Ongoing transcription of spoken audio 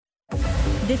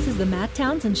This is the Matt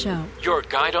Townsend Show. Your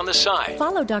guide on the side.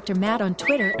 Follow Dr. Matt on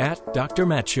Twitter at Dr.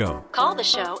 Matt Show. Call the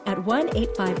show at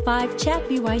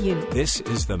 1-855-CHAT-BYU. This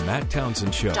is the Matt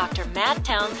Townsend Show. Dr. Matt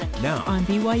Townsend. Now on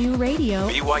BYU Radio.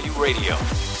 BYU Radio.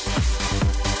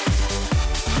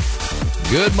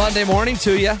 Good Monday morning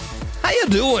to you. How you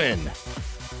doing?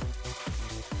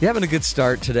 You having a good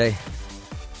start today?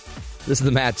 This is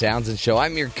the Matt Townsend Show.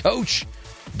 I'm your coach,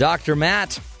 Dr.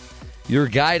 Matt, your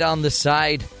guide on the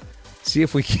side. See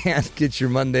if we can't get your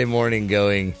Monday morning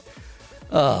going.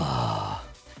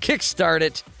 Kickstart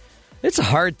it. It's a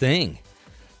hard thing.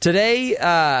 Today,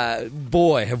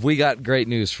 boy, have we got great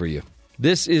news for you.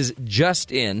 This is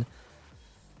just in.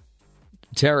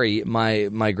 Terry,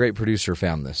 my great producer,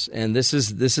 found this, and this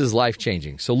is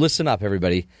life-changing. So listen up,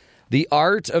 everybody. The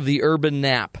art of the urban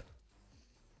nap.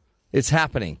 It's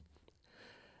happening.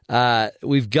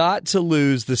 We've got to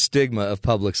lose the stigma of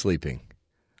public sleeping.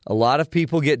 A lot of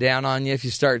people get down on you if you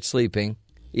start sleeping.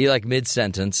 You like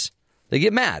mid-sentence. They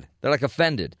get mad. They're like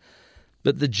offended.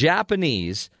 But the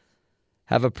Japanese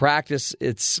have a practice.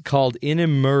 It's called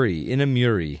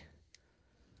inamuri.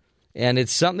 And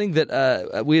it's something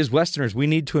that we as Westerners, we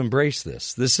need to embrace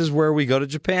this. This is where we go to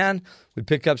Japan. We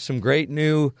pick up some great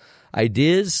new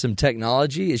ideas, some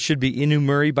technology. It should be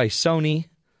inumuri by Sony.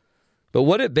 But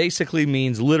what it basically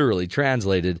means, literally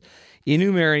translated,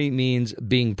 inumuri means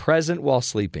being present while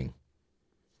sleeping.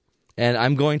 And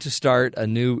I'm going to start a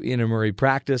new inumuri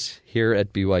practice here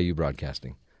at BYU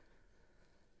Broadcasting.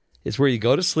 It's where you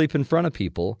go to sleep in front of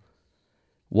people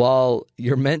while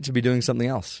you're meant to be doing something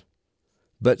else.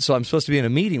 But so I'm supposed to be in a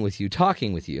meeting with you,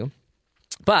 talking with you,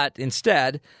 but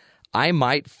instead, I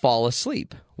might fall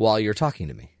asleep while you're talking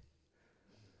to me.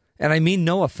 And I mean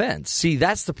no offense. See,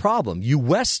 that's the problem. You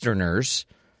Westerners,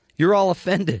 you're all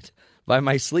offended by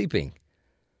my sleeping.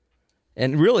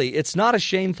 And really, it's not a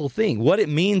shameful thing. What it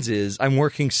means is I'm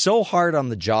working so hard on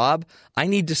the job, I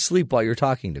need to sleep while you're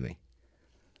talking to me.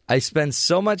 I spend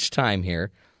so much time here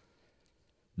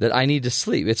that I need to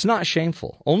sleep. It's not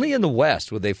shameful. Only in the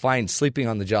West would they find sleeping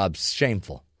on the job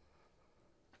shameful.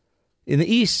 In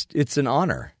the East, it's an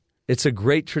honor. It's a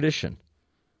great tradition.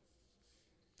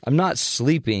 I'm not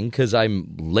sleeping because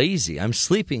I'm lazy. I'm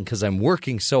sleeping because I'm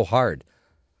working so hard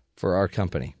for our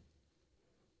company.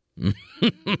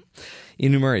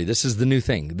 Inumuri, this is the new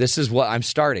thing. This is what I'm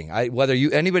starting. Whether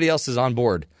anybody else is on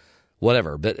board,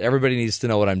 whatever, but everybody needs to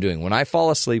know what I'm doing. When I fall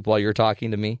asleep while you're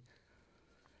talking to me,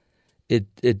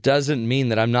 it doesn't mean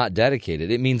that I'm not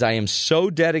dedicated. It means I am so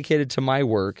dedicated to my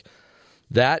work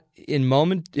that in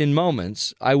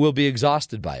moments I will be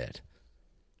exhausted by it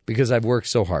because I've worked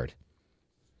so hard.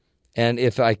 And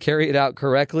if I carry it out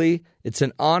correctly, it's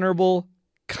an honorable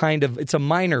it's a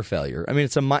minor failure. I mean,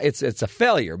 it's a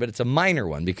failure, but it's a minor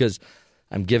one because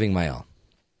I'm giving my all.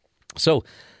 So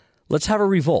let's have a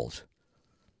revolt.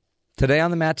 Today on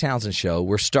the Matt Townsend Show,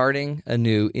 we're starting a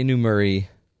new inumuri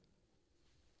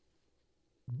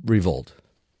revolt.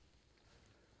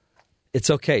 It's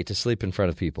okay to sleep in front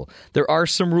of people. There are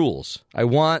some rules. I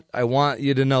want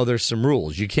you to know there's some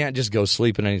rules. You can't just go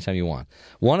sleeping anytime you want.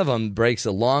 One of them breaks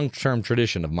a long-term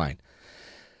tradition of mine.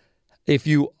 If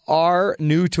you are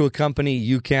new to a company,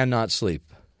 you cannot sleep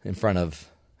in front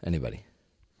of anybody.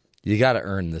 You got to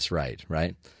earn this right?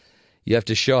 You have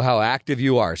to show how active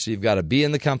you are. So you've got to be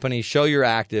in the company, show you're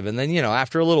active, and then,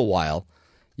 after a little while,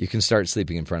 you can start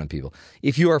sleeping in front of people.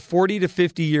 If you are 40 to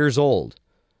 50 years old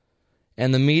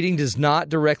and the meeting does not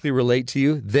directly relate to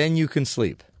you, then you can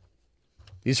sleep.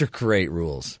 These are great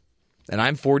rules. And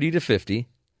I'm 40 to 50,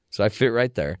 so I fit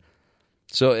right there.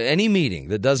 So any meeting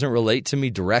that doesn't relate to me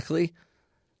directly,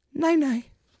 night-night.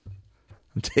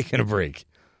 I'm taking a break.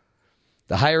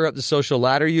 The higher up the social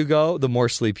ladder you go, the more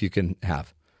sleep you can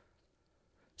have.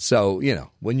 So,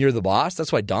 when you're the boss,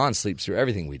 that's why Don sleeps through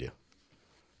everything we do.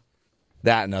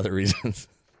 That and other reasons.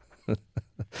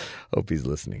 Hope he's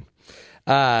listening.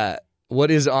 What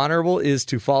is honorable is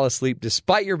to fall asleep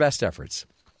despite your best efforts.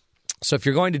 So if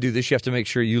you're going to do this, you have to make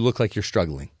sure you look like you're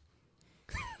struggling.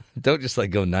 Don't just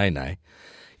go night-night.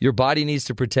 Your body needs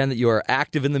to pretend that you are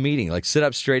active in the meeting. Sit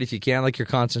up straight if you can, like you're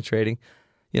concentrating.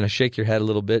 Shake your head a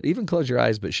little bit. Even close your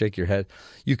eyes, but shake your head.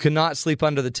 You cannot sleep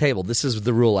under the table. This is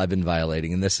the rule I've been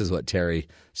violating, and this is what Terry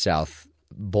South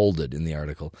bolded in the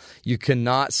article. You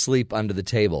cannot sleep under the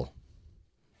table.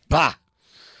 Bah!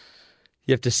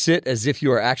 You have to sit as if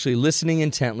you are actually listening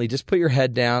intently. Just put your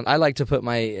head down. I like to put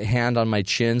my hand on my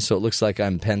chin so it looks like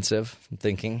I'm pensive and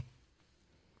thinking.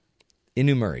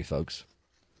 Inumuri, folks.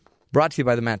 Brought to you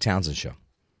by the Matt Townsend Show.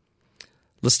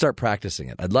 Let's start practicing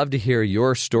it. I'd love to hear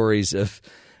your stories of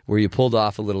where you pulled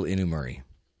off a little inumuri.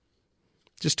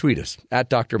 Just tweet us at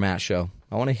Dr. Matt Show.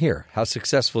 I want to hear how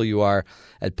successful you are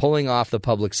at pulling off the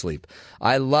public sleep.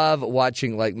 I love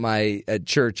watching, at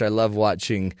church, I love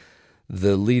watching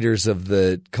the leaders of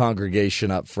the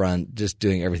congregation up front just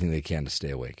doing everything they can to stay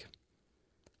awake.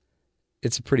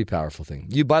 It's a pretty powerful thing.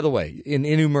 By the way,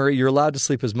 in Murray, you're allowed to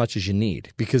sleep as much as you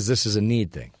need because this is a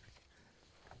need thing.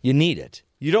 You need it.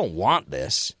 You don't want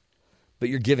this, but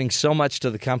you're giving so much to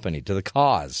the company, to the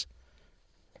cause.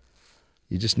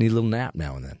 You just need a little nap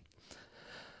now and then.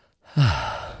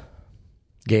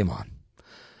 Game on.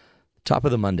 Top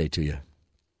of the Monday to you.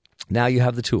 Now you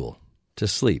have the tool to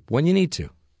sleep when you need to.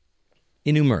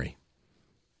 Inu Murray.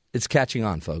 It's catching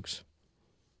on, folks.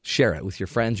 Share it with your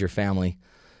friends, your family.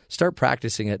 Start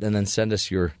practicing it and then send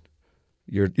us your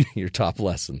top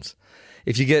lessons.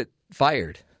 If you get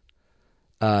fired,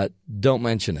 don't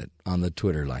mention it on the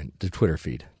Twitter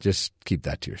feed. Just keep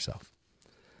that to yourself.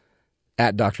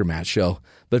 At Dr. Matt Show.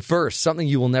 But first, something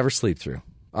you will never sleep through.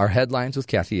 Our headlines with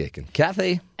Kathy Aiken.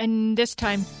 Kathy. And this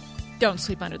time, don't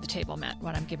sleep under the table, Matt,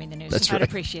 when I'm giving the news. That's I'd right.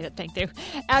 appreciate it. Thank you.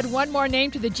 Add one more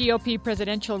name to the GOP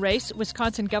presidential race.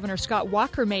 Wisconsin Governor Scott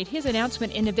Walker made his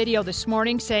announcement in a video this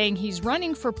morning saying he's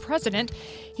running for president.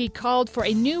 He called for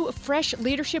a new, fresh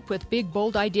leadership with big,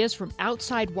 bold ideas from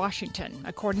outside Washington.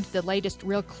 According to the latest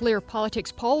Real Clear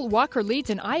Politics poll, Walker leads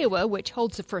in Iowa, which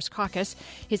holds the first caucus.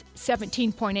 His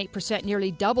 17.8% nearly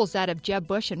doubles that of Jeb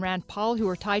Bush and Rand Paul, who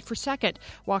are tied for second.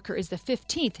 Walker is the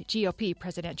 15th GOP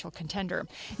presidential contender.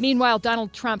 Meanwhile,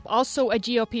 Donald Trump, also a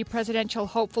GOP presidential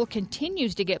hopeful,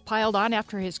 continues to get piled on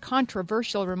after his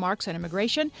controversial remarks on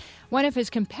immigration. One of his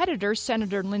competitors,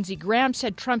 Senator Lindsey Graham,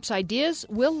 said Trump's ideas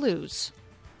will lose.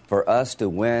 For us to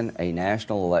win a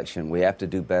national election, we have to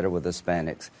do better with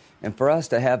Hispanics. And for us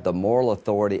to have the moral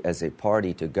authority as a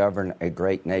party to govern a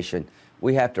great nation,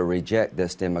 we have to reject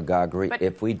this demagoguery.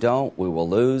 If we don't, we will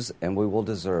lose, and we will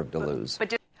deserve to lose.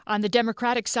 On the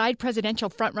Democratic side, presidential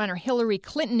frontrunner Hillary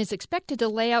Clinton is expected to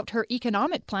lay out her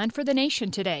economic plan for the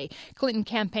nation today. Clinton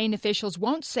campaign officials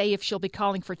won't say if she'll be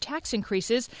calling for tax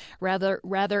increases. Rather,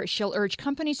 she'll urge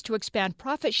companies to expand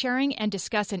profit sharing and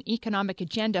discuss an economic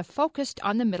agenda focused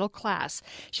on the middle class.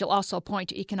 She'll also point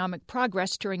to economic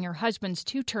progress during her husband's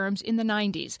 2 terms in the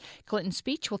 90s. Clinton's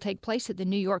speech will take place at the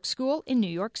New York School in New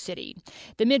York City.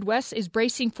 The Midwest is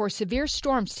bracing for severe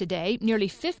storms today. Nearly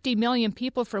 50 million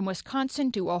people from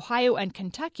Wisconsin to Ohio and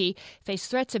Kentucky face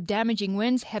threats of damaging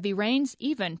winds, heavy rains,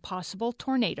 even possible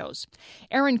tornadoes.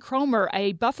 Aaron Cromer,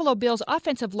 a Buffalo Bills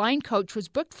offensive line coach, was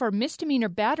booked for a misdemeanor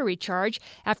battery charge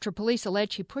after police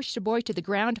allege he pushed a boy to the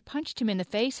ground, punched him in the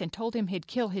face, and told him he'd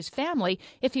kill his family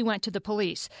if he went to the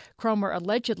police. Cromer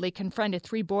allegedly confronted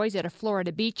 3 boys at a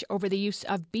Florida beach over the use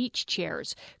of beach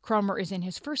chairs. Cromer is in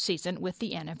his first season with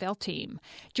the NFL team.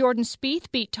 Jordan Spieth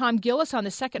beat Tom Gillis on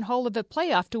the second hole of a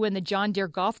playoff to win the John Deere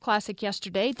Golf Classic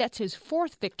yesterday. That's his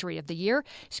 4th victory of the year.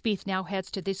 Spieth now heads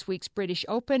to this week's British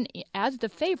Open as the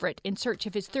favorite in search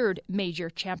of his 3rd major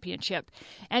championship.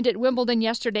 And at Wimbledon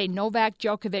yesterday, Novak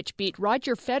Djokovic beat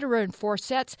Roger Federer in 4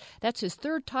 sets. That's his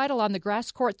 3rd title on the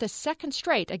grass court, the 2nd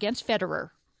straight against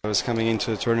Federer. I was coming into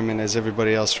the tournament as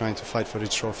everybody else trying to fight for the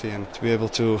trophy, and to be able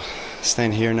to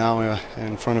stand here now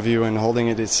in front of you and holding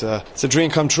it, it's a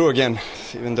dream come true again.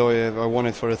 Even though I won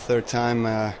it for the 3rd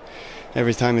time,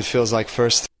 every time it feels like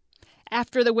first.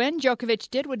 After the win,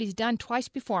 Djokovic did what he's done twice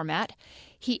before, Matt.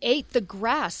 He ate the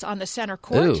grass on the center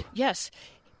court. Ooh. Yes.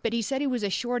 But he said he was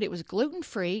assured it was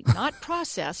gluten-free, not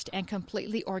processed, and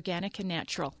completely organic and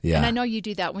natural. Yeah. And I know you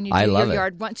do that when you do your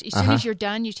yard. As soon as you're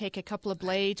done, you take a couple of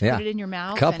blades, put it in your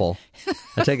mouth.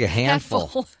 I take a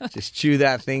handful. Just chew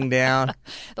that thing down.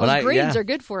 Those greens are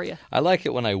good for you. I like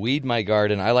it when I weed my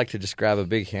garden. I like to just grab a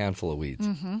big handful of weeds.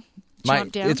 Mm-hmm.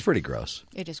 Chomp down. It's pretty gross.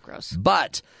 It is gross.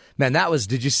 But, man,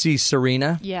 did you see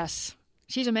Serena? Yes.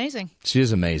 She's amazing. She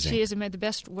is amazing. She is the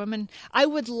best woman. I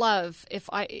would love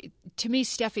to me,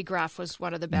 Steffi Graf was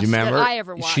one of the best Do you remember? that I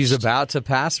ever watched. She's about to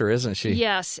pass her, isn't she?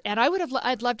 Yes, and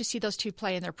I'd love to see those two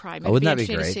play in their prime. Wouldn't that be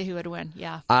interesting great? to see who would win.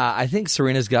 Yeah. I think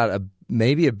Serena's got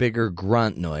maybe a bigger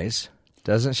grunt noise,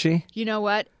 doesn't she? You know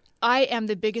what? I am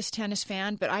the biggest tennis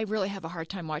fan, but I really have a hard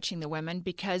time watching the women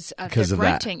because of their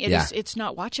grunting. It's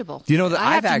not watchable. Do you know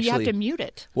that you have to mute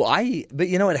it. Well, but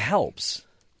you know it helps.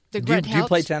 The grunt helps. Do you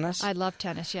play tennis? I love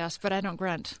tennis, yes, but I don't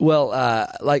grunt. Well,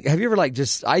 have you ever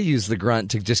I use the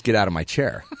grunt to just get out of my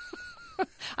chair.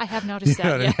 I have noticed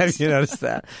that. Yes. Have you noticed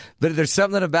that? But there's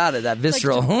something about it, that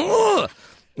visceral.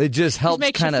 It just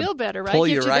helps kind of feel better, right? pull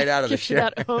you right out of the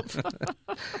chair.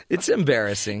 That It's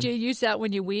embarrassing. Do you use that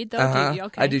when you weed, though? Uh-huh.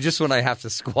 Okay. I do, just when I have to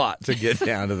squat to get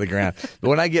down to the ground. But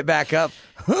when I get back up,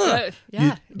 it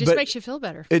just makes you feel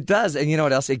better. It does. And you know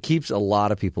what else? It keeps a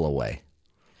lot of people away.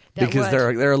 because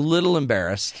they're a little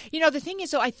embarrassed. The thing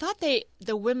is, though, I thought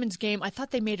the women's game, I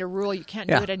thought they made a rule you can't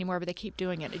do it anymore, but they keep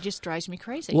doing it. It just drives me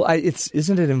crazy. Well,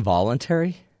 isn't it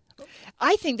involuntary?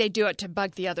 I think they do it to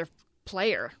bug the other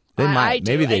player. They might.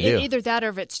 Maybe they do. Either that or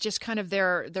if it's just kind of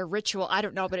their ritual. I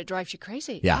don't know, but it drives you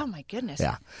crazy. Yeah. Oh, my goodness.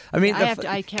 Yeah. I mean,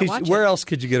 I can't watch where it. else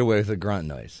could you get away with a grunt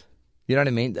noise? You know what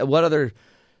I mean? What other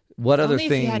Only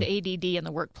thing? if you had ADD in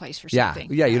the workplace for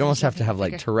something. Yeah, you'd almost have to have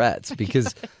like Tourette's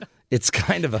because it's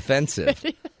kind of offensive.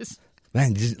 It is.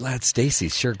 Man, Stacy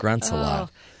sure grunts a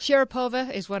lot.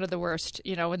 Sharapova is one of the worst.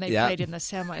 When they played in the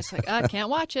semi, it's like, I can't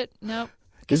watch it. No.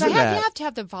 Because you have to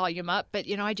have the volume up, but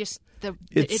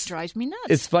it drives me nuts.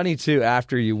 It's funny too.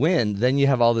 After you win, then you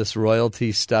have all this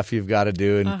royalty stuff you've got to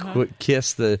do and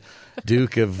kiss the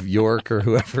Duke of York or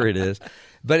whoever it is.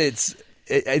 But it's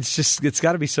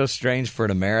got to be so strange for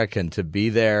an American to be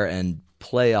there and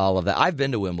play all of that. I've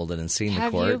been to Wimbledon and seen the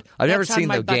court. You? I've never That's seen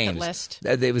on the my bucket games. list.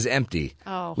 It was empty.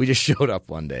 Oh. We just showed up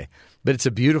one day, but it's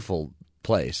a beautiful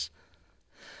place.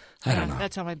 I don't know.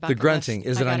 That's on my bucket list. The grunting,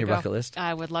 is it on your bucket list?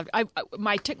 I would love it.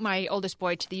 I took my oldest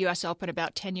boy to the US Open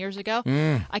about 10 years ago.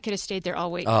 I could have stayed there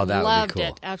all week. Oh, that loved would be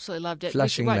cool. it. Absolutely loved it.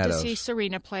 Flushing we went Meadows. to see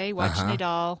Serena play, watch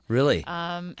Nadal. Really?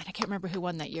 And I can't remember who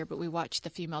won that year, but we watched the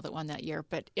female that won that year.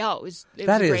 But it was a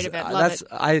great event. Love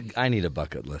it. I need a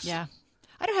bucket list. Yeah.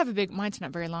 I don't have a big, mine's not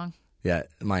very long. Yeah,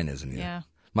 mine isn't either. Yeah.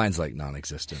 Mine's like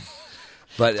non-existent.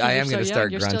 But I am going to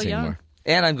start grunting more.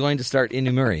 And I'm going to start in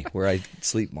New Murray, where I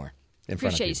sleep more.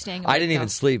 Appreciate you staying awake, I didn't even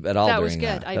sleep at all that during was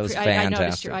good. that. That was I fantastic.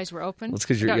 noticed your eyes were open. Well, it's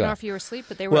 'cause I don't know if you were asleep,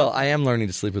 but they were open. I am learning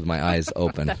to sleep with my eyes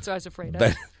open. That's what I was afraid of.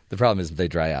 But the problem is they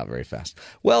dry out very fast.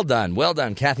 Well done,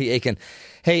 Kathy Aiken.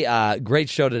 Hey, great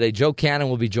show today. Joe Cannon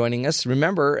will be joining us.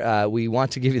 Remember, we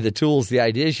want to give you the tools, the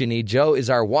ideas you need. Joe is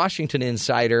our Washington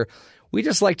insider. We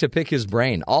just like to pick his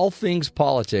brain. All things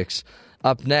politics.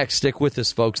 Up next, stick with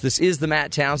us, folks. This is the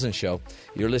Matt Townsend Show.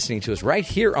 You're listening to us right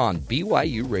here on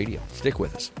BYU Radio. Stick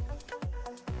with us.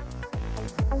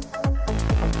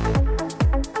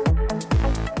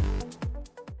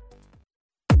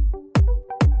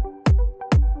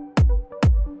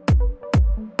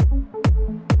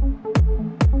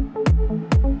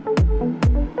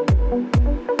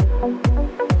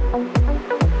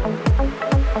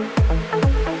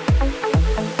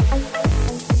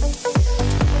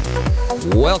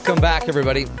 Welcome back,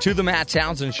 everybody, to the Matt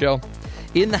Townsend Show.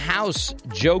 In the house,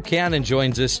 Joe Cannon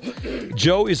joins us.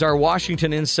 Joe is our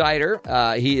Washington insider.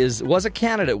 He was a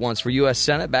candidate once for U.S.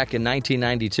 Senate back in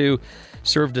 1992,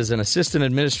 served as an assistant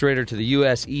administrator to the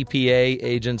US EPA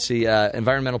agency,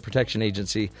 Environmental Protection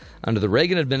Agency, under the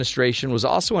Reagan administration, was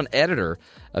also an editor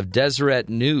of Deseret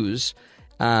News,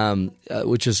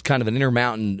 which is kind of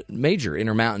an major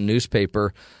Intermountain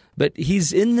newspaper. But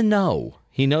he's in the know.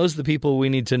 He knows the people we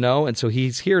need to know, and so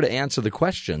he's here to answer the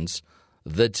questions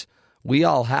that we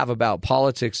all have about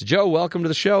politics. Joe, welcome to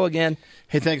the show again.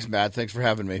 Hey, thanks, Matt. Thanks for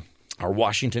having me. Our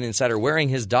Washington insider wearing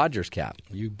his Dodgers cap.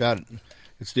 You bet.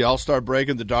 It's the All-Star break,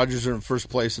 and the Dodgers are in first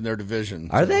place in their division.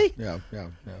 Are they? Yeah.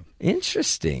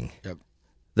 Interesting. Yep.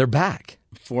 They're back.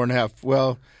 4.5.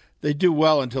 Well, they do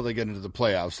well until they get into the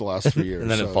playoffs the last 3 years.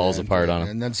 And then it falls apart on them.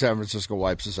 And then San Francisco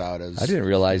wipes us out. I didn't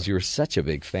realize you were such a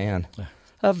big fan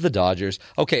of the Dodgers.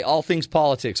 Okay, all things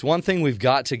politics. One thing we've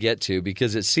got to get to,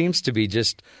 because it seems to be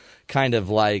just kind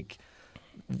of like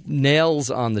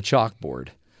nails on the chalkboard.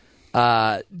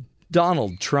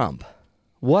 Donald Trump.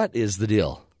 What is the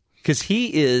deal? Because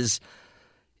he's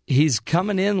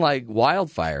coming in like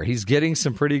wildfire. He's getting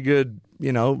some pretty good,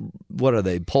 what are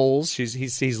they, polls?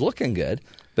 He's looking good,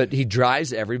 but he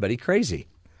drives everybody crazy.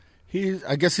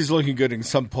 I guess he's looking good in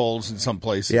some polls in some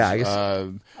places. Yeah, I guess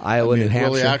Iowa, New Hampshire.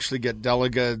 Will he actually get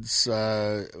delegates?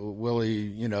 Will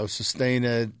he, sustain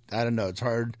it? I don't know. It's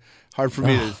hard for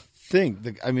me to think.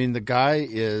 The guy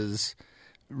is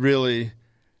really,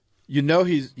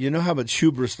 how much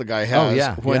hubris the guy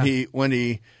has when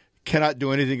he cannot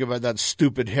do anything about that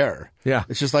stupid hair. Yeah.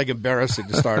 It's just like embarrassing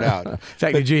to start out. In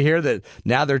fact, did you hear that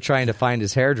now they're trying to find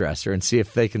his hairdresser and see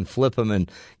if they can flip him and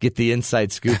get the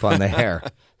inside scoop on the hair?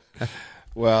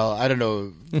 Well, I don't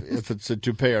know if it's a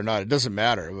toupee or not. It doesn't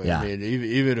matter. Yeah. I mean,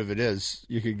 even if it is,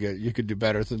 you could do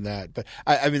better than that. But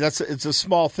it's a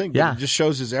small thing. But it just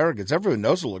shows his arrogance. Everyone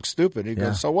knows it looks stupid. He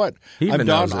goes, "So what? I'm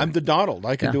the Donald.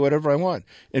 I can do whatever I want."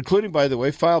 Including, by the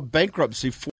way, filed bankruptcy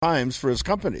 4 times for his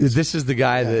companies. This is the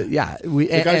guy that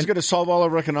the guy's going to solve all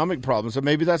our economic problems. So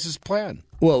maybe that's his plan.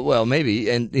 Well, maybe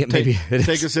maybe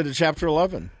take us into Chapter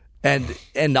 11,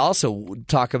 and also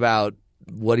talk about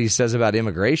what he says about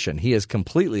immigration. He has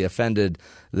completely offended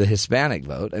the Hispanic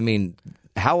vote. I mean,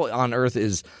 how on earth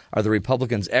are the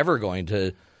Republicans ever going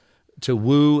to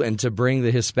woo and to bring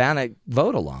the Hispanic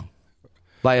vote along?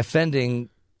 by offending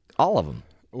all of them.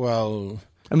 Well,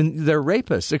 I mean, they're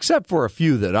rapists, except for a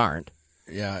few that aren't.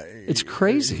 Yeah, it's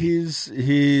crazy.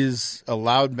 He's a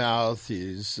loudmouth.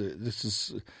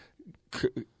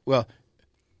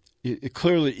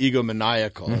 Clearly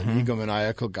egomaniacal, an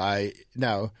egomaniacal guy.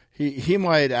 Now he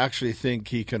might actually think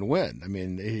he can win. I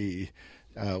mean,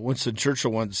 Winston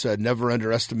Churchill once said, "Never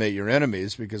underestimate your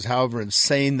enemies, because however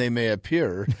insane they may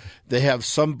appear, they have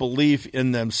some belief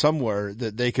in them somewhere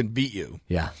that they can beat you."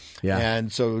 Yeah.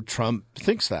 And so Trump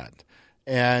thinks that.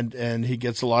 And he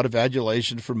gets a lot of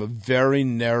adulation from a very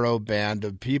narrow band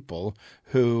of people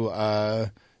who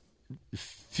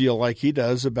feel like he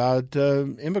does about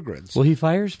immigrants. Well, he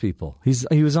fires people. He's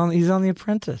on The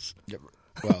Apprentice. Yeah,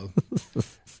 well,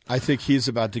 I think he's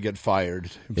about to get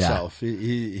fired himself.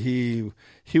 Yeah.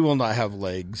 He will not have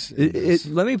legs.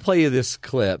 Let me play you this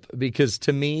clip, because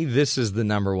to me this is the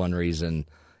number one reason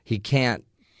he can't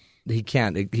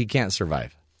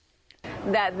survive.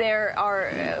 That there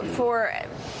are, for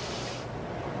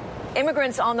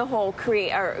immigrants on the whole,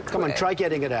 Come on, try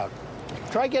getting it out.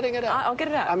 Try getting it out. I'll get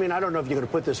it out. I mean, I don't know if you're going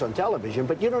to put this on television,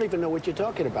 but you don't even know what you're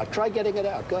talking about. Try getting it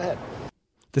out. Go ahead.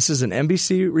 This is an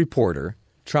NBC reporter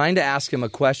trying to ask him a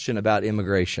question about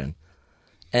immigration.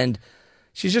 And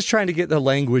she's just trying to get the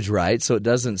language right so it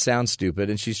doesn't sound stupid.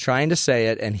 And she's trying to say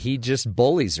it, and he just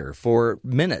bullies her for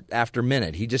minute after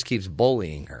minute. He just keeps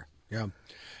bullying her. Yeah.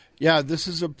 Yeah, this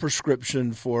is a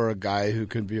prescription for a guy who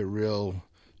can be a real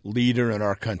leader in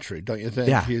our country, don't you think?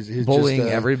 Yeah, he's bullying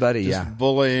just, everybody, just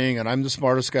bullying, and I'm the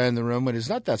smartest guy in the room, when he's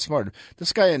not that smart.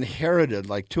 This guy inherited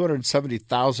like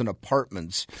 270,000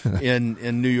 apartments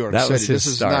in New York that City. Was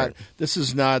his start. This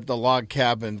is not the log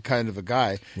cabin kind of a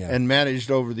guy, and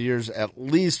managed over the years at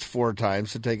least 4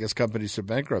 times to take his companies to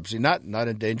bankruptcy. Not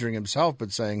endangering himself,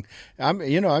 but saying, I'm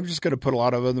just going to put a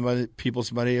lot of other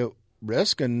people's money at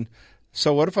risk, and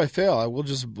so what if I fail? We'll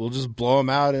just blow him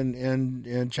out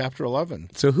in Chapter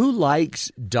 11. So who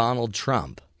likes Donald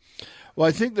Trump? Well,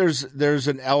 I think there's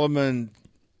an element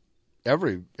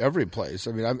every place.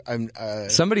 I mean, I'm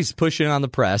somebody's pushing on the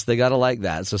press. They got to like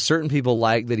that. So certain people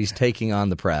like that he's taking on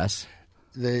the press.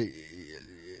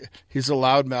 He's a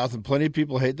loudmouth, and plenty of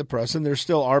people hate the press, and there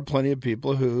still are plenty of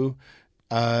people who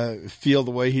feel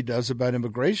the way he does about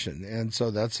immigration, and so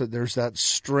there's that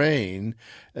strain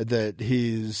that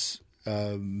he's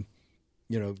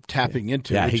tapping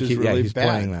into, which is really he's bad.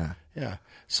 Playing that. Yeah.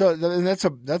 So and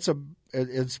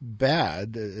it's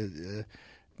bad,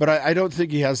 but I don't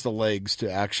think he has the legs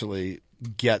to actually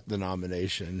get the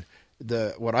nomination.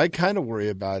 What I kind of worry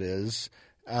about is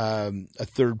a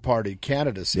third party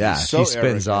candidacy. Yeah, so he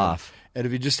spins arrogant. off, and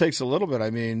if he just takes a little bit,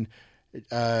 I mean.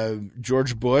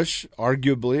 George Bush,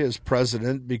 arguably, is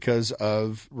president because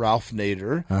of Ralph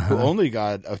Nader, who only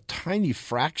got a tiny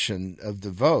fraction of the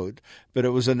vote, but it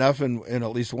was enough in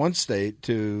at least one state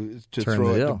to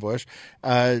throw it to Bush.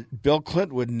 Bill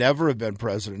Clinton would never have been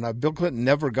president. Now, Bill Clinton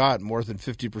never got more than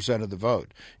 50% of the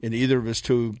vote in either of his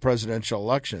 2 presidential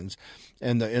elections.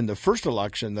 And in the first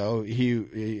election, though,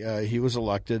 he was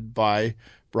elected by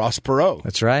Ross Perot.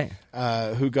 That's right.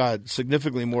 Who got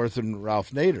significantly more than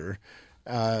Ralph Nader.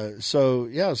 So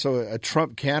a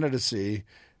Trump candidacy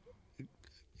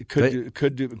could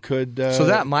so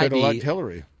that might elect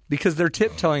Hillary. Because they're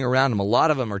tiptoeing around him. A lot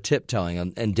of them are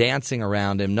tiptoeing and dancing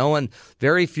around him.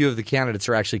 Very few of the candidates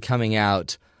are actually coming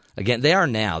out. Again, they are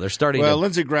now. They're starting. Well, to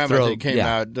Lindsey Graham, I think, came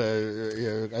out.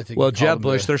 I think. Well, Jeb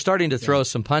Bush, they're starting to throw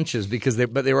some punches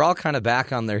but they were all kind of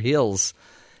back on their heels.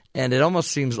 And it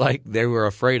almost seems like they were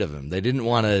afraid of him. They didn't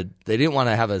want to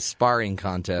have a sparring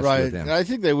contest with him. And I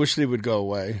think they wish he would go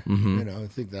away. Mm-hmm. I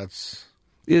think that's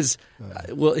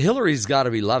Hillary's got to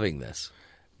be loving this.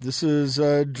 This is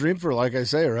a dream for, like I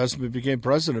say, her husband became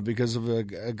president because of a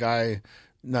guy,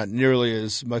 not nearly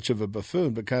as much of a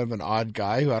buffoon, but kind of an odd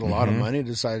guy who had a lot of money and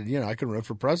decided, I can run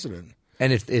for president.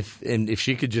 And if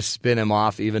she could just spin him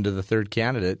off even to the third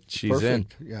candidate, she's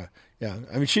perfect. in. Yeah. Yeah,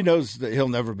 I mean, she knows that he'll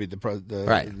never be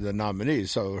the nominee.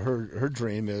 So her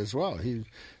dream is,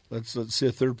 let's see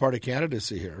a third party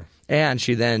candidacy here. And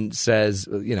she then says,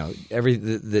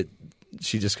 that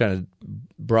she just kind of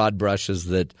broad brushes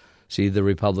that. See, the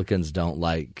Republicans don't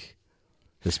like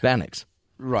Hispanics.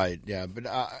 Right. Yeah, but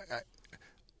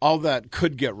all that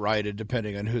could get righted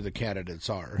depending on who the candidates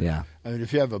are. Yeah. I mean,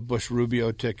 if you have a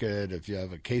Bush-Rubio ticket, if you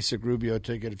have a Kasich-Rubio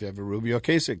ticket, if you have a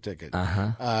Rubio-Kasich ticket.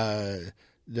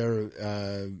 There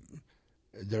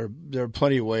are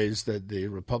plenty of ways that the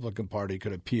Republican Party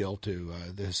could appeal to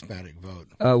the Hispanic vote.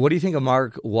 What do you think of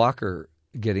Mark Walker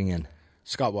getting in?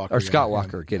 Scott Walker. Or Scott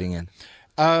Walker getting in?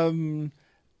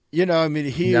 You know, I mean,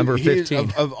 number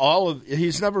 15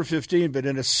 he's number 15, but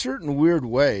in a certain weird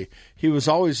way, he was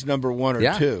always number 1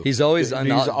 or 2. He's always been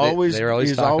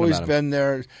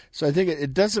there. So I think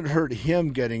it doesn't hurt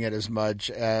him getting it as much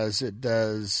as it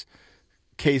does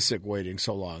Kasich waiting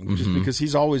so long, just because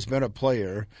he's always been a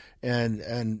player and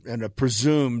a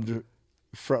presumed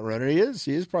front runner. He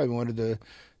is probably one of the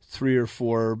 3 or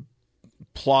 4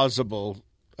 plausible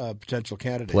potential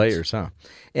candidates. Players, huh?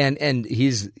 And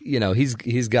he's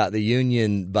got the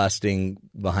union busting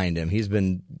behind him. He's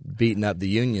been beating up the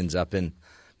unions up in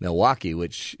Milwaukee,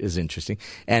 which is interesting.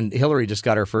 And Hillary just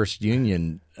got her first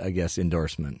union, I guess,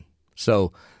 endorsement.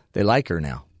 So they like her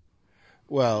now.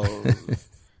 Well,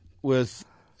 with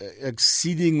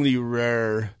exceedingly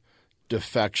rare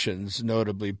defections,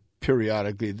 notably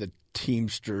periodically the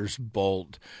Teamsters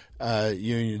bolt,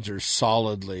 unions are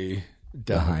solidly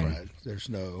Democrat. That's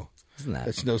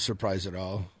no surprise at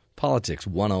all. Politics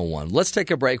 101. Let's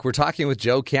take a break. We're talking with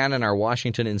Joe Cannon, our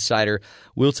Washington insider.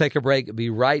 We'll take a break. Be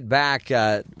right back.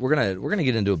 We're gonna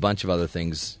get into a bunch of other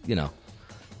things. You know,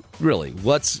 really,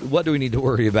 what do we need to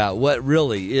worry about? What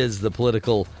really is the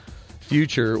political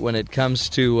future when it comes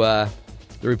to the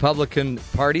Republican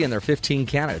Party and their 15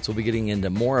 candidates? We'll be getting into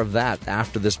more of that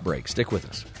after this break. Stick with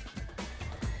us.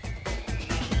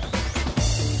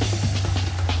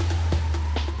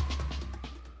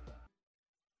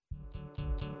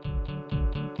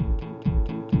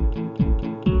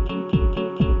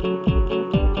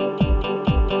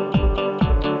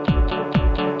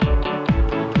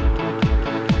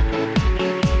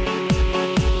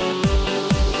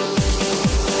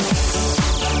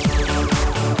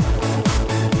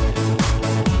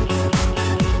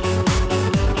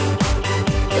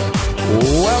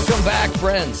 Welcome back,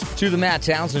 friends, to the Matt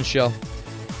Townsend Show.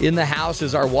 In the house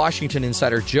is our Washington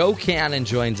insider, Joe Cannon,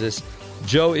 joins us.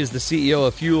 Joe is the CEO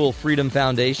of Fuel Freedom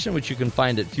Foundation, which you can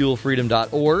find at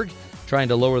fuelfreedom.org, trying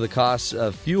to lower the costs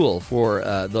of fuel for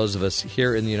those of us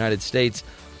here in the United States.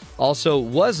 Also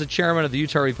was the chairman of the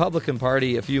Utah Republican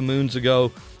Party a few moons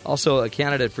ago, also a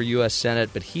candidate for U.S. Senate,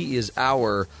 but he is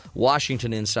our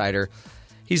Washington insider.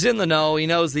 He's in the know. He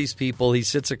knows these people. He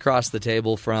sits across the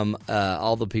table from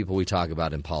all the people we talk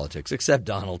about in politics, except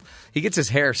Donald. He gets his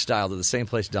hair styled at the same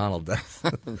place Donald does.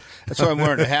 That's why I'm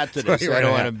wearing a hat today, so I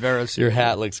don't want to embarrass you. Your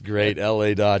hat looks great,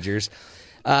 L.A. Dodgers.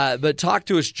 But talk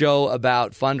to us, Joe,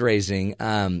 about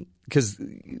fundraising, because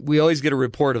we always get a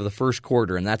report of the first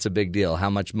quarter, and that's a big deal, how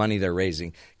much money they're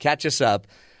raising. Catch us up.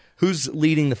 Who's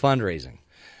leading the fundraising?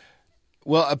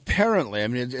 Well, apparently, I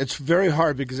mean, it's very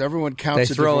hard because everyone counts.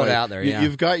 They throw it out there. Yeah.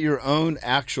 You've got your own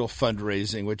actual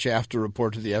fundraising, which you have to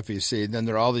report to the FEC. And then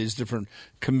there are all these different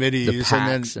committees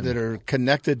that are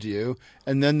connected to you.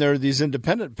 And then there are these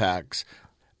independent PACs.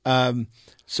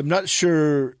 So I'm not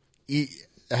sure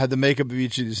had the makeup of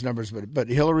each of these numbers, but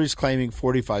Hillary's claiming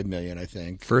 $45 million, I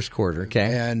think, first quarter.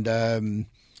 Okay, and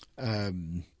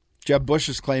Jeb Bush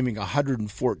is claiming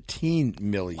 $114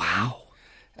 million. Wow.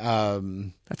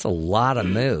 That's a lot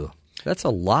of That's a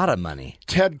lot of money.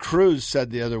 Ted Cruz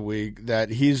said the other week that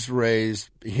he's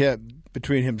raised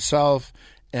between himself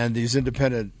and these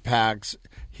independent PACs,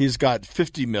 he's got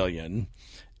 $50 million.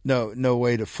 No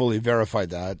way to fully verify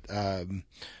that.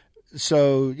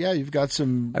 So yeah, you've got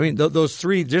some. I mean, those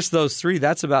three,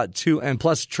 that's about two, and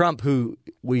plus Trump, who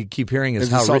we keep hearing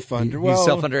is a self-funder. He's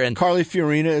self-funder, and Carly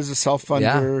Fiorina is a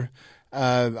self-funder. Yeah.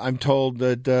 I'm told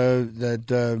that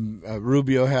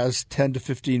Rubio has 10 to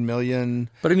 15 million.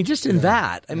 But I mean, just in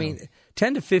that, I mean,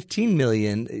 10 to 15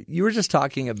 million. You were just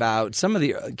talking about some of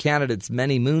the candidates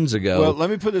many moons ago. Well, let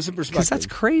me put this in perspective. Because that's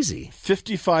crazy.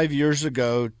 55 years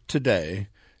ago today,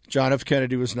 John F.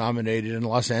 Kennedy was nominated in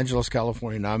Los Angeles,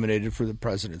 California, nominated for the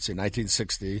presidency in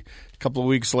 1960. A couple of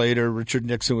weeks later, Richard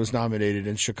Nixon was nominated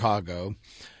in Chicago.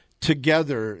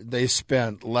 Together, they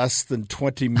spent less than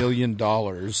 $20 million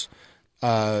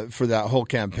for that whole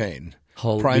campaign.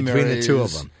 Between the two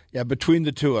of them. Yeah, between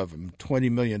the two of them,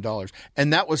 $20 million.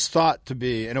 And that was thought to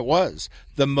be, and it was,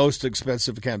 the most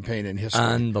expensive campaign in history.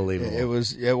 Unbelievable. It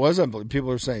was unbelievable. People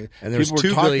were saying. And there was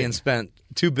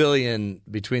 $2 billion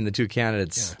between the two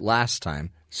candidates last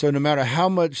time. So no matter how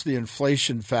much the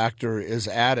inflation factor is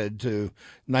added to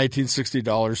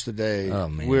 $1960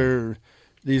 today,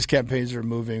 these campaigns are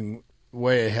moving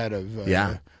way ahead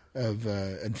of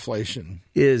inflation.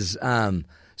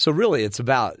 So really, it's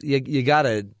about you got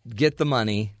to get the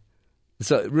money.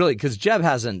 So really, because Jeb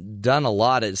hasn't done a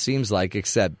lot, it seems like,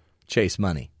 except chase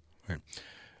money. Right.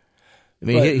 I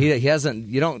mean, he hasn't.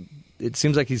 You don't. It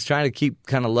seems like he's trying to keep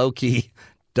kind of low key.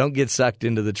 Don't get sucked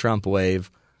into the Trump wave.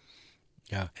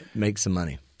 Yeah, make some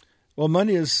money. Well,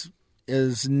 money is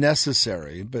is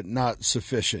necessary but not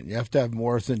sufficient. You have to have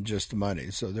more than just money.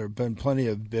 So there have been plenty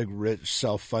of big, rich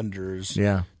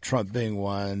self-funders, Trump being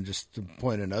one, just to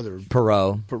point another.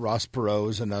 Ross Perot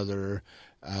is another.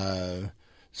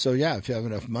 So, if you have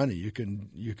enough money, you can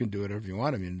do whatever you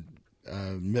want. I mean,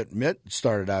 Mitt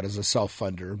started out as a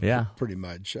self-funder, pretty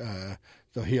much,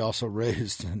 though he also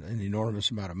raised an enormous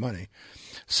amount of money.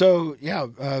 So,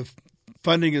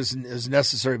 funding is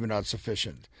necessary but not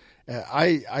sufficient.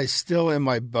 I still, in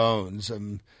my bones,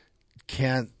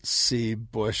 can't see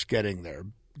Bush getting there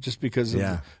just because of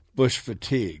the Bush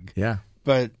fatigue. Yeah.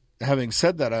 But having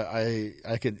said that,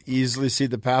 I can easily see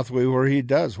the pathway where he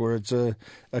does, where it's a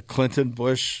Clinton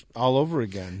Bush all over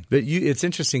again. But it's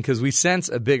interesting because we sense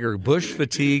a bigger Bush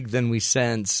fatigue than we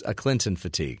sense a Clinton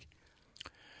fatigue.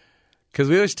 Because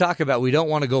we always talk about we don't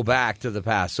want to go back to the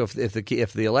past. So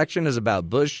if the election is about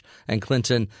Bush and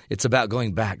Clinton, it's about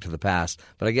going back to the past.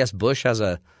 But I guess Bush has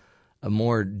a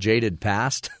more jaded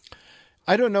past.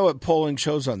 I don't know what polling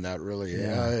shows on that, really.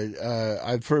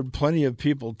 I've heard plenty of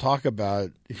people talk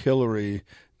about Hillary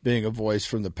being a voice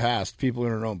from the past. People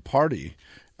in her own party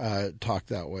talk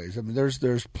that way. I mean,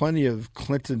 there's plenty of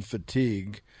Clinton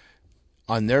fatigue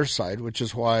on their side, which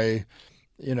is why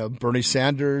Bernie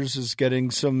Sanders is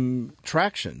getting some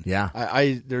traction. Yeah,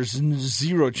 there's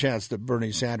zero chance that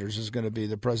Bernie Sanders is going to be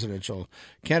the presidential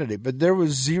candidate, but there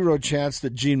was zero chance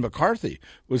that Gene McCarthy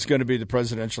was going to be the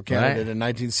presidential candidate in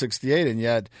 1968, and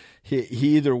yet he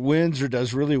either wins or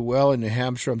does really well in New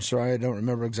Hampshire. I'm sorry, I don't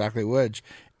remember exactly which.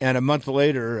 And a month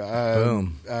later,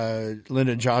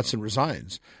 Lyndon Johnson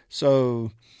resigns.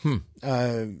 So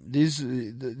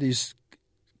these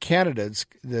candidates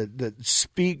that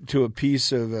speak to a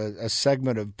piece of a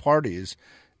segment of parties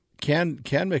can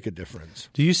make a difference.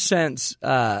 Do you sense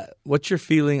what's your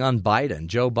feeling on Biden,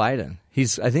 Joe Biden?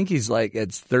 I think he's like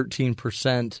it's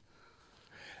 13%.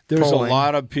 There are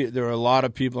a lot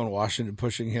of people in Washington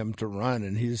pushing him to run,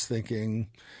 and he's thinking,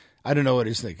 I don't know what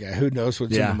he's thinking. Who knows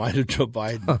what's in the mind of Joe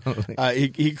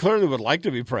Biden? He clearly would like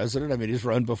to be president. I mean, he's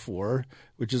run before,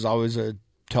 which is always a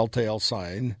telltale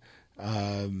sign.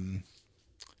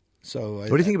 What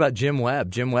do you think about Jim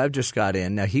Webb? Jim Webb just got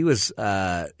in. Now he's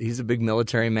a big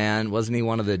military man, wasn't he?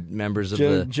 One of the members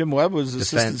of Jim Webb was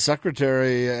assistant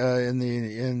secretary in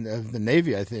the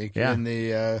Navy, I think, in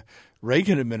the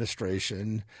Reagan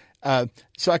administration.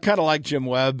 So I kind of like Jim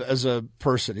Webb as a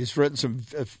person. He's written some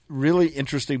really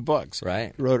interesting books.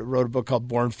 Right. He wrote a book called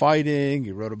Born Fighting.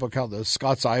 He wrote a book called The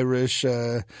Scots-Irish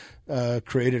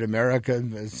Created America. I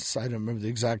don't remember the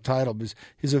exact title, but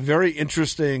he's a very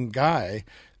interesting guy.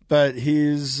 But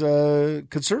he's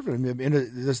conservative. In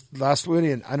this last week,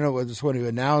 I don't know whether it's when he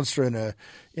announced or in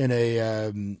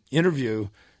a interview,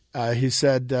 he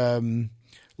said,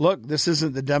 "Look, this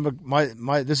isn't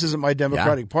this isn't my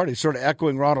Democratic Party." Sort of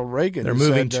echoing Ronald Reagan. They're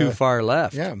moving too far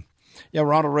left. Yeah.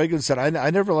 Ronald Reagan said, "I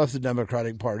never left the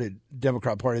Democrat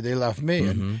Party. They left me."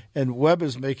 Mm-hmm. And Webb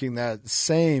is making that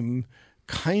same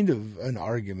kind of an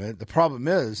argument. The problem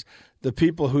is, the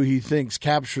people who he thinks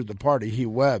captured the party,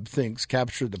 Webb thinks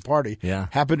captured the party,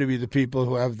 happen to be the people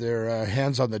who have their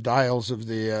hands on the dials of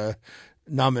the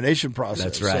nomination process.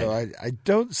 That's right. So I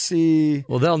don't see...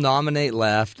 Well, they'll nominate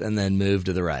left and then move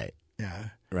to the right. Yeah.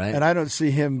 Right? And I don't see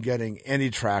him getting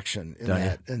any traction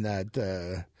in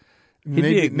that.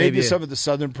 Maybe some of the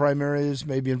southern primaries,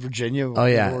 maybe in Virginia,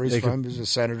 where he's from. He's a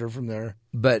senator from there.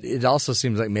 But it also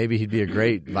seems like maybe he'd be a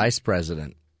great vice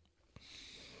president.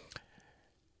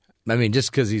 I mean, just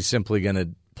because he's simply going to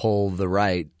pull the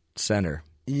right center.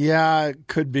 Yeah, it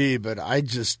could be, but I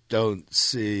just don't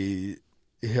see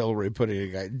Hillary putting a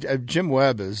guy. Jim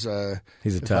Webb is.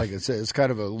 He's a tough. I could say, it's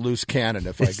kind of a loose cannon,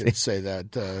 if I could say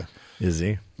that. Is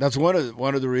he? That's one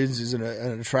of the reasons he's an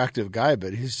attractive guy,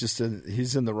 but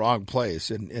he's in the wrong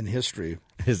place in history.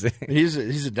 Is he?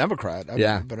 He's a Democrat.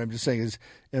 But I'm just saying he's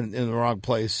in the wrong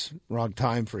place, wrong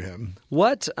time for him.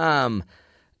 What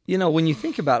when you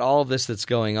think about all of this that's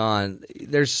going on,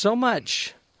 there's so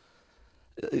much.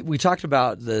 We talked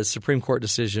about the Supreme Court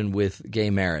decision with gay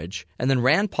marriage, and then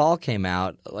Rand Paul came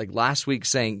out like last week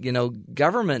saying,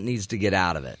 government needs to get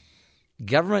out of it.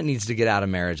 Government needs to get out of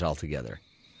marriage altogether.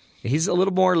 He's a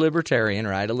little more libertarian,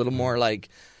 right? A little more like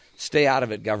stay out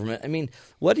of it, government. I mean,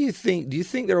 what do you think? Do you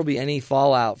think there will be any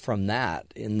fallout from that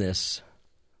in this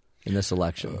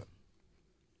election?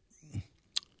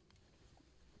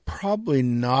 Probably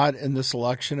not in this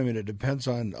election. I mean, it depends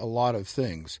on a lot of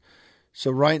things. So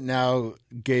right now,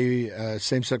 gay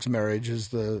same-sex marriage is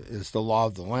the law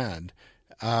of the land.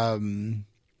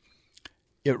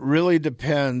 It really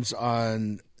depends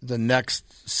on the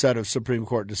next set of Supreme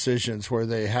Court decisions where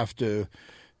they have to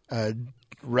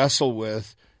wrestle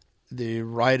with the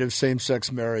right of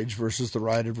same-sex marriage versus the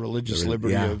right of religious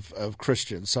liberty of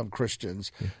Christians, some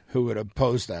Christians who would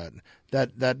oppose that.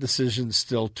 That decision's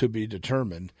still to be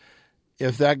determined.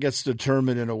 If that gets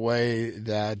determined in a way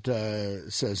that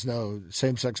says, no,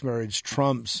 same-sex marriage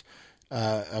trumps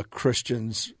a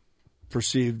Christian's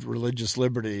perceived religious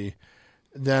liberty,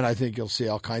 then I think you'll see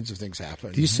all kinds of things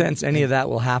happen. Do you sense any of that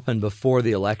will happen before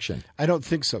the election? I don't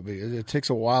think so. Because it takes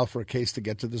a while for a case to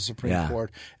get to the Supreme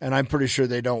Court, and I'm pretty sure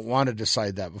they don't want to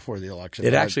decide that before the election.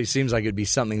 It actually seems like it would be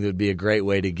something that would be a great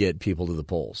way to get people to the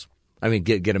polls. I mean,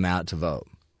 get them out to vote.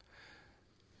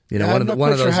 You know, I'm not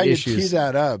quite sure how issues. you tee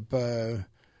that up. You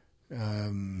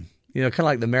know, kind of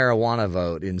like the marijuana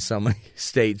vote in so many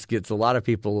states gets a lot of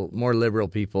people, more liberal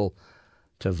people,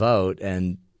 to vote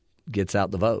and gets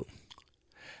out the vote.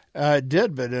 It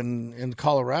did, but in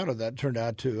Colorado, that turned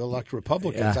out to elect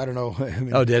Republicans. I don't know. I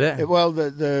mean, did it? Well,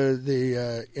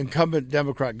 the incumbent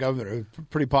Democrat governor, a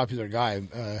pretty popular guy,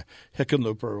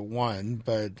 Hickenlooper, won,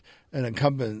 but an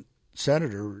incumbent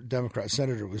Democrat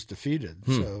senator, was defeated.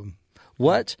 So,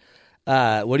 what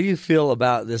do you feel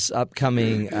about this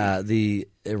upcoming the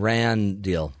Iran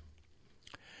deal?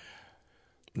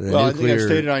 I think I've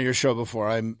stated on your show before.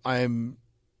 I'm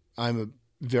a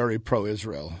very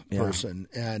pro-Israel person,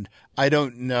 and I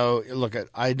don't know.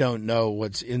 I don't know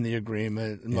what's in the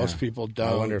agreement. Most people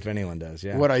don't. I wonder if anyone does.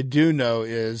 Yeah. What I do know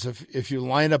is if you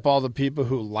line up all the people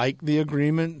who like the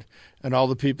agreement and all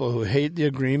the people who hate the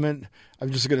agreement,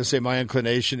 I'm just going to say my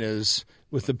inclination is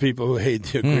with the people who hate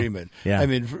the agreement. Yeah. I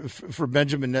mean, for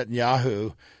Benjamin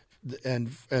Netanyahu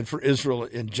and for Israel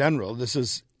in general, this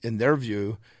is, in their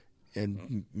view,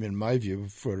 in my view,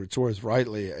 for what it's worth,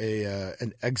 rightly,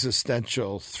 an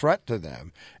existential threat to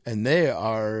them, and they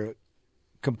are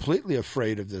completely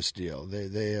afraid of this deal.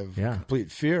 They have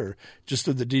complete fear just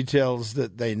of the details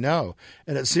that they know,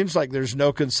 and it seems like there's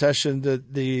no concession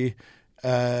that the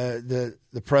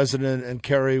president and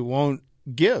Kerry won't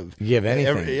give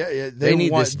anything. They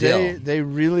need this deal. They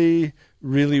really,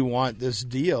 really want this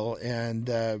deal,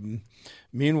 and.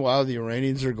 Meanwhile, the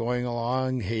Iranians are going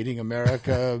along, hating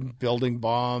America, building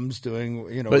bombs,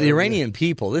 doing, But the Iranian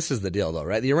people, this is the deal, though,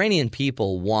 right? The Iranian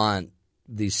people want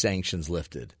these sanctions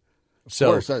lifted. Of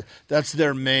course, that's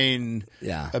their main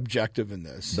objective in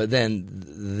this. But then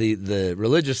the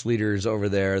religious leaders over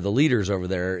there, the leaders over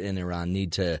there in Iran,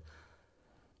 need to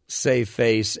save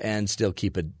face and still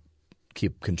keep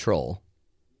control.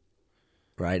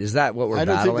 Right? Is that what we're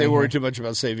battling? I don't think they worry too much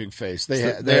about saving face.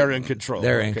 They are in control.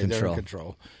 They're in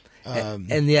control.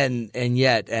 And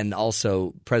yet,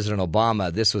 also President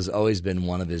Obama, this was always been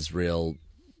one of his real,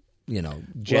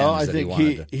 gems. Well, I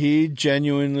think he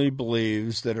genuinely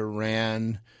believes that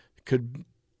Iran could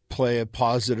play a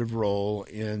positive role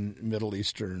in Middle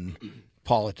Eastern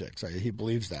politics. He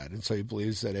believes that, and so he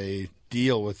believes that a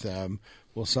deal with them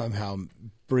will somehow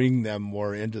bring them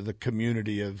more into the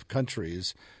community of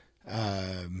countries.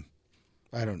 I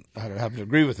don't happen to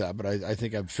agree with that, but I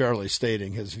think I'm fairly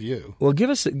stating his view. Well, give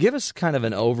us kind of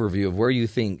an overview of where you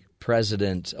think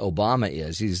President Obama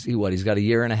is. He's got a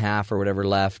year and a half or whatever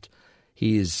left.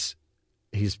 He's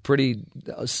pretty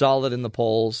solid in the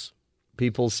polls.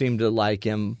 People seem to like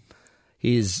him.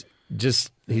 He's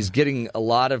getting a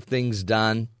lot of things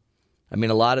done. I mean,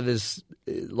 a lot of his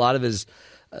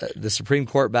the Supreme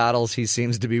Court battles, he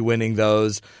seems to be winning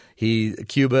those.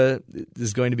 Cuba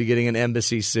is going to be getting an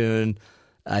embassy soon.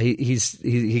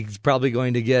 He's probably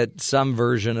going to get some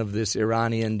version of this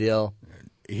Iranian deal.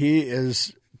 He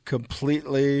is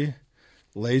completely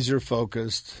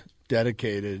laser-focused,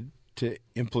 dedicated to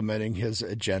implementing his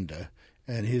agenda,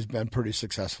 and he's been pretty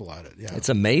successful at it. Yeah, it's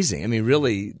amazing. I mean,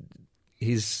 really,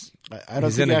 I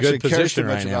don't think he actually cares too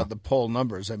much about the poll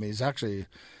numbers. I mean, he's actually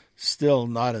still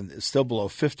still below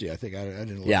 50. I think I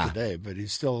didn't look today, but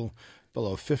he's still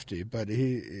below 50. But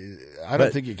I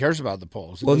don't think he cares about the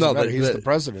polls. But he's the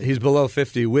president. He's below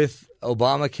 50 with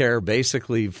Obamacare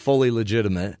basically fully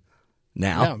legitimate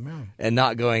now and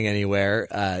not going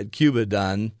anywhere. Cuba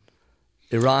done.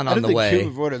 Iran on the way.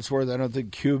 Cuba, for what it's worth, I don't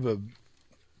think Cuba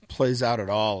plays out at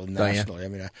all nationally. I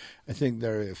mean, I think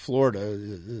they're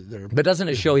Florida. But doesn't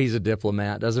it show he's a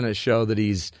diplomat? Doesn't it show that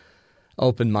he's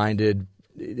open-minded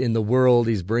in the world?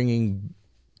 He's bringing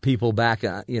people back,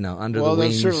 under the wings. Well,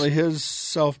 that's certainly his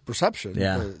self-perception.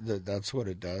 Yeah, that's what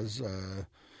it does. I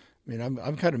mean,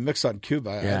 I'm kind of mixed on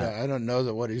Cuba. I don't know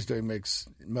that what he's doing makes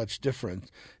much difference.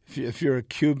 If you're a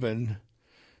Cuban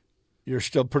you're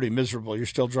still pretty miserable. You're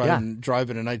still driving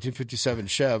a 1957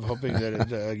 Chev, hoping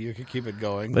that you can keep it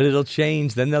going. But it'll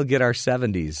change. Then they'll get our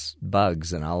 70s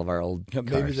bugs in all of our old cars.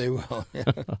 Maybe they will. Yeah.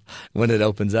 When it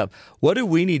opens up. What do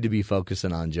we need to be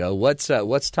focusing on, Joe? What's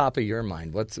top of your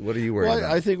mind? What are you worried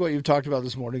about? I think what you've talked about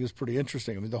this morning is pretty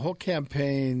interesting. I mean, the whole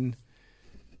campaign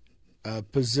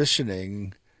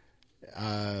positioning,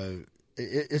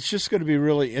 it's just going to be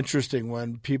really interesting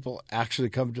when people actually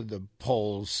come to the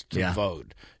polls to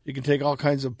vote. You can take all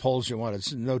kinds of polls you want.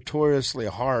 It's notoriously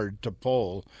hard to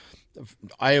poll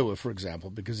Iowa, for example,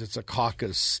 because it's a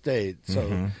caucus state.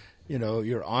 So,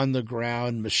 your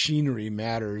on-the-ground machinery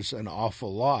matters an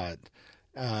awful lot.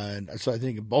 And so I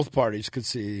think both parties could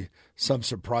see some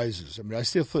surprises. I mean, I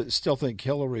still think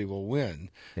Hillary will win.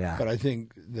 Yeah. But I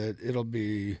think that it'll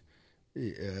be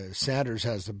Sanders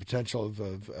has the potential of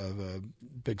a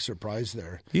big surprise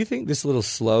there. Do you think this little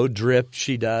slow drip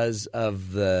she does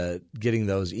of the getting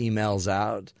those emails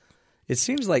out, it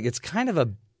seems like it's kind of a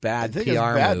bad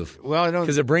PR move? Well, I don't,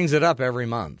 because it brings it up every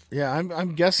month. Yeah,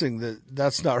 I'm guessing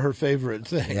that's not her favorite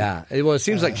thing. Yeah, well, it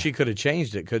seems like she could have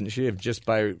changed it, couldn't she, just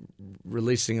by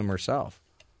releasing them herself?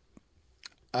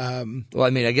 Well, I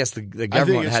mean, I guess the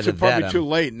government had to vet them. It's probably too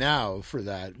late now for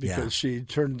that because she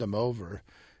turned them over.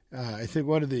 I think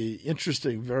one of the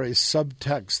interesting, very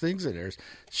subtext things in there is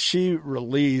she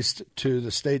released to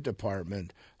the State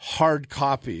Department hard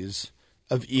copies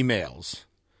of emails.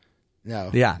 Now,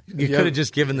 you could have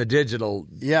just given the digital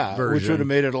version. Which would have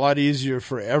made it a lot easier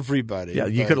for everybody. Yeah,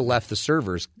 you could have left the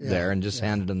servers there and just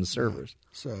handed them the servers.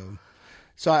 So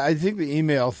I think the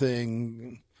email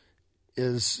thing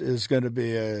is going to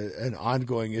be an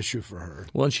ongoing issue for her.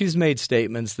 Well, and she's made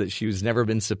statements that she's never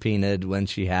been subpoenaed when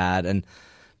she had,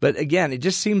 but again, it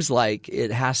just seems like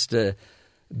it has to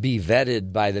be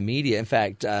vetted by the media. In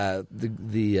fact,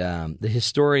 the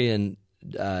historian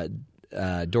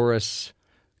Doris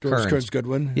Kearns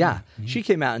Goodwin. Yeah. Mm-hmm. She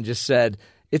came out and just said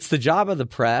it's the job of the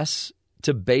press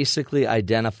to basically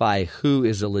identify who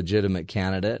is a legitimate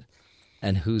candidate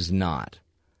and who's not.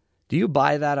 Do you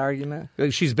buy that argument?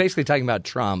 She's basically talking about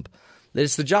Trump. That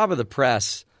it's the job of the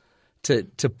press to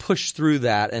push through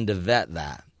that and to vet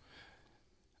that.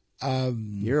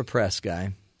 You're a press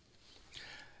guy.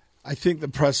 I think the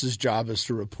press's job is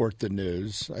to report the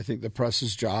news. I think the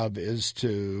press's job is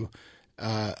to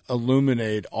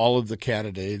illuminate all of the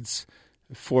candidates.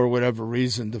 For whatever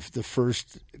reason, the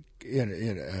first,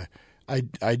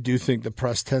 I do think the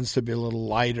press tends to be a little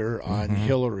lighter on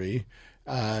Hillary.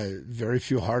 Very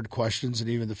few hard questions, and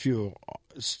even the few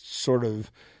sort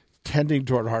of tending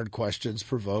toward hard questions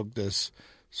provoke this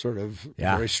sort of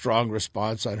very strong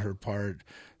response on her part.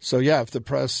 So, if the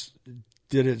press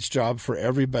did its job for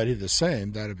everybody the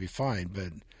same, that'd be fine.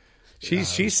 But she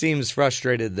seems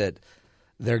frustrated that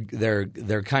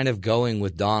they're kind of going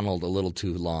with Donald a little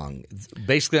too long,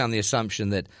 basically on the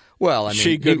assumption that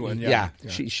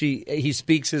he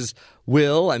speaks his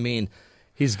will. I mean,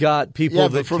 he's got people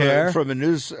that care. From a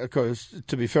news, of course,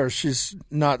 to be fair, she's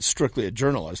not strictly a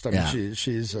journalist. I mean,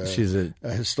 she's a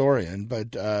historian,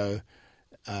 but.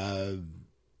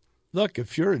 Look,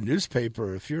 if you're a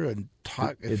newspaper, if you're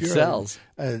sells.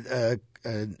 A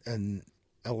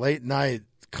late night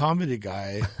comedy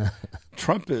guy,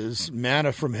 Trump is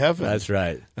manna from heaven. That's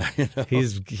right.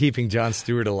 He's keeping Jon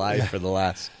Stewart alive for the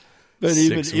last. But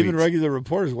 6 weeks. even regular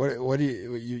reporters, what do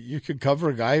you could cover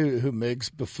a guy who makes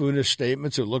buffoonish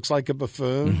statements, who looks like a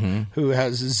buffoon, who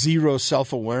has zero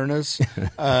self-awareness.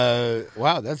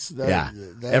 Wow, that's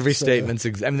every statement's.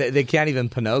 I mean, they can't even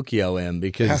Pinocchio him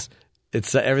because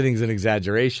it's everything's an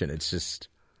exaggeration. It's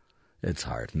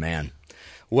hard, man.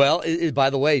 Well, by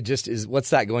the way, what's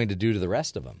that going to do to the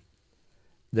rest of them?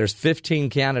 There's 15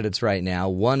 candidates right now.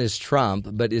 One is Trump,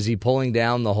 but is he pulling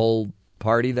down the whole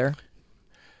party there?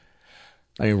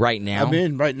 I mean, right now?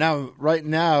 Right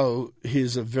now,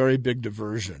 he's a very big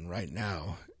diversion right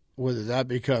now. Whether that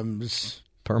becomes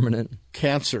permanent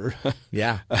cancer,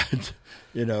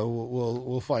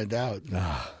 we'll find out.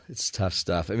 It's tough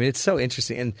stuff. I mean, it's so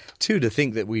interesting, and to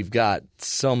think that we've got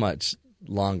so much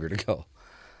longer to go.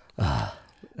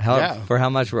 For how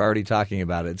much we're already talking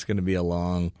about it, it's going to be a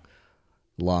long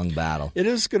battle. It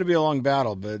is going to be a long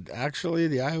battle, but actually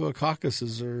the Iowa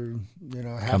caucuses are,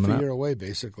 half a year away,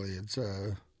 basically. It's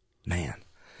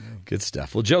good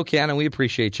stuff. Well, Joe Cannon, we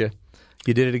appreciate you.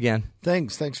 You did it again.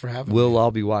 Thanks for having me. We'll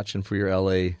all be watching for your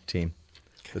L.A. team,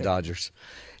 the Dodgers.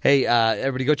 Hey,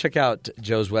 everybody go check out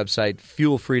Joe's website,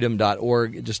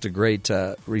 fuelfreedom.org. Just a great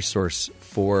resource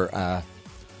for,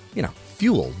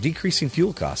 fuel, decreasing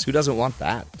fuel costs. Who doesn't want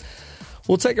that?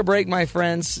 We'll take a break, my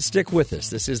friends. Stick with us.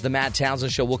 This is the Matt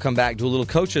Townsend Show. We'll come back to a little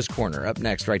Coach's Corner up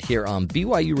next right here on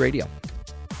BYU Radio.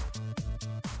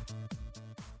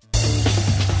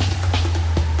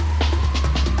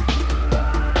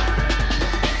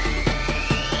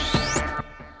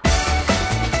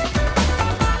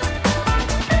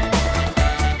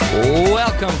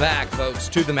 Welcome back, folks,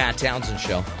 to the Matt Townsend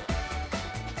Show.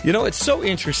 You know, it's so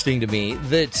interesting to me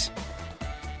that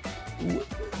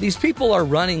these people are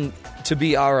running to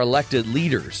be our elected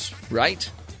leaders, right?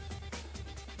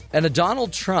 And a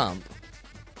Donald Trump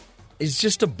is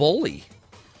just a bully.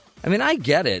 I mean, I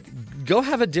get it. Go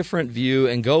have a different view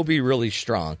and go be really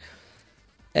strong.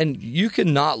 And you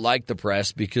can not like the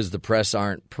press because the press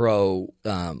aren't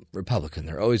pro-Republican.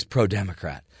 They're always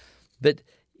pro-Democrat. But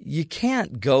you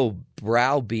can't go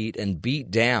browbeat and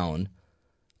beat down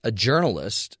a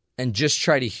journalist and just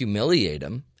try to humiliate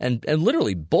him and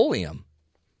literally bully him,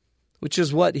 which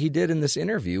is what he did in this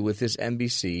interview with this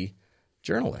NBC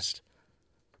journalist.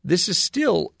 This is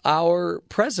still our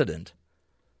president.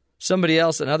 Somebody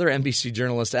else, another NBC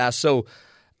journalist asked, so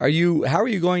how are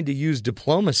you going to use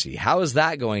diplomacy? How is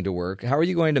that going to work? How are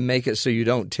you going to make it so you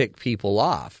don't tick people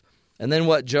off? And then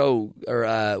what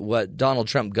Donald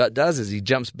Trump does is he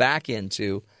jumps back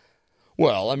into,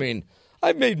 well, I mean,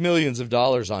 I've made millions of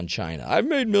dollars on China. I've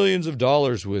made millions of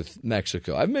dollars with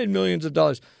Mexico. I've made millions of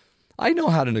dollars. I know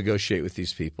how to negotiate with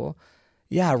these people.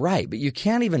 Yeah, right. But you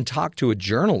can't even talk to a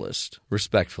journalist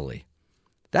respectfully.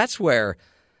 That's where,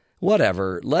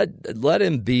 whatever, let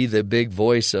him be the big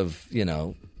voice of,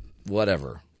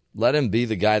 whatever. Let him be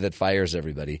the guy that fires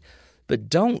everybody. But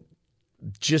don't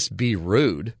just be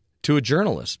rude to a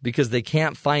journalist because they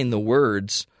can't find the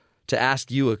words to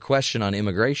ask you a question on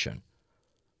immigration.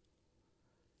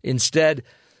 Instead,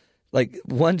 like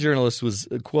one journalist was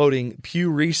quoting Pew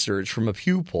Research from a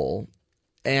Pew poll,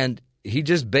 and he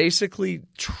just basically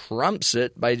trumps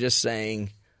it by just saying,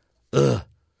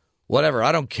 whatever,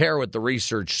 I don't care what the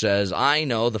research says. I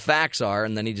know the facts are,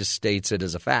 and then he just states it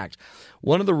as a fact.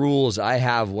 One of the rules I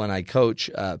have when I coach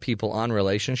people on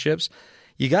relationships,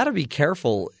 you got to be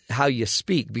careful how you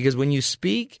speak, because when you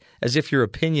speak as if your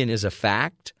opinion is a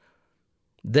fact,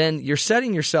 then you're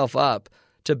setting yourself up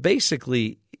to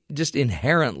basically just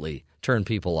inherently turn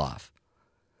people off.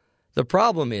 The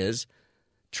problem is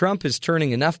Trump is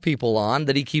turning enough people on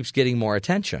that he keeps getting more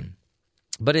attention.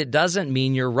 But it doesn't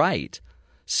mean you're right.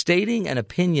 Stating an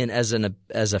opinion as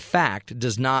a fact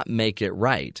does not make it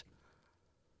right.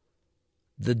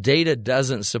 The data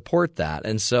doesn't support that.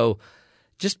 And so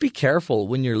just be careful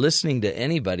when you're listening to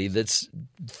anybody that's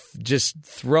just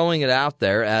throwing it out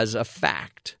there as a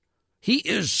fact. He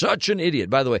is such an idiot.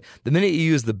 By the way, the minute you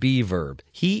use the be verb,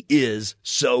 he is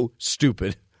so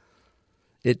stupid.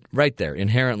 It right there,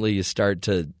 inherently you start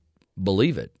to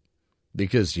believe it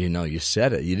because, you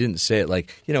said it. You didn't say it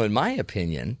like, in my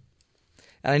opinion,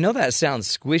 and I know that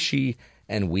sounds squishy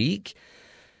and weak,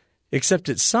 except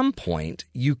at some point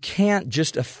you can't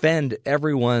just offend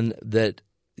everyone that,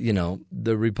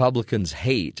 the Republicans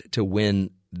hate to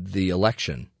win the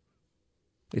election.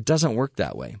 It doesn't work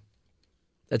that way.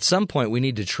 At some point, we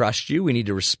need to trust you. We need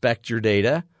to respect your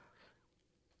data.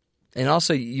 And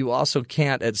also, you also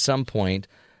can't at some point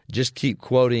just keep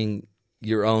quoting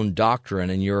your own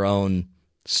doctrine and your own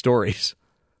stories.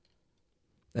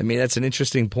 I mean, that's an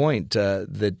interesting point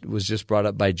that was just brought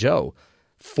up by Joe.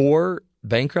 4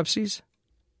 bankruptcies?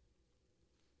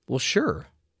 Well, sure.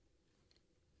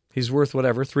 He's worth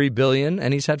whatever, $3 billion,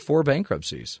 and he's had 4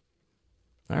 bankruptcies.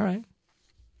 All right.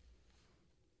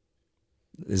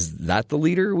 Is that the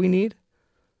leader we need?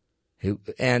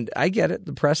 And I get it.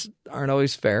 The press aren't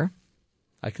always fair.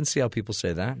 I can see how people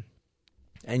say that.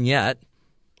 And yet,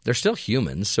 they're still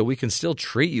humans, so we can still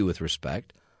treat you with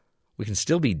respect. We can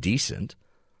still be decent.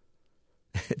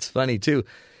 It's funny, too.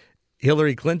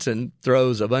 Hillary Clinton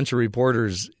throws a bunch of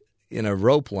reporters in a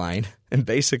rope line and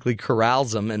basically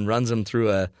corrals them and runs them through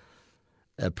a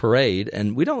parade,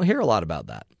 and we don't hear a lot about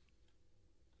that.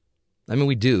 I mean,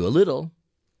 we do, a little.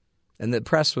 And the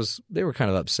press they were kind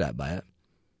of upset by it.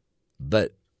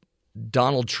 But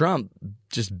Donald Trump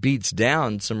just beats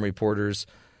down some reporters,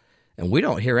 and we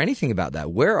don't hear anything about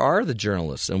that. Where are the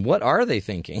journalists, and what are they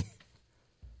thinking?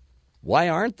 Why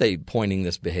aren't they pointing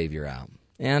this behavior out?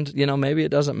 And, maybe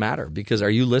it doesn't matter, because are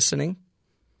you listening?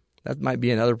 That might be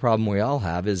another problem we all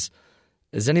have is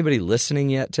anybody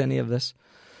listening yet to any of this?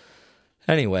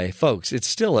 Anyway, folks, it's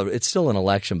still an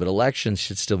election, but elections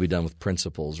should still be done with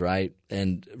principles, right?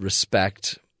 And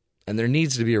respect. And there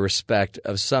needs to be a respect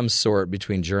of some sort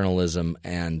between journalism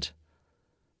and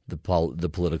the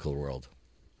political world.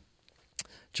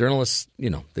 Journalists,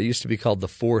 they used to be called the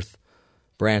 4th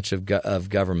branch of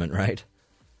government, right?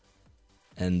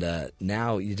 And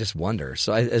now you just wonder.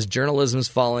 So as journalism's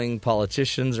falling,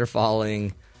 politicians are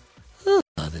falling.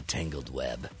 The tangled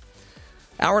web.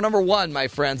 Hour number 1, my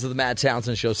friends, of the Matt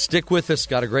Townsend Show. Stick with us.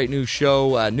 Got a great new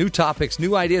show, new topics,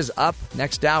 new ideas up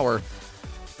next hour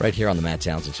right here on the Matt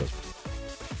Townsend Show.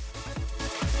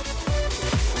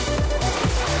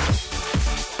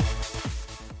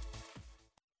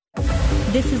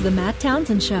 This is the Matt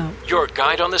Townsend Show. Your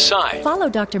guide on the side. Follow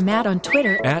Dr. Matt on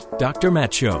Twitter At Dr.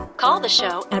 Matt Show. Call the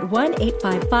show at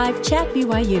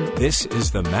 1-855-CHAT-BYU. This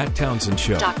is the Matt Townsend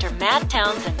Show. Dr. Matt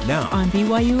Townsend Now on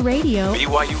BYU Radio.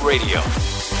 BYU Radio.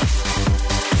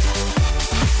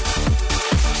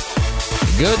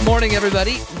 Good morning,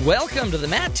 everybody. Welcome to the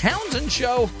Matt Townsend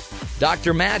Show.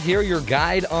 Dr. Matt here, your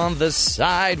guide on the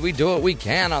side. We do what we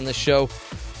can on this show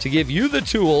to give you the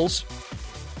tools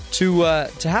to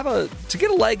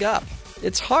get a leg up.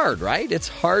 It's hard, right? It's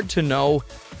hard to know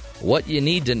what you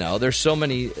need to know. There's so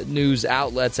many news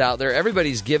outlets out there.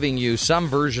 Everybody's giving you some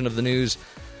version of the news.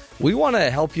 We want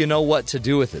to help you know what to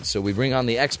do with it. So we bring on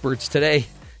the experts today.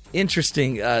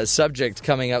 Interesting subject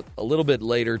coming up a little bit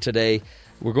later today.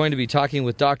 We're going to be talking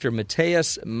with Dr.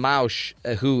 Matthias Mauch,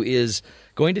 who is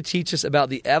going to teach us about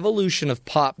the evolution of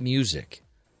pop music.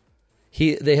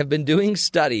 They have been doing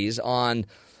studies on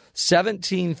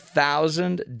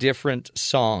 17,000 different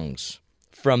songs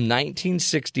from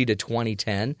 1960 to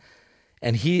 2010,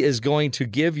 and he is going to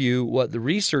give you what the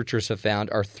researchers have found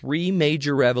are three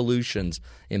major revolutions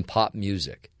in pop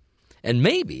music. And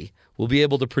maybe we'll be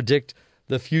able to predict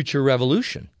the future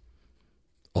revolution.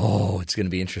 Oh, it's going to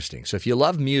be interesting. So if you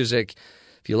love music,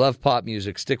 if you love pop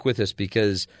music, stick with us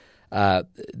because,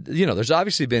 there's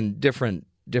obviously been different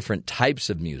types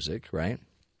of music, right?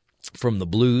 From the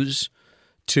blues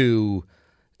to,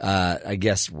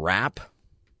 rap.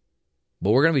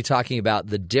 But we're going to be talking about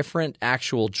the different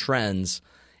actual trends,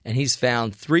 and he's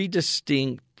found three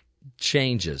distinct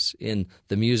changes in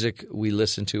the music we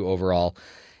listen to overall.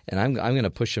 And I'm going to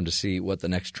push him to see what the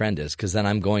next trend is because then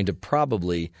I'm going to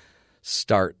probably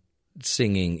start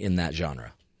singing in that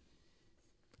genre.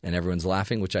 And everyone's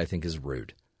laughing, which I think is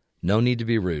rude. No need to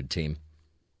be rude, team.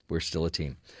 We're still a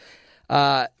team.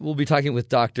 We'll be talking with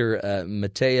Dr.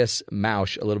 Matthias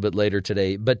Mauch a little bit later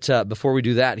today. But before we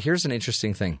do that, here's an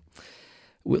interesting thing.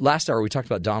 Last hour we talked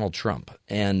about Donald Trump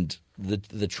and the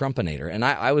Trumpinator. And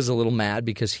I was a little mad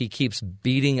because he keeps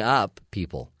beating up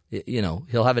people.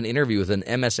 He'll have an interview with an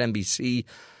MSNBC,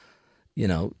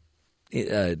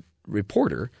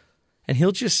 reporter, and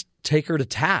he'll just take her to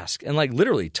task and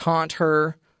literally taunt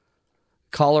her,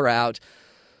 call her out.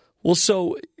 Well,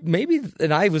 so maybe,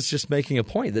 and I was just making a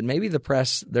point that maybe the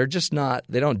press, they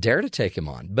don't dare to take him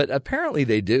on, but apparently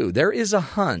they do. There is a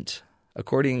hunt,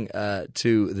 according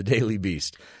to the Daily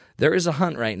Beast, there is a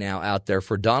hunt right now out there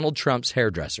for Donald Trump's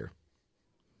hairdresser.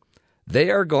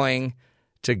 They are going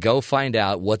to go find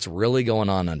out what's really going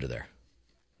on under there.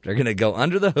 They're going to go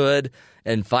under the hood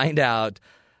and find out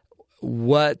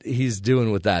what he's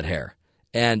doing with that hair.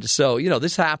 And so,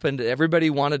 this happened.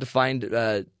 Everybody wanted to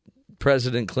find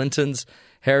President Clinton's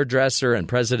hairdresser and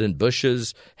President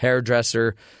Bush's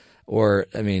hairdresser.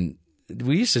 We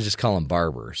used to just call them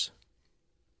barbers.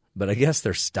 But I guess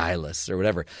they're stylists or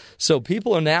whatever. So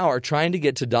people are trying to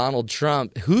get to Donald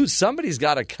Trump. Somebody's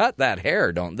got to cut that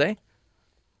hair, don't they?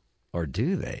 Or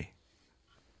do they?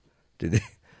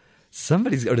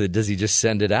 Or does he just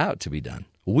send it out to be done?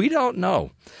 We don't know.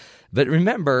 But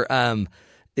remember,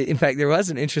 in fact, there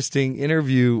was an interesting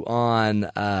interview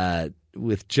on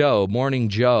with Morning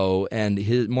Joe, and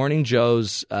his Morning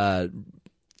Joe's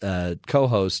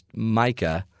co-host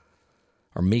Mika.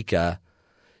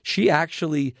 She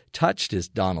actually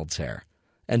touched Donald's hair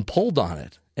and pulled on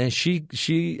it, and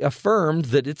she affirmed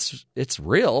that it's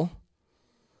real,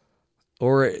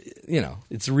 or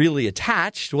it's really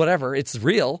attached. Whatever, it's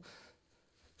real.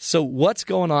 So what's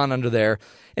going on under there?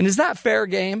 And is that fair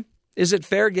game? Is it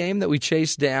fair game that we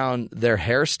chase down their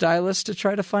hairstylist to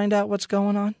try to find out what's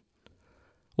going on?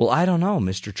 Well, I don't know,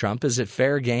 Mr. Trump. Is it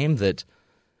fair game that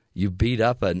you beat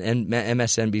up an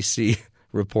MSNBC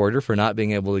reporter for not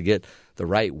being able to get the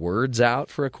right words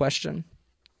out for a question?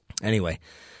 Anyway,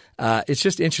 it's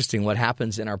just interesting what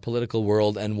happens in our political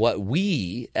world and what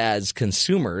we as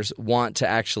consumers want to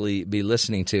actually be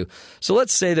listening to. So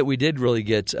let's say that we did really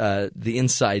get the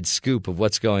inside scoop of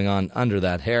what's going on under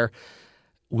that hair.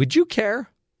 Would you care?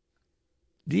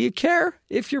 Do you care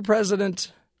if your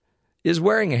president is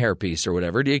wearing a hairpiece or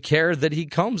whatever? Do you care that he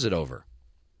combs it over?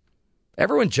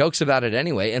 Everyone jokes about it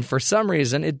anyway, and for some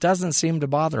reason, it doesn't seem to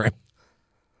bother him.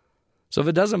 So if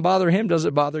it doesn't bother him, does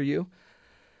it bother you?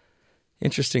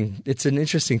 Interesting. It's an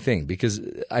interesting thing because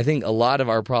I think a lot of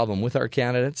our problem with our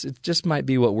candidates, it just might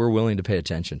be what we're willing to pay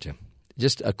attention to.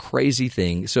 Just a crazy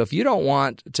thing. So if you don't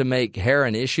want to make hair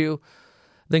an issue,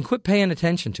 then quit paying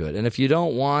attention to it. And if you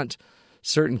don't want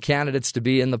certain candidates to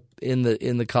be in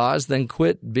the cause, then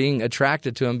quit being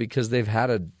attracted to them because they've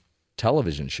had a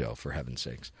television show, for heaven's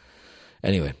sakes.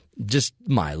 Anyway, just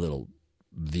my little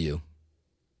view.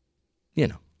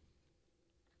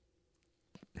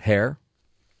 Hair,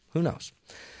 Who knows?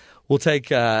 We'll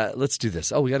take let's do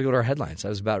this. Oh, we got to go to our headlines. I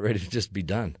was about ready to just be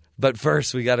done. But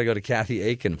first, we got to go to Kathy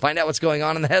Aiken. Find out what's going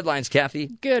on in the headlines, Kathy.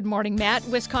 Good morning, Matt.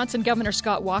 Wisconsin Governor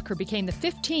Scott Walker became the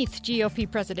 15th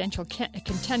GOP presidential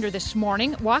contender this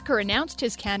morning. Walker announced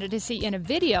his candidacy in a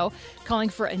video calling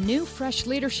for a new, fresh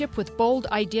leadership with bold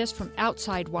ideas from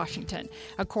outside Washington.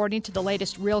 According to the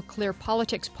latest Real Clear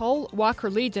Politics poll,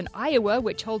 Walker leads in Iowa,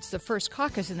 which holds the first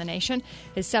caucus in the nation.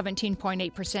 His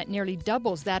 17.8% nearly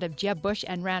doubles that of Jeb Bush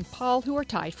and Rand Paul, who are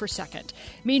tied for second.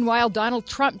 Meanwhile, Donald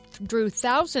Trump drew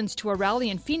thousands to a rally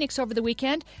in Phoenix over the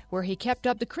weekend, where he kept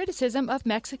up the criticism of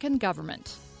Mexican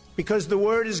government. Because the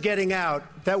word is getting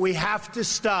out that we have to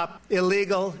stop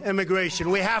illegal immigration.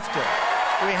 We have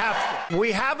to. We have to.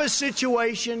 We have a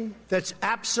situation that's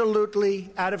absolutely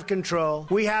out of control.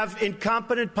 We have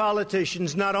incompetent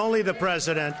politicians, not only the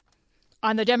president.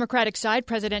 On the Democratic side,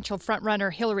 presidential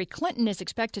frontrunner Hillary Clinton is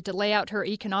expected to lay out her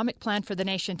economic plan for the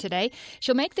nation today.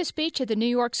 She'll make the speech at the New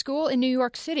York School in New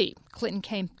York City.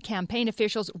 Clinton campaign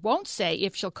officials won't say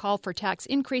if she'll call for tax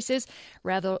increases.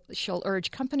 Rather, she'll urge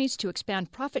companies to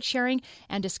expand profit sharing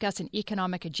and discuss an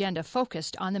economic agenda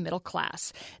focused on the middle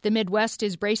class. The Midwest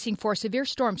is bracing for severe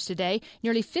storms today.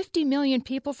 Nearly 50 million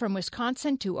people from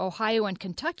Wisconsin to Ohio and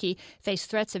Kentucky face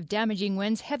threats of damaging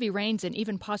winds, heavy rains, and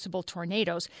even possible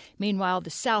tornadoes. Meanwhile, the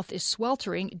South is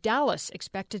sweltering. Dallas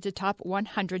expected to top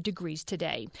 100 degrees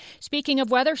today. Speaking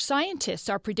of weather, scientists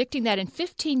are predicting that in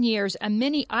 15 years, a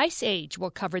mini ice age will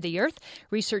cover the Earth.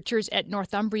 Researchers at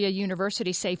Northumbria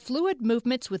University say fluid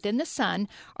movements within the sun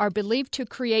are believed to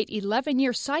create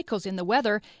 11-year cycles in the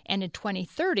weather, and in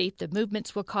 2030, the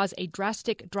movements will cause a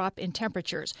drastic drop in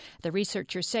temperatures. The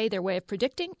researchers say their way of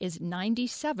predicting is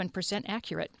 97%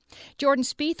 accurate. Jordan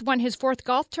Spieth won his fourth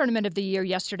golf tournament of the year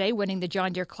yesterday, winning the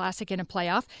John Deere Classic in a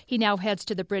playoff. He now heads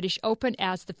to the British Open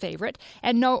as the favorite.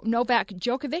 And Novak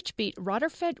Djokovic beat Roger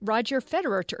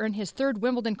Federer to earn his third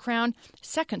Wimbledon crown,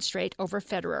 second straight over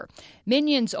Federer.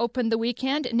 Minions opened the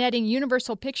weekend, netting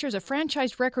Universal Pictures a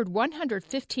franchise record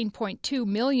 $115.2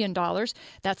 million.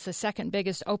 That's the second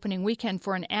biggest opening weekend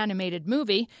for an animated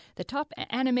movie. The top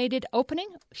animated opening,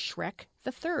 Shrek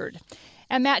the Third.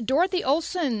 And Matt, Dorothy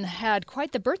Olson had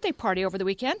quite the birthday party over the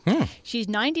weekend. She's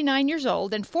 99 years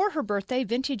old, and for her birthday,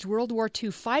 vintage World War II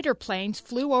fighter planes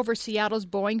flew over Seattle's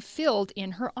Boeing Field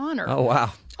in her honor. Oh,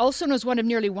 wow. Olson was one of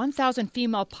nearly 1,000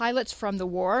 female pilots from the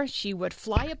war. She would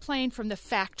fly a plane from the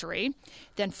factory,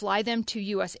 then fly them to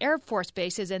U.S. Air Force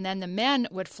bases, and then the men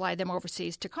would fly them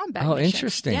overseas to combat missions.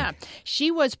 Interesting. Yeah. She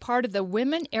was part of the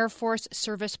Women Air Force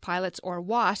Service Pilots, or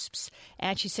WASPs,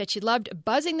 and she said she loved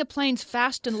buzzing the planes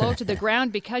fast and low to the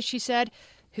ground because, she said,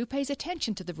 who pays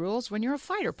attention to the rules when you're a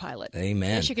fighter pilot?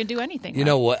 Amen. I guess you can do anything. You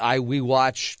know what? We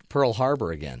watched Pearl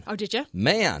Harbor again. Oh, did you?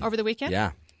 Man. Over the weekend?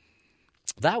 Yeah.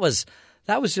 That was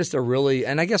just a really,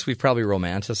 and I guess we've probably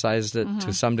romanticized it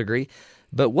to some degree,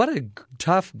 but what a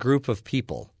tough group of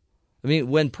people. I mean,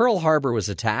 when Pearl Harbor was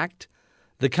attacked,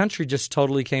 the country just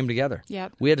totally came together.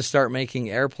 Yep. We had to start making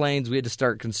airplanes. We had to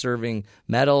start conserving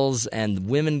metals, and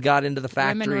women got into the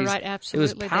factories. Women were right,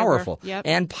 absolutely. It was powerful. Yep.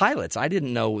 And pilots. I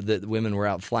didn't know that women were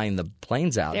out flying the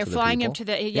planes out. They're to the flying people. them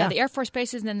to the Air Force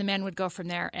bases, and then the men would go from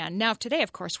there. And now today,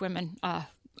 of course, women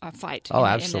fight. Oh,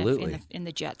 absolutely. In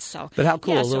the jets. So, but how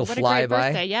cool, yeah, a little so what flyby. a great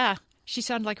birthday. Yeah. She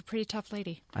sounded like a pretty tough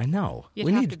lady. I know.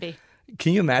 You'd have to be.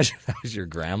 Can you imagine if that was your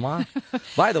grandma?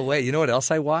 By the way, you know what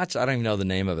else I watched? I don't even know the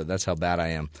name of it. That's how bad I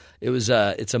am. It's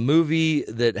a movie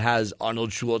that has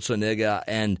Arnold Schwarzenegger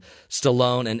and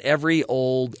Stallone and every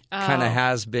old kind of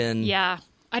has been. Yeah.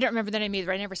 I don't remember the name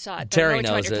either. I never saw it. But Terry I know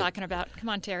knows what you're it. talking about. Come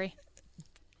on, Terry.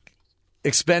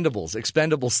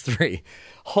 Expendables 3.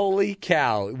 Holy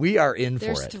cow. We are in for it.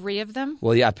 There's 3 of them?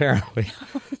 Well, yeah, apparently.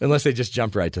 Unless they just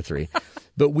jumped right to 3.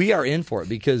 But we are in for it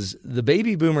because the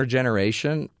baby boomer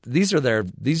generation, these are their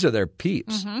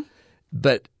peeps. Mm-hmm.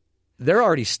 But they're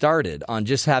already started on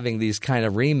just having these kind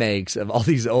of remakes of all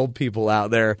these old people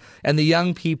out there. And the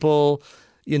young people,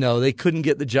 you know, they couldn't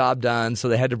get the job done, so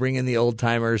they had to bring in the old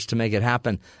timers to make it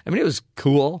happen. I mean, it was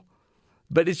cool,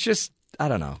 but it's just, I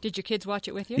don't know. Did your kids watch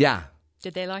it with you? Yeah.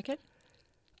 Did they like it?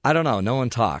 I don't know. No one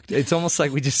talked. It's almost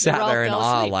like we just sat there in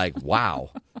awe, like,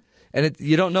 wow. And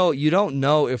you don't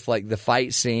know if like the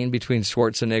fight scene between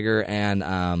Schwarzenegger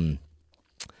and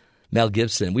Mel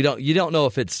Gibson, you don't know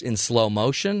if it's in slow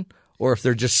motion or if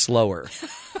they're just slower.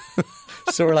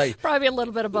 So we're like, probably a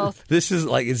little bit of both. Is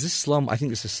this slow? I think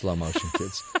this is slow motion,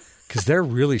 kids, because they're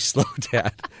really slow,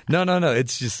 Dad. No.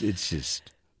 It's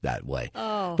just that way.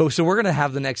 Oh. But so we're gonna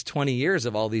have the next 20 years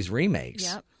of all these remakes.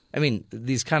 Yep. I mean,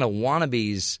 these kind of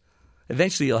wannabes.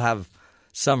 Eventually, you'll have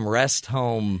some rest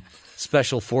home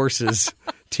special forces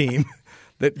team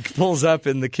that pulls up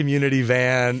in the community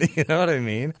van. You know what I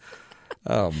mean?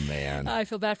 Oh, man. I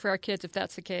feel bad for our kids if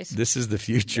that's the case. This is the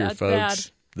future, That's folks.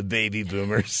 bad. The baby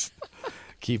boomers.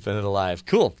 Keeping it alive.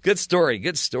 Cool. Good story.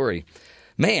 Good story.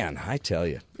 Man, I tell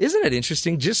you, isn't it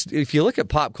interesting? Just if you look at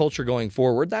pop culture going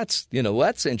forward, that's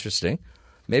interesting.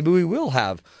 Maybe we will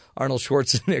have Arnold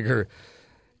Schwarzenegger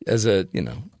as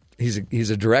he's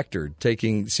a director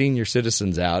taking senior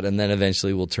citizens out, and then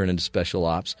eventually will turn into special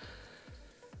ops.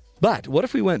 But what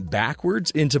if we went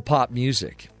backwards into pop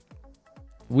music?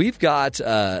 We've got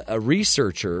a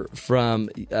researcher from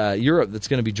Europe that's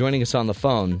going to be joining us on the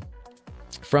phone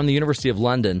from the University of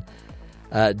London.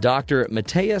 Dr.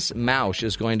 Matthias Mauch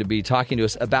is going to be talking to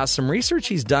us about some research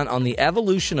he's done on the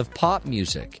evolution of pop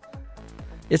music.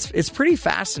 It's pretty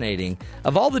fascinating.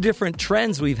 Of all the different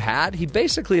trends we've had, he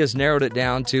basically has narrowed it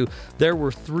down to there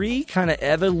were 3 kind of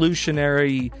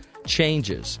evolutionary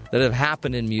changes that have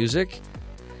happened in music,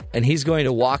 and he's going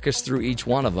to walk us through each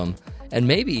one of them. And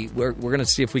maybe we're going to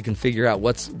see if we can figure out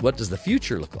what does the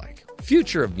future look like.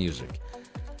 Future of music.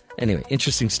 Anyway,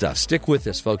 interesting stuff. Stick with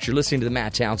us, folks. You're listening to The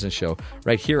Matt Townsend Show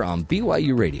right here on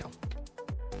BYU Radio.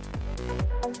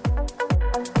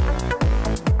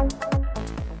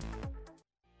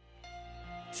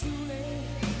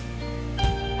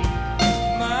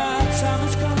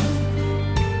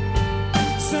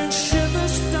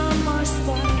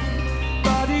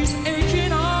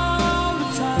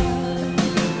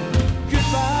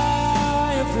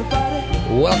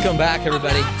 Welcome back,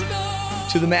 everybody,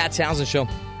 to the Matt Townsend Show.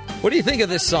 What do you think of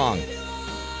this song?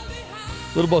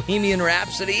 Little Bohemian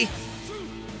Rhapsody?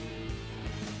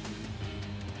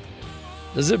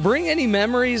 Does it bring any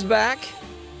memories back?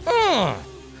 I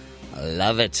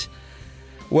love it.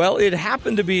 Well, it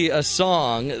happened to be a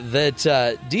song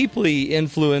that deeply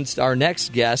influenced our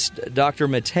next guest, Dr.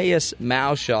 Matthias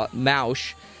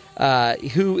Mauch,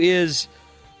 who is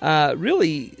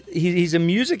really, he's a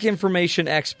music information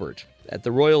expert at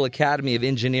the Royal Academy of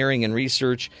Engineering and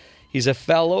Research. He's a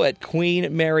fellow at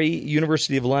Queen Mary,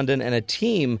 University of London, and a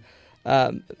team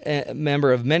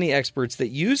member of many experts that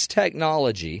use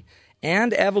technology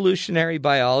and evolutionary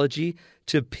biology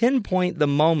to pinpoint the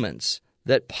moments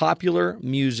that popular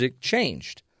music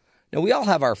changed. Now, we all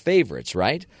have our favorites,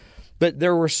 right? But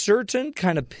there were certain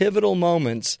kind of pivotal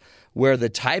moments where the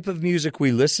type of music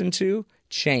we listen to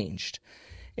changed.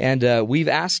 And we've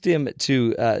asked him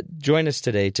to join us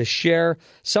today to share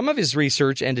some of his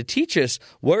research and to teach us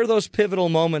where those pivotal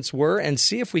moments were and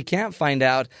see if we can't find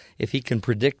out if he can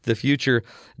predict the future.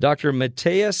 Dr.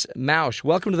 Matthias Mauch,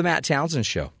 welcome to the Matt Townsend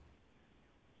Show.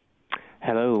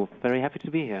 Hello. Very happy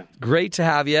to be here. Great to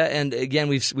have you. And again,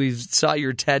 we've saw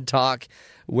your TED Talk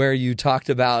where you talked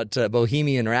about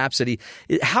Bohemian Rhapsody.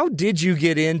 How did you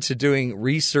get into doing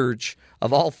research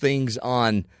of all things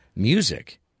on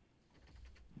music?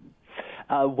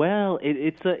 Well,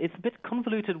 it's a bit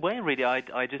convoluted way, really. I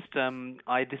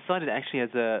decided actually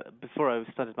before I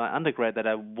started my undergrad that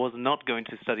I was not going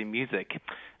to study music,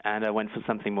 and I went for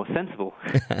something more sensible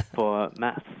for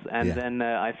maths. And then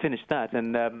I finished that,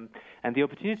 and the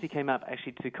opportunity came up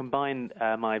actually to combine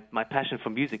my passion for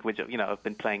music, which I've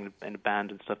been playing in a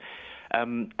band and stuff,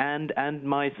 and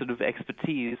my sort of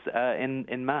expertise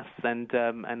in maths, and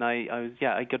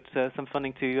I got some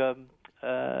funding to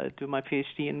do my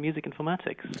PhD in music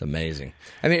informatics. It's amazing.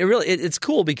 I mean, it's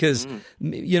cool because, from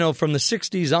the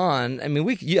 60s on, I mean,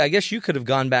 I guess you could have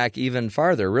gone back even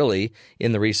farther, really,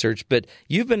 in the research, but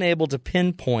you've been able to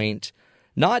pinpoint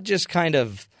not just kind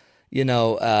of,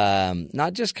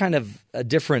 not just kind of a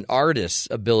different artist's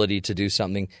ability to do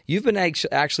something. You've been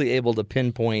actually able to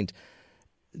pinpoint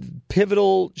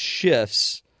pivotal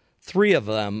shifts, 3 of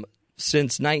them,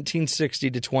 since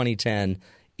 1960 to 2010,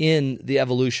 in the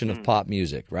evolution of pop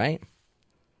music, right?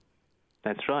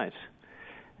 That's right.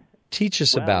 Teach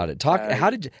us about it.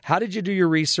 How did you do your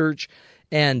research,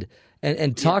 and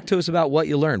talk to us about what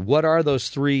you learned. What are those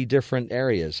 3 different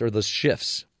areas or those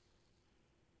shifts?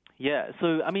 Yeah.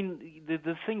 So I mean,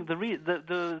 the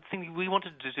thing we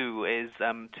wanted to do is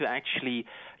to actually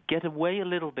get away a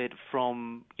little bit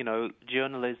from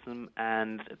journalism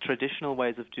and traditional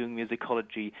ways of doing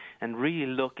musicology, and really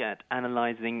look at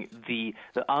analyzing the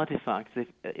artifacts,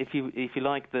 if you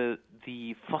like, the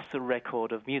fossil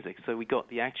record of music. So we got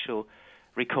the actual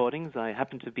recordings. I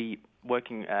happen to be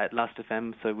working at Last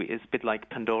FM, so it's a bit like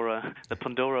Pandora, the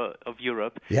Pandora of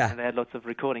Europe. Yeah. And they had lots of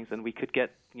recordings, and we could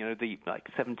get the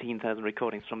 17,000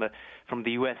 recordings from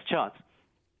the US charts.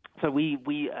 So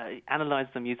we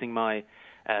analyzed them using my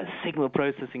signal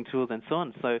processing tools and so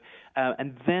on. So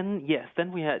and then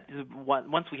we had,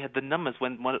 once we had the numbers,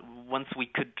 once we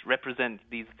could represent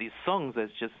these songs as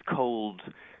just cold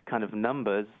kind of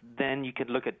numbers, then you can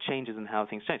look at changes in how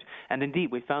things change. And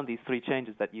indeed, we found these three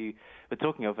changes that you were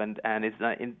talking of, and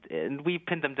and we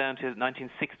pinned them down to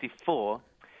 1964,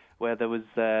 where there was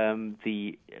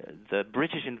the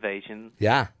British invasion.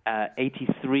 Yeah.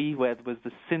 83, where there was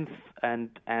the synth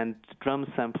and drum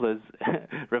samplers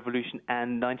revolution,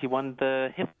 and 91, the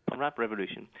hip hop rap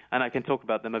revolution. And I can talk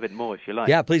about them a bit more if you like.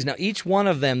 Yeah, please. Now, each one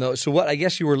of them, though. So, what I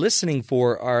guess you were listening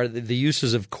for are the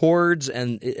uses of chords,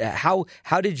 and how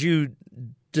did you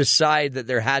decide that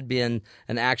there had been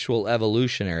an actual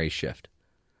evolutionary shift?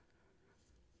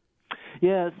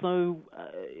 Yeah, so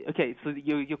so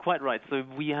you're quite right. So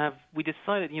we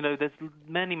decided, there's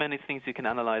many things you can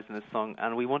analyze in a song,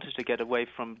 and we wanted to get away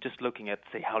from just looking at,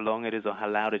 say, how long it is or how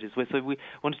loud it is. So we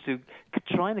wanted to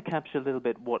try to capture a little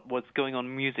bit what's going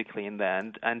on musically in there,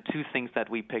 and two things that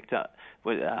we picked up,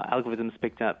 algorithms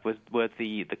picked up, were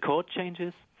the chord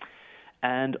changes,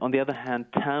 and on the other hand,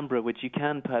 timbre, which you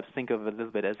can perhaps think of a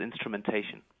little bit as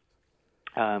instrumentation.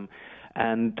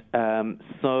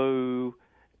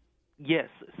 Yes,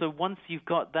 so once you've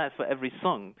got that for every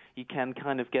song, you can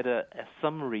kind of get a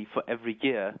summary for every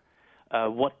year,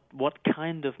 what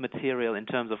kind of material in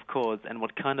terms of chords and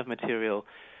what kind of material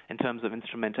in terms of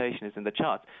instrumentation is in the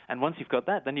charts. And once you've got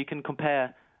that, then you can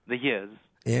compare the years.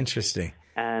 Interesting.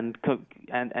 And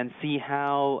see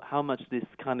how much this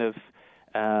kind of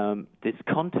this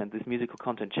content, this musical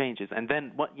content changes. And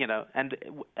then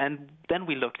and then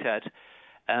we looked at.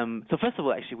 So first of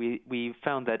all, actually, we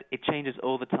found that it changes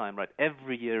all the time, right?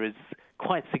 Every year is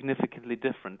quite significantly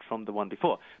different from the one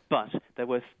before. But there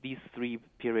were these three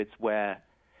periods where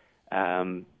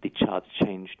the charts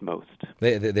changed most.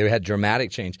 They had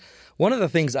dramatic change. One of the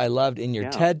things I loved in your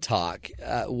TED Talk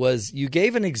was you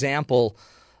gave an example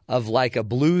of like a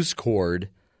blues chord.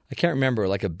 I can't remember,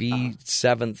 like a B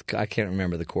seventh. I can't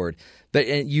remember the chord. But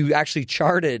you actually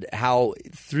charted how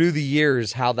through the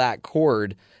years how that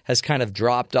chord has kind of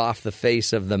dropped off the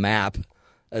face of the map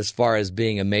as far as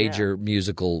being a major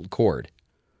musical chord.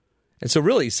 And so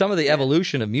really some of the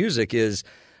evolution of music is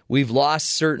we've lost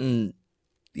certain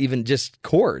even just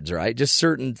chords, right? Just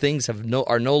certain things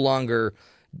are no longer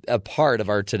a part of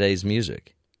our today's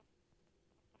music.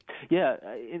 Yeah,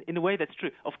 in a way that's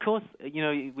true. Of course,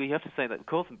 we have to say that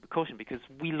caution because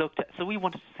we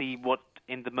wanted to see what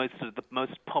in the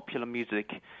most popular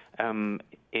music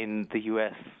in the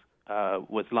US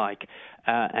was like,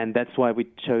 and that's why we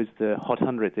chose the Hot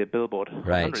 100, the Billboard Hot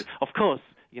 100. Of course,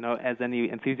 as any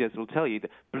enthusiast will tell you, the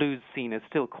blues scene is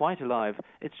still quite alive.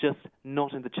 It's just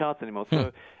not in the charts anymore.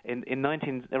 So around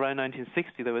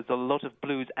 1960, there was a lot of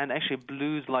blues, and actually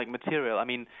blues-like material. I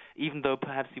mean, even though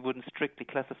perhaps you wouldn't strictly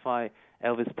classify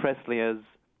Elvis Presley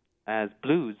as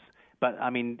blues, but I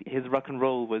mean, his rock and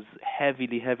roll was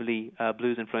heavily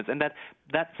blues influenced, and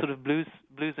that sort of blues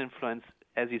influence,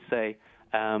 as you say,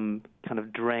 kind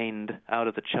of drained out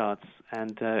of the charts,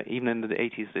 and even in the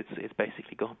 80s, it's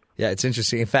basically gone. Yeah, it's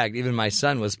interesting. In fact, even my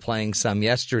son was playing some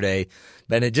yesterday,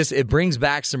 and it brings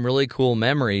back some really cool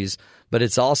memories. But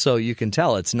it's also, you can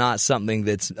tell, it's not something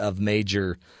that's of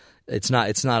major. It's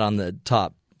not on the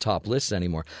top list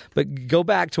anymore. But go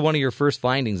back to one of your first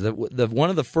findings. One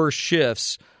of the first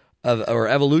shifts or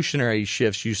evolutionary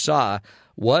shifts you saw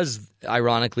was,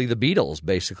 ironically, the Beatles.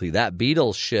 Basically, that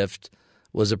Beatles shift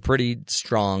was a pretty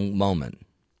strong moment.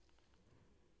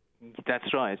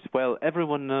 That's right. Well,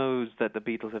 everyone knows that the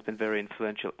Beatles have been very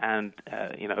influential, and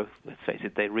let's face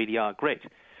it, they really are great.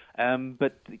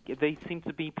 But they seem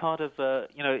to be part of.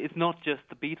 It's not just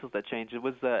the Beatles that changed. It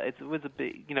was a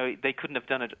big. They couldn't have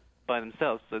done it by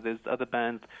themselves. So there's other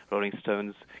bands, Rolling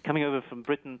Stones, coming over from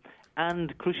Britain,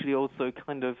 and crucially also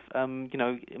kind of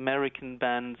American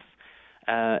bands.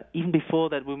 Even before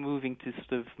that, we're moving to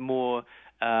sort of more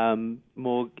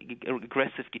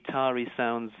aggressive guitar-y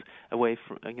sounds away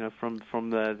from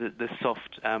the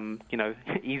soft,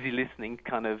 easy listening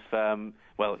kind of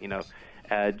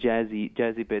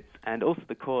jazzy bits, and also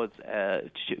the chords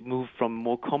move from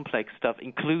more complex stuff,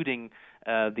 including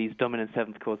these dominant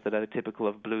seventh chords that are typical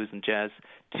of blues and jazz,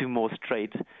 to more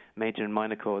straight major and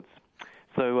minor chords.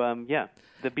 So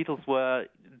the Beatles were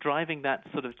driving that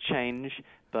sort of change,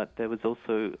 but there was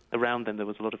also around them there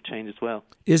was a lot of change as well.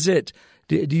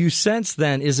 Do you sense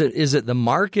then, is it the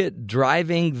market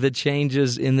driving the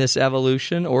changes in this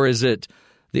evolution, or is it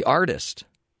the artist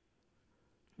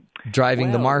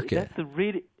driving the market?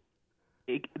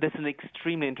 That's an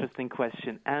extremely interesting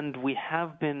question, and we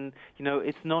have been,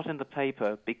 it's not in the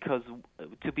paper because,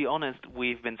 to be honest,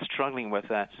 we've been struggling with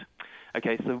that.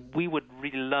 Okay, so we would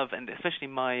really love, and especially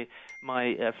my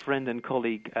friend and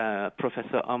colleague,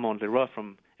 Professor Armand Leroy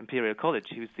from Imperial College,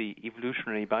 he was the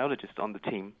evolutionary biologist on the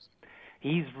team.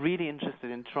 he's really interested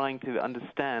in trying to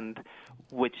understand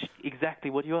exactly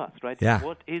what you asked, right? Yeah.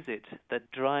 What is it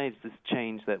that drives this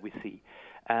change that we see?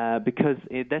 Because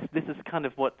this is kind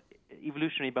of what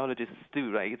evolutionary biologists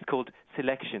do, right? It's called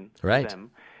selection for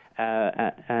them.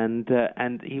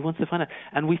 And he wants to find out.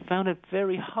 And we found it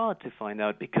very hard to find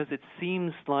out because it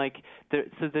seems like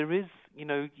there is,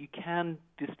 you can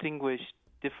distinguish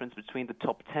difference between the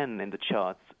top 10 in the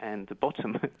charts and the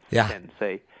bottom 10,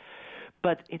 say.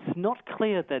 But it's not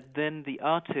clear that then the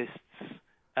artists,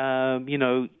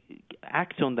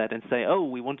 act on that and say, oh,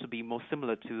 we want to be more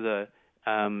similar to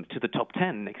the top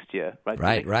 10 next year,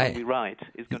 right? Right. We write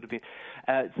is going to be.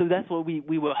 So that's what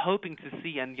we were hoping to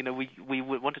see, and we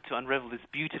wanted to unravel this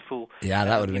beautiful. Yeah,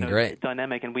 that would have been great.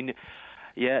 Dynamic, and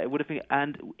it would have been,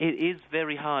 and it is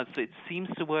very hard. So it seems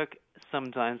to work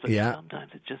sometimes, but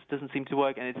sometimes it just doesn't seem to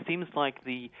work, and it seems like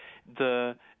the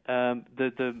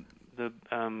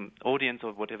audience,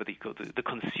 or whatever they call the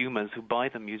consumers who buy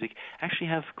the music, actually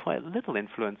have quite little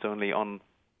influence only on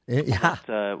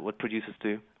what producers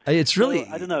do. It's really...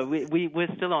 So, I don't know. We're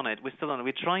still on it. We're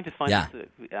trying to find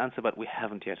the answer, but we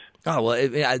haven't yet. Oh, well,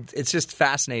 it's just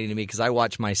fascinating to me because I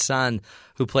watch my son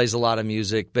who plays a lot of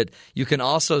music, but you can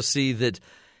also see that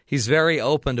he's very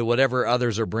open to whatever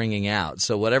others are bringing out.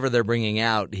 So whatever they're bringing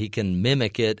out, he can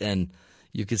mimic it, and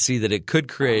you can see that it could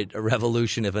create a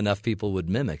revolution if enough people would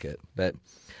mimic it. But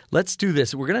let's do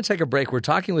this. We're going to take a break. We're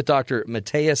talking with Dr.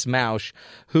 Matthias Mauch,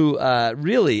 who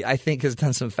really, I think, has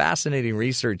done some fascinating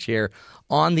research here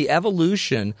on the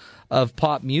evolution of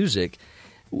pop music.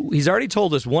 He's already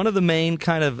told us one of the main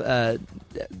kind of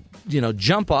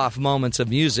jump-off moments of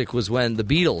music was when the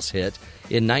Beatles hit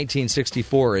in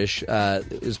 1964-ish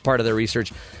as part of their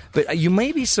research. But you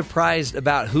may be surprised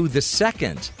about who the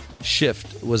second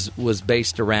shift was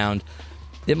based around.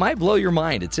 It might blow your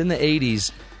mind. It's in the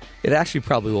 80s. It actually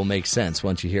probably will make sense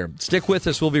once you hear it. Stick with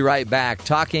us. We'll be right back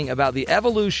talking about the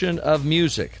evolution of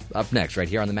music. Up next, right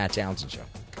here on The Matt Townsend Show.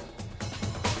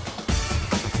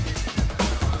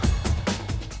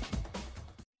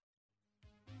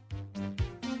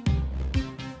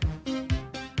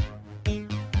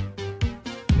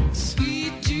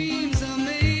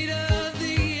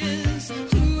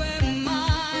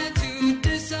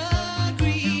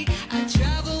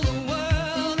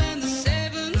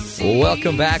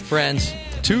 Welcome back, friends,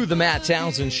 to the Matt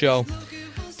Townsend Show.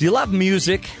 Do you love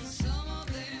music?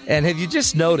 And have you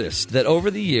just noticed that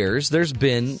over the years there's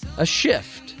been a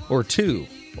shift, or two,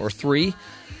 or three?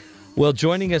 Well,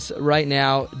 joining us right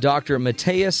now, Dr.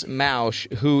 Matthias Mauch,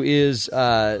 who is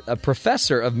a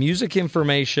professor of music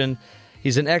information.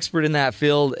 He's an expert in that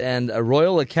field and a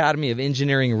Royal Academy of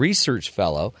Engineering Research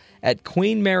Fellow at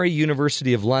Queen Mary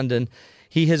University of London.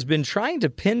 He has been trying to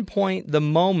pinpoint the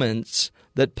moments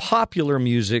that popular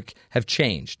music have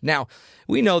changed. Now,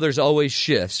 we know there's always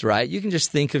shifts, right? You can just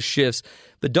think of shifts,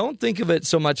 but don't think of it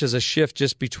so much as a shift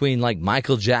just between like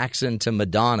Michael Jackson to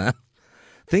Madonna.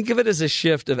 Think of it as a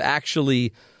shift of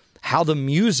actually how the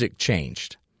music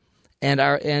changed. And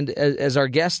as our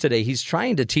guest today, he's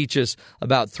trying to teach us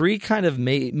about three kind of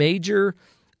major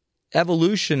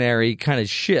evolutionary kind of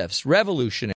shifts,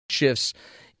 revolutionary shifts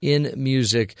in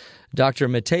music. Dr.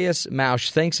 Matthias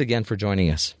Mauch, thanks again for joining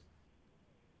us.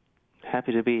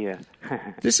 Happy to be here.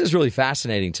 This is really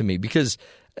fascinating to me because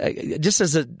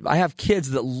I have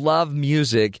kids that love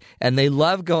music and they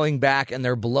love going back and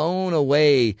they're blown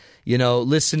away,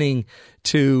 listening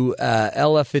to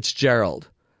Ella Fitzgerald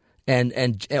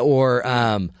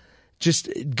or just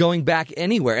going back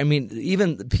anywhere. I mean,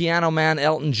 even Piano Man,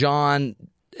 Elton John,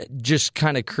 just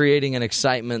kind of creating an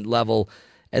excitement level,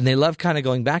 and they love kind of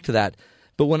going back to that.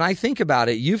 But when I think about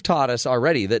it, you've taught us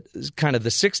already that kind of the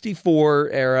 64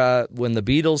 era, when the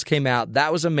Beatles came out,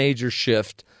 that was a major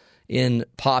shift in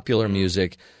popular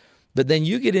music. But then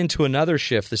you get into another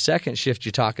shift. The second shift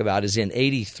you talk about is in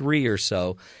 83 or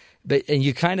so. And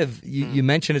you kind of you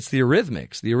mentioned it's the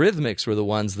Eurythmics. The Eurythmics were the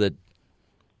ones that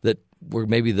were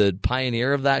maybe the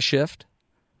pioneer of that shift.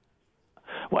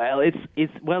 Well, the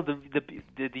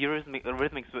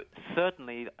Eurythmics were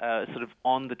certainly sort of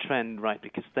on the trend, right?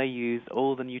 Because they used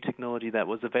all the new technology that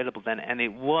was available then, and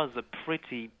it was a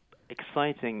pretty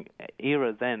exciting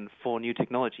era then for new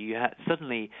technology. You had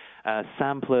suddenly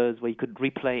samplers where you could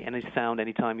replay any sound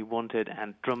anytime you wanted,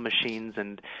 and drum machines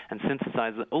and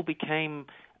synthesizers all became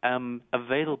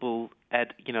available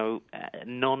at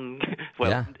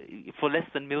for less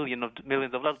than millions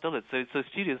of dollars. So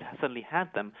studios suddenly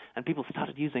had them, and people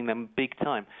started using them big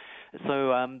time.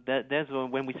 So there's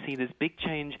when we see this big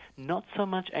change, not so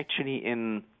much actually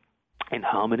in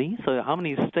harmony. So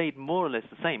harmony stayed more or less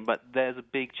the same, but there's a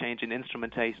big change in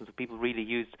instrumentation. So people really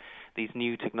used these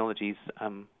new technologies.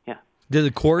 Did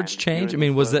the chords change? I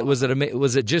mean, was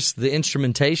it just the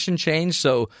instrumentation change,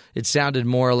 so it sounded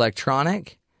more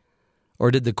electronic,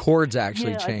 or did the chords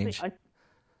actually change?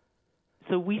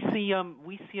 So we see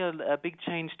a big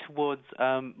change towards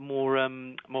more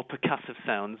percussive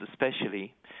sounds,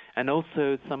 especially, and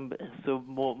also some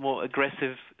more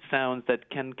aggressive sounds that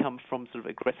can come from sort of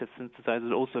aggressive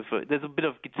synthesizers. Also, there's a bit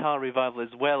of guitar revival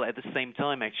as well at the same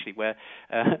time, actually, where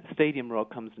stadium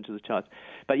rock comes into the charts.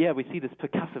 But yeah, we see this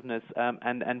percussiveness,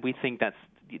 and we think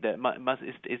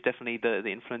is definitely the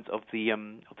influence of the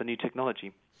new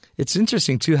technology. It's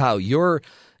interesting too how your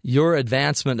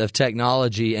advancement of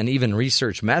technology and even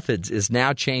research methods is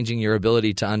now changing your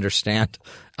ability to understand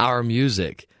our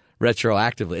music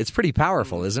retroactively. It's pretty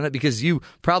powerful, isn't it? Because you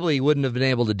probably wouldn't have been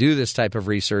able to do this type of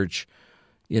research,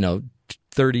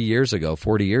 30 years ago,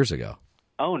 40 years ago.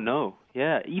 Oh, no.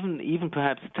 Yeah, even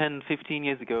perhaps 10, 15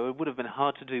 years ago, it would have been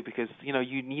hard to do because,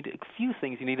 you need a few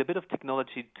things. You need a bit of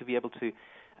technology to be able to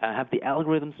have the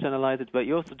algorithms to analyze it, but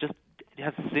you also just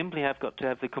have got to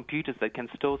have the computers that can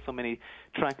store so many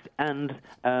tracks and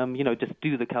just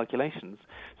do the calculations.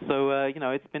 So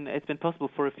it's been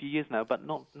possible for a few years now, but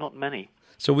not many.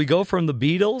 So we go from the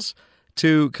Beatles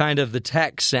to kind of the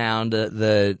tech sound,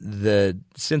 the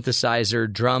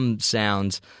synthesizer drum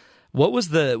sounds. What was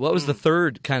the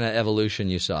third kind of evolution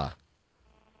you saw?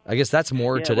 I guess that's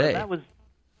more today. Well, that was.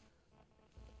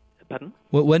 Pardon?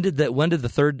 When did the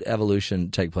third evolution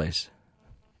take place?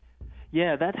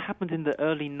 Yeah, that happened in the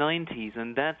early 90s,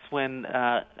 and that's when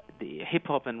the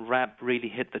hip-hop and rap really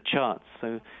hit the charts.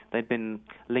 So they'd been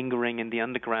lingering in the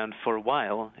underground for a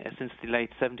while, since the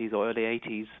late 70s or early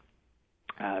 80s.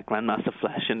 Grandmaster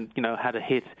Flash, and had a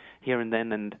hit here and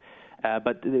then, and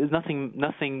but there was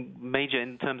nothing major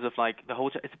in terms of like the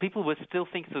whole. People were still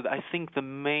thinking. So I think the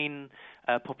main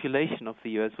population of the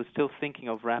U.S. was still thinking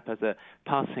of rap as a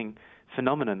passing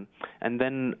phenomenon. And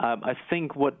then I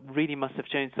think what really must have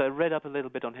changed. So I read up a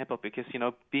little bit on hip hop because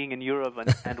being in Europe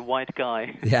and a white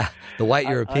guy. Yeah, the white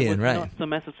European, I was right? Not so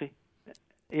massively.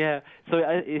 Yeah, so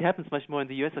it happens much more in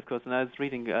the U.S., of course. And I was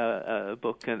reading a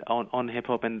book on hip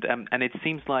hop, and it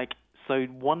seems like. So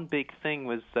one big thing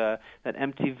was that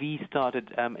MTV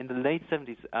started in the late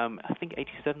 70s, I think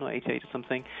 87 or 88 or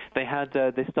something. They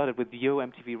started with Yo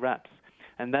MTV Raps,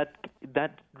 and that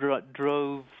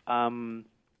drove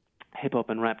hip hop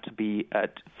and rap to be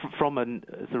from a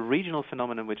regional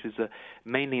phenomenon, which was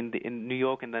mainly in New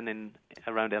York and then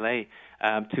around LA,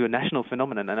 to a national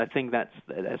phenomenon. And I think that's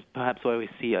perhaps why we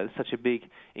see such a big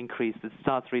increase that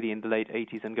starts really in the late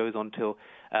 80s and goes on till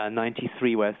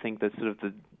 93, where I think that sort of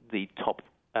the top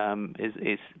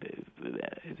is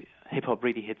hip-hop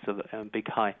really hits a big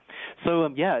high. So,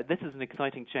 this is an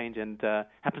exciting change and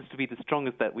happens to be the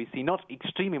strongest that we see. Not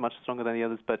extremely much stronger than the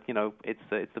others, but, it's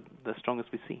the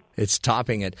strongest we see. It's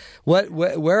topping it.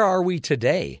 Where are we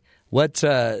today? Where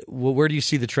do you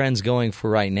see the trends going for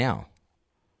right now?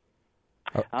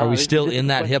 Are we still in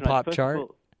that hip-hop chart?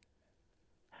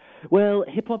 Well,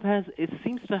 hip-hop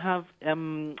seems to have,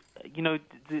 the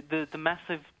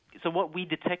massive. So what we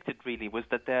detected really was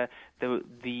that the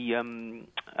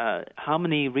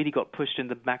harmony really got pushed in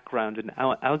the background, and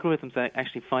our algorithms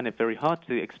actually find it very hard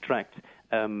to extract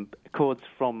chords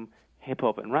from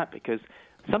hip-hop and rap because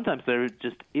sometimes there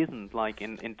just isn't, like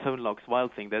in Tone Loc's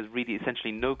Wild Thing, there's really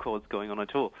essentially no chords going on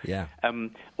at all. Yeah.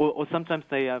 Or sometimes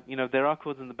they, there are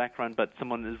chords in the background, but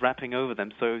someone is rapping over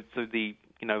them, so the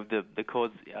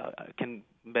chords can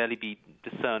barely be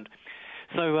discerned.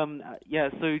 So,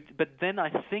 but then I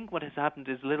think what has happened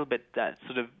is a little bit that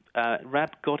sort of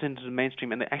rap got into the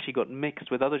mainstream and it actually got mixed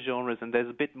with other genres, and there's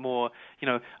a bit more,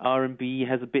 R&B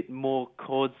has a bit more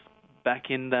chords back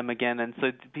in them again, and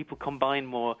so people combine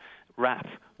more rap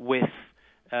with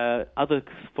other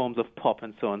forms of pop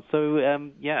and so on. So,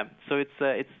 so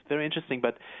it's very interesting,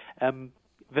 but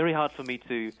very hard for me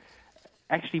to...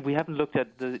 Actually, we haven't looked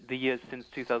at the years since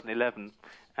 2011,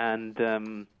 and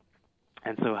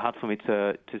so hard for me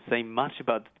to say much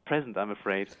about the present, I'm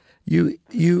afraid.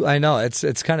 I know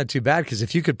it's kind of too bad because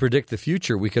if you could predict the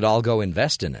future, we could all go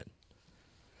invest in it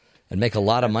and make a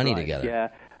lot of money together. Yeah.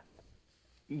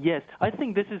 Yes, I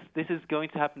think this is going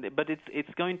to happen, but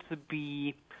it's going to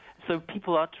be. So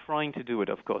people are trying to do it,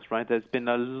 of course, right? There's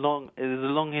a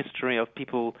long history of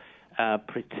people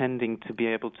pretending to be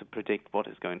able to predict what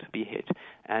is going to be hit,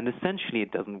 and essentially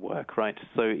it doesn't work, right?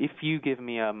 So if you give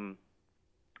me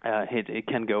hit, it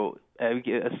can go a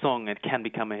song. It can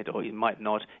become a hit, or it might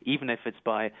not. Even if it's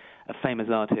by a famous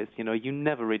artist, you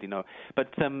never really know.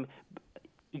 But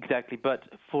Exactly, but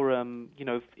for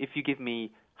if you give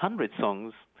me 100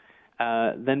 songs,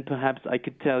 then perhaps I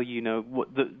could tell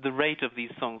what the rate of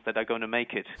these songs that are going to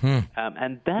make it,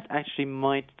 and that actually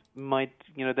might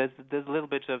there's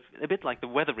a bit like the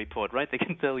weather report, right? They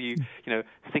can tell you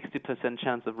 60%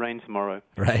 chance of rain tomorrow,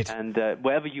 right? And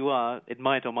wherever you are, it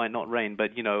might or might not rain,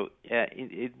 but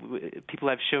people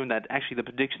have shown that actually the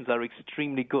predictions are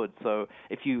extremely good. So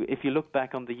if you look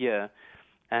back on the year,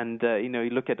 and you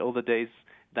look at all the days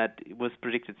that it was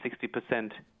predicted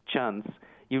 60% chance,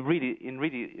 in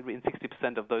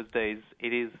 60% of those days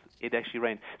it actually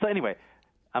rained. So anyway,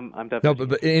 I'm definitely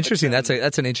but interesting. That's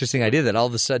an interesting idea that all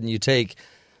of a sudden you take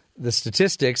the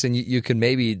statistics and you can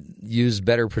maybe use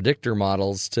better predictor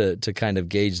models to kind of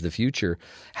gauge the future.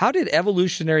 How did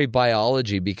evolutionary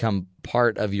biology become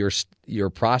part of your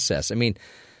process? I mean,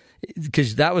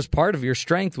 because that was part of your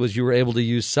strength, was you were able to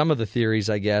use some of the theories,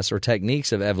 I guess, or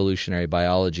techniques of evolutionary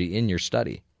biology in your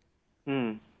study.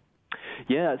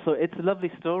 Yeah, so it's a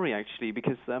lovely story, actually,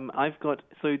 because I've got...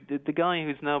 So the guy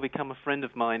who's now become a friend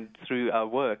of mine through our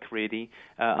work, really,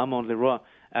 Armand Leroy,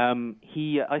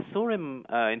 I saw him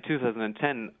in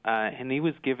 2010, and he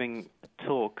was giving a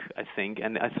talk, I think,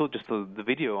 and I saw just the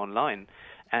video online,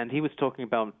 and he was talking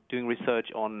about doing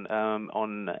research on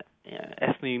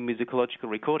ethnomusicological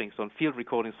recordings, on field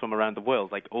recordings from around the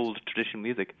world, like old traditional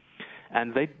music,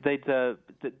 and they'd sort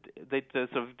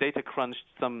of data crunched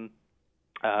some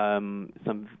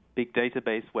big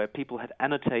database where people had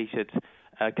annotated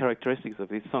characteristics of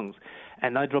these songs,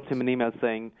 and I dropped him an email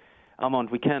saying, Armand,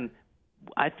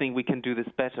 I think we can do this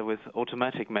better with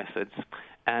automatic methods.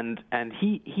 And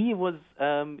he was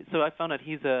so I found out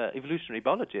he's a evolutionary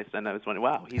biologist, and I was wondering,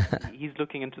 wow, he's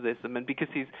looking into this, and because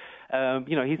he's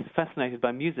he's fascinated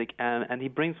by music, and he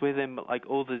brings with him like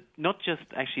all the, not just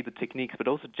actually the techniques, but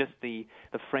also just the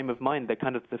frame of mind, the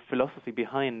kind of the philosophy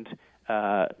behind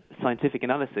scientific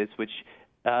analysis, which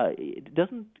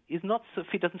doesn't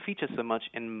feature so much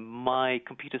in my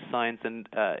computer science and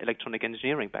electronic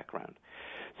engineering background.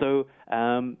 So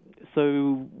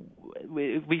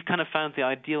we've kind of found the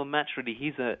ideal match. Really,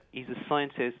 he's a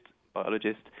scientist,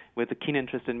 biologist with a keen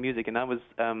interest in music, and I was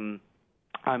I'm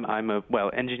a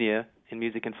engineer in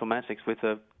music informatics with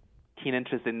a keen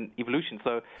interest in evolution.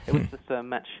 So it was just a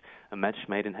match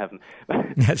made in heaven.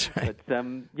 That's right.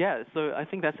 But so I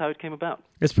think that's how it came about.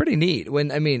 It's pretty neat.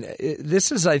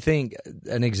 This is, I think,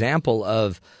 an example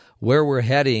of where we're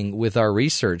heading with our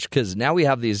research, because now we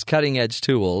have these cutting edge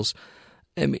tools.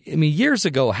 I mean, years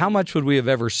ago, how much would we have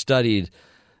ever studied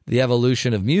the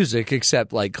evolution of music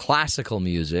except like classical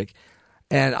music?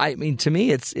 And I mean, to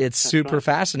me, it's super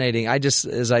fascinating.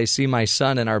 As I see my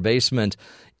son in our basement,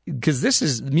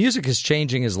 because music is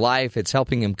changing his life. It's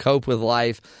helping him cope with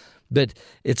life. But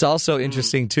it's also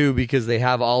interesting too, because they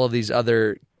have all of these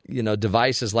other,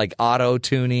 devices like auto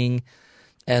tuning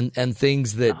and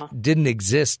things that didn't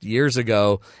exist years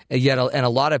ago, and yet a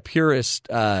lot of pure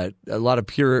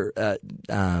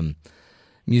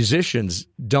musicians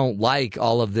don't like a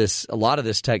lot of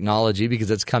this technology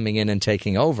because it's coming in and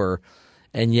taking over,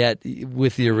 and yet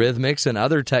with the eurythmics and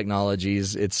other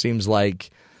technologies, it seems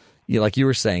like you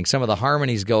were saying, some of the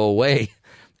harmonies go away,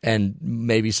 and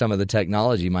maybe some of the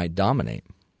technology might dominate.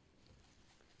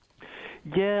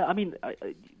 Yeah, I mean,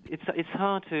 it's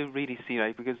hard to really see,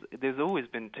 right? Because there's always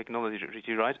been technology,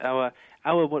 right? Our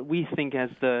what we think as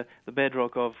the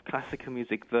bedrock of classical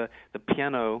music, the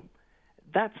piano,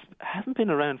 that hasn't been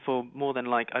around for more than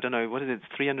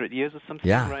 300 years or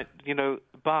something, right?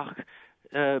 Bach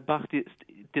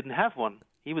didn't have one.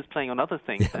 He was playing on other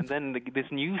things, and then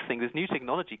this new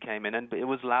technology came in, and it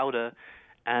was louder.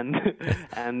 And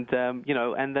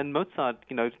then Mozart,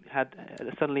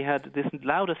 suddenly had this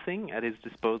louder thing at his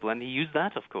disposal, and he used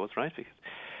that, of course, right? Because,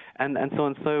 and so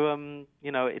on. So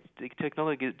the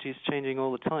technology is changing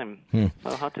all the time.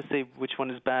 So hard to say which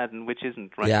one is bad and which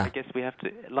isn't, right? Yeah. I guess we have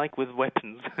to, like with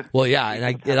weapons. Well, yeah,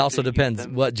 and it also depends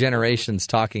what generation's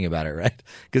talking about it, right?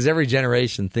 Because every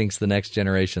generation thinks the next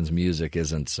generation's music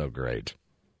isn't so great.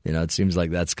 It seems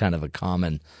like that's kind of a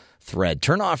common thread.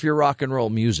 Turn off your rock and roll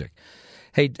music.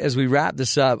 Hey, as we wrap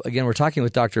this up, again, we're talking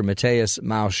with Dr. Matthias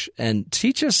Mauch, and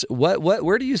teach us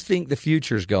where do you think the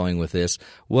future's going with this?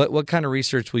 What kind of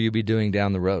research will you be doing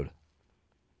down the road?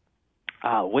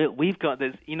 We've got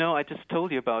this. I just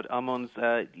told you about Armand's.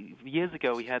 Years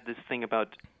ago, we had this thing about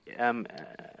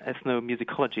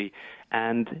ethnomusicology,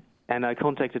 and I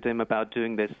contacted him about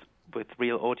doing this with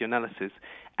real audio analysis.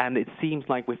 And it seems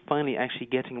like we're finally actually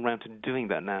getting around to doing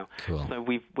that now. Cool. So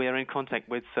we're in contact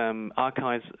with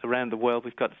archives around the world.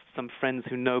 We've got some friends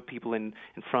who know people in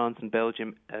France and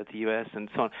Belgium, the US, and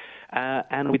so on.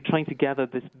 And we're trying to gather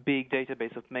this big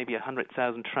database of maybe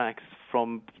 100,000 tracks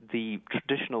from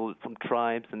from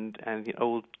tribes and the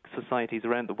old societies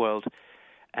around the world,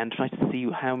 and try to see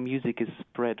how music is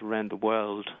spread around the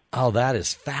world. Oh, that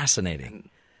is fascinating.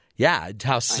 Yeah,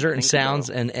 how certain sounds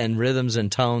and rhythms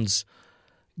and tones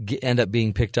end up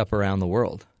being picked up around the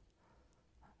world.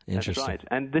 Interesting. That's right.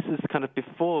 And this is kind of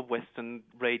before Western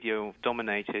radio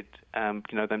dominated,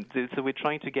 so we're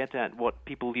trying to get at what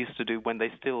people used to do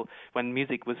when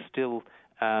music was still,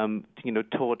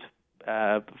 taught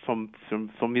from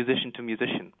musician to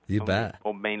musician. You bet.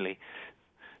 Or mainly.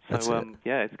 So,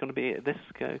 it's going to be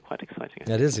quite exciting.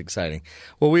 That is exciting.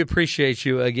 Well, we appreciate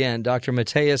you again, Dr.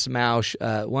 Matthias Mauch.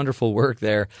 Wonderful work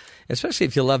there, especially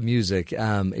if you love music.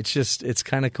 It's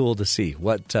kind of cool to see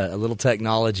what a little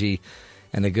technology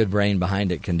and a good brain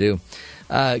behind it can do.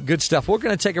 Good stuff. We're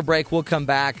going to take a break. We'll come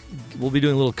back. We'll be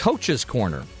doing a little Coach's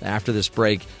Corner after this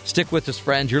break. Stick with us,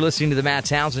 friends. You're listening to The Matt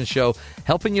Townsend Show,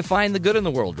 helping you find the good in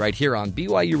the world right here on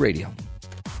BYU Radio.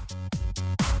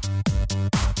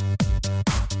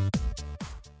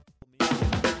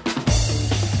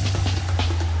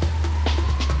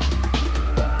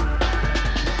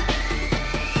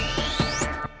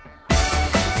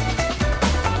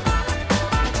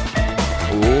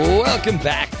 Welcome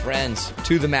back, friends,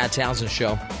 to the Matt Townsend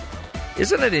Show.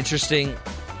 Isn't it interesting?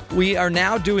 We are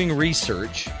now doing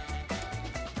research,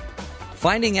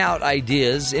 finding out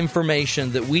ideas,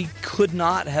 information that we could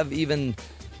not have even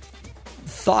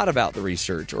thought about the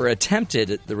research or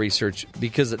attempted the research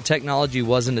because the technology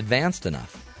wasn't advanced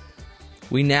enough.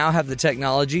 We now have the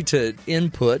technology to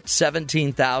input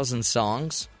 17,000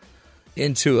 songs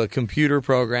into a computer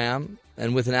program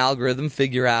and with an algorithm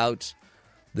figure out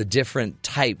the different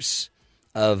types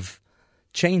of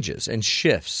changes and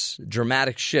shifts,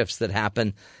 dramatic shifts that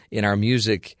happen in our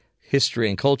music history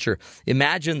and culture.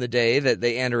 Imagine the day that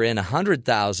they enter in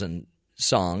 100,000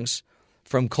 songs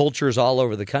from cultures all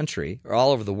over the country or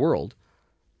all over the world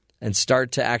and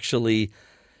start to actually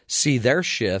see their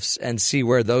shifts and see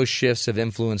where those shifts have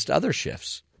influenced other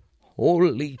shifts.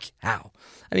 Holy cow.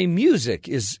 I mean, music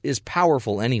is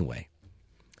powerful anyway.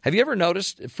 Have you ever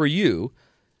noticed, for you,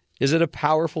 is it a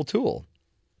powerful tool?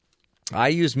 I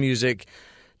use music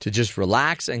to just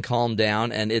relax and calm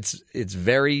down, and it's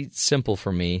very simple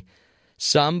for me.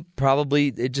 Some probably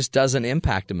it just doesn't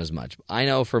impact them as much. I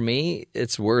know for me,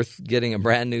 it's worth getting a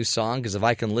brand new song because if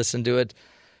I can listen to it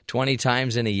 20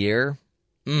 times in a year,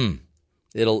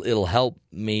 it'll help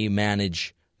me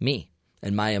manage me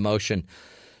and my emotion.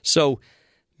 So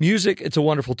music, it's a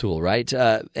wonderful tool, right?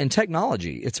 And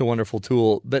technology, it's a wonderful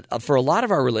tool. But for a lot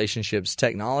of our relationships,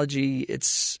 technology,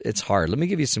 it's hard. Let me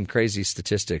give you some crazy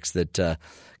statistics that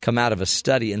come out of a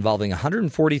study involving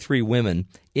 143 women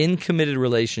in committed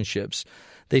relationships.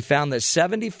 They found that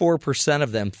 74%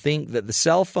 of them think that the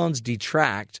cell phones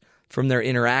detract from their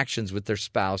interactions with their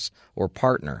spouse or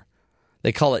partner.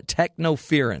 They call it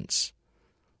technoference.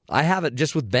 I have it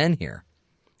just with Ben here.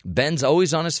 Ben's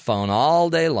always on his phone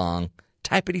all day long.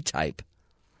 Typity type.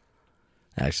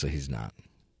 Actually, he's not.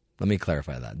 Let me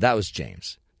clarify that. That was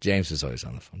James. James is always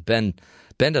on the phone.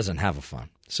 Ben doesn't have a phone.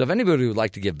 So if anybody would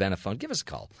like to give Ben a phone, give us a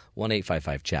call.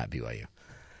 1-855-CHAT-BYU.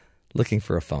 Looking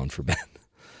for a phone for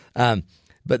Ben.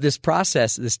 But this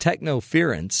process, this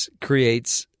technoference,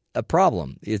 creates a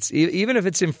problem. It's even if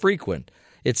it's infrequent,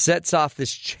 it sets off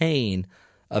this chain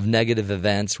of negative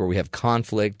events where we have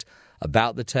conflict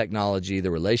about the technology,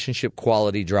 the relationship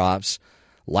quality drops,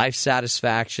 life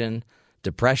satisfaction,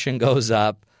 depression goes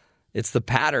up. It's the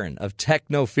pattern of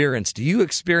technoference. Do you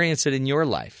experience it in your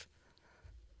life?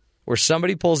 Where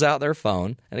somebody pulls out their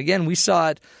phone, and again, we saw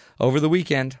it over the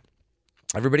weekend.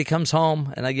 Everybody comes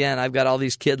home, and again, I've got all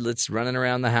these kidlets running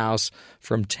around the house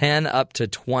from 10 up to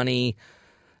 20,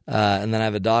 and then I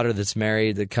have a daughter that's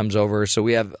married that comes over. So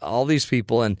we have all these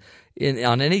people, and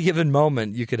on any given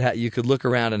moment, you could look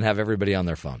around and have everybody on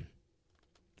their phone.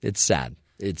 It's sad.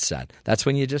 It's sad. That's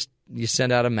when you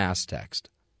send out a mass text.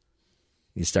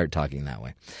 You start talking that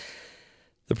way.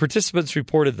 The participants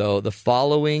reported, though, the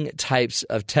following types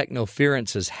of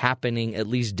technoferences happening at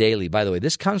least daily. By the way,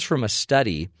 this comes from a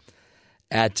study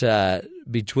with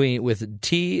Brandon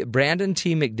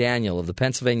T. McDaniel of the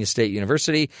Pennsylvania State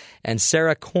University and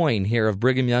Sarah Coyne here of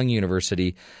Brigham Young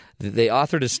University. They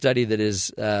authored a study that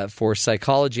is for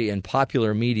psychology and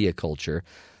popular media culture.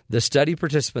 The study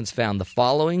participants found the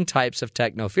following types of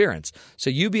technoference. So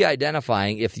you be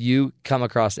identifying if you come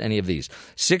across any of these.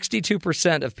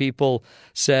 62% of people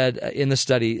said in the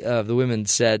study, the women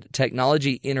said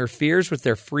technology interferes with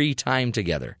their free time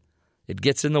together. It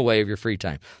gets in the way of your free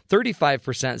time.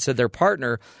 35% said their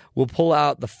partner will pull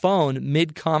out the phone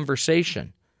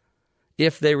mid-conversation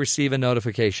if they receive a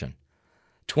notification.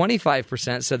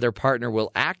 25% said their partner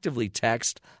will actively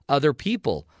text other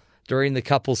people during the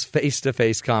couple's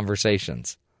face-to-face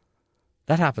conversations.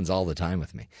 That happens all the time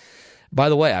with me. By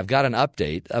the way, I've got an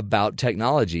update about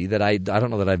technology that I don't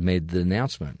know that I've made the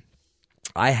announcement.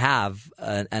 I have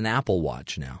an Apple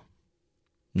Watch now.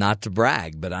 Not to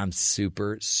brag, but I'm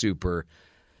super, super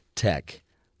tech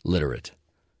literate.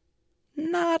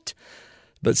 Not.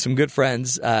 But some good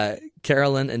friends,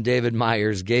 Carolyn and David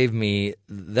Myers,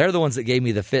 they're the ones that gave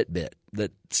me the Fitbit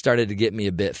that started to get me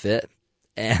a bit fit.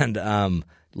 And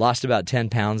lost about 10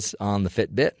 pounds on the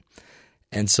Fitbit.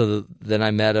 And so then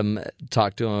I met them,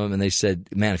 talked to them, and they said,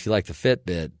 man, if you like the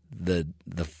Fitbit,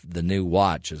 the new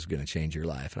watch is going to change your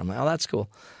life. And I'm like, oh, that's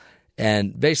cool.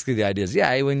 And basically the idea is,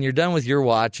 yeah, when you're done with your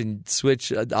watch and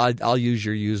switch, I'll use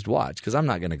your used watch because I'm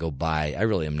not going to go buy – I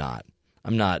really am not.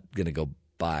 I'm not going to go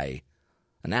buy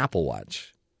an Apple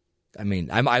Watch. I mean,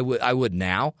 I would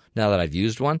now that I've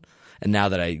used one and now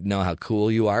that I know how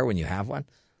cool you are when you have one.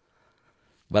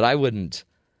 But I wouldn't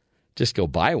just go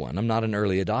buy one. I'm not an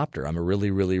early adopter. I'm a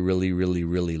really, really, really, really,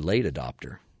 really late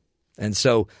adopter. And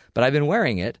so, but I've been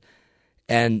wearing it,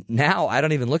 and now I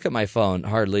don't even look at my phone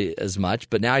hardly as much,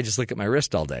 but now I just look at my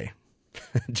wrist all day.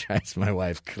 It drives my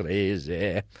wife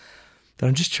crazy. But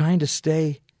I'm just trying to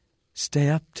stay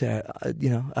up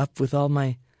to, up with all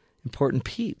my important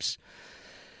peeps.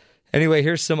 Anyway,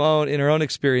 here's in her own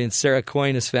experience, Sarah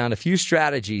Coyne has found a few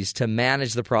strategies to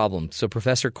manage the problem. So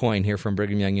Professor Coyne here from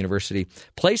Brigham Young University,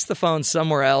 place the phone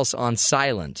somewhere else on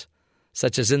silent,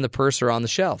 such as in the purse or on the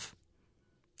shelf.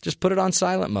 Just put it on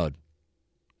silent mode.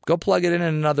 Go plug it in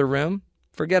another room.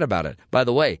 Forget about it. By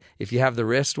the way, if you have the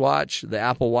wristwatch, the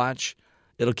Apple Watch,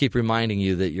 it'll keep reminding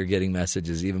you that you're getting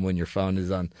messages even when your phone is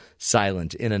on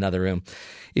silent in another room.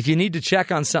 If you need to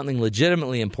check on something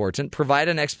legitimately important, provide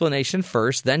an explanation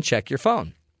first, then check your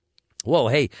phone. Whoa,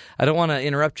 hey, I don't want to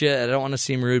interrupt you. I don't want to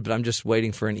seem rude, but I'm just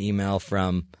waiting for an email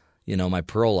from, my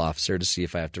parole officer to see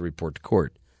if I have to report to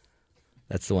court.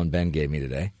 That's the one Ben gave me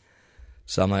today.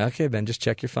 So I'm like, okay, Ben, just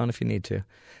check your phone if you need to.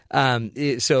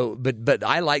 But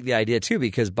I like the idea too,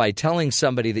 because by telling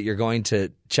somebody that you're going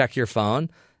to check your phone,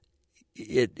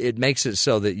 it makes it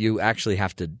so that you actually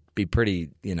have to be pretty,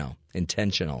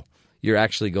 intentional. You're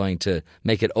actually going to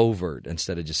make it overt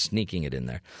instead of just sneaking it in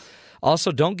there.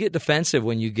 Also, don't get defensive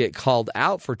when you get called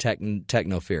out for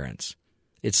technoference.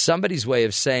 It's somebody's way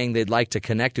of saying they'd like to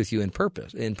connect with you in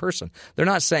person. They're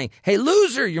not saying, hey,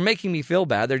 loser, you're making me feel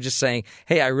bad. They're just saying,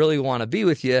 hey, I really want to be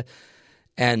with you,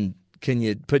 and can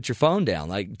you put your phone down?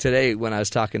 Like today when I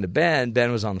was talking to Ben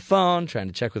was on the phone trying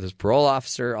to check with his parole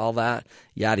officer, all that,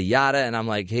 yada, yada. And I'm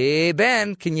like, hey,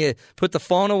 Ben, can you put the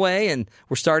phone away? And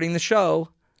we're starting the show.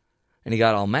 And he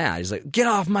got all mad. He's like, get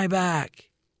off my back.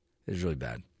 It was really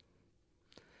bad.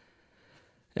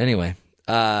 Anyway,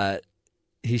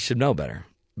 he should know better.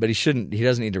 But he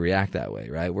doesn't need to react that way,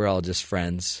 right? We're all just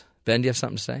friends. Ben, do you have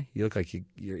something to say? You look like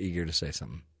you're eager to say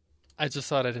something. I just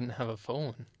thought I didn't have a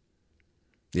phone.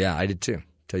 Yeah, I did too,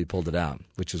 until you pulled it out,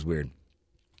 which was weird.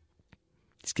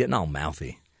 He's getting all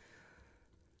mouthy.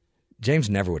 James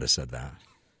never would have said that.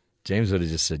 James would have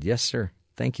just said, yes, sir.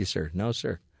 Thank you, sir. No,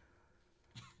 sir.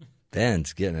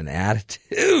 Ben's getting an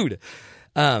attitude.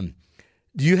 Do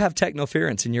you have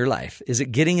technoference in your life? Is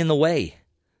it getting in the way?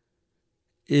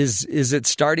 Is it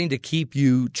starting to keep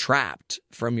you trapped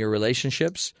from your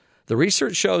relationships? The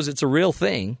research shows it's a real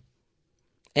thing,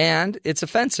 and it's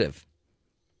offensive.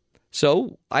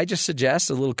 So I just suggest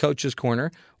a little coach's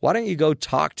corner. Why don't you go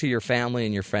talk to your family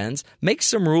and your friends? Make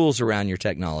some rules around your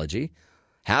technology.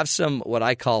 Have some what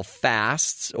I call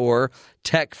fasts or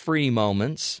tech-free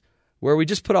moments where we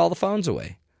just put all the phones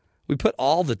away. We put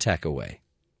all the tech away.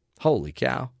 Holy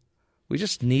cow. We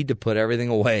just need to put everything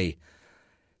away.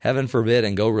 Heaven forbid,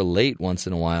 and go relate once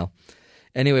in a while.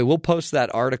 Anyway, we'll post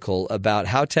that article about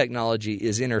how technology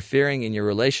is interfering in your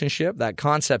relationship, that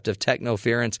concept of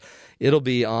technoference. It'll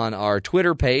be on our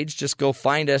Twitter page. Just go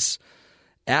find us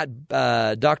at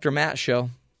Dr. Matt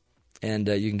Show, and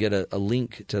you can get a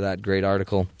link to that great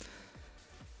article.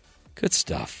 Good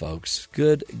stuff, folks.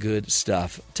 Good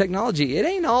stuff. Technology, it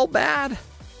ain't all bad.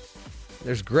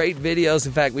 There's great videos.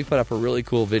 In fact, we put up a really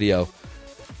cool video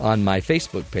on my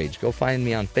Facebook page. Go find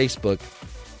me on Facebook.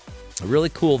 A really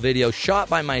cool video shot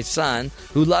by my son,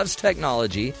 who loves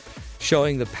technology,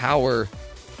 showing the power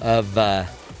of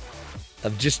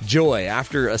of just joy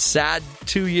after a sad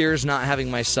 2 years not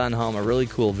having my son home. A really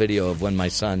cool video of when my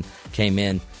son came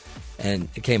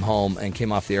home and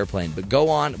came off the airplane. But go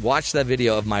on, watch that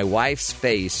video of my wife's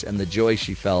face and the joy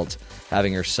she felt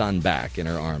having her son back in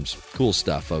her arms. Cool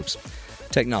stuff, folks.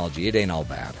 Technology, it ain't all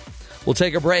bad. We'll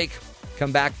take a break,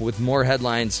 come back with more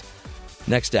headlines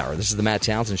next hour. This is the Matt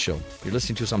Townsend Show. You're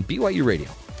listening to us on BYU Radio.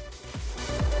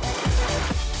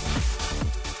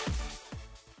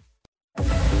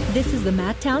 This is the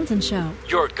Matt Townsend Show.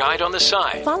 Your guide on the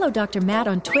side. Follow Dr. Matt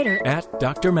on Twitter At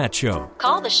Dr. Matt Show.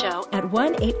 Call the show at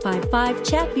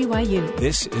 1-855-CHAT-BYU.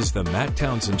 This is the Matt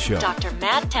Townsend Show. Dr.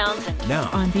 Matt Townsend. Now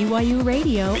On BYU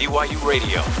Radio. BYU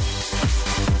Radio.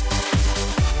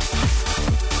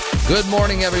 Good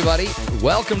morning, everybody.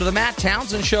 Welcome to the Matt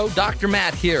Townsend Show. Dr.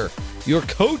 Matt here, your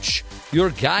coach,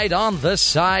 your guide on the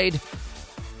side.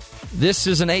 This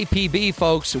is an APB,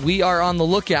 folks. We are on the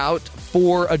lookout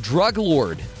for a drug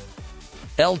lord,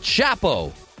 El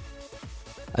Chapo.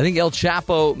 I think El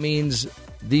Chapo means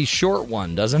the short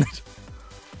one, doesn't it?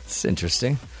 It's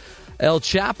interesting. El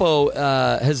Chapo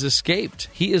has escaped.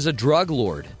 He is a drug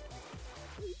lord.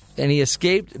 And he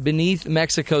escaped beneath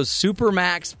Mexico's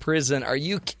Supermax prison. Are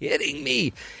you kidding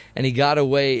me? And he got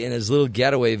away in his little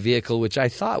getaway vehicle, which I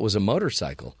thought was a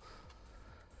motorcycle.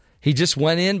 He just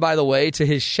went in, by the way, to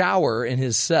his shower in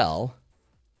his cell.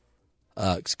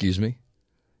 Excuse me?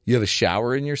 You have a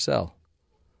shower in your cell?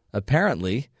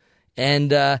 Apparently. And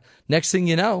next thing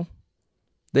you know,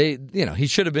 he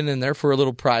should have been in there for a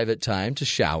little private time to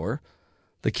shower.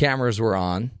 The cameras were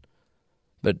on,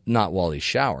 but not while he's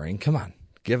showering. Come on.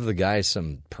 Give the guy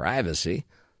some privacy.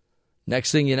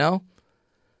 Next thing you know,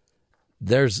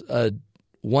 there's a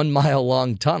 1 mile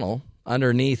long tunnel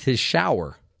underneath his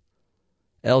shower.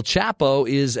 El Chapo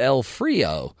is El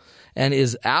Frio and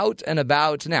is out and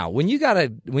about. Now, when you got a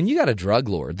drug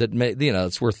lord that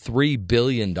it's worth $3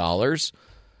 billion,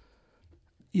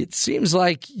 it seems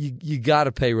like you got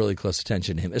to pay really close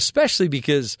attention to him, especially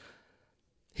because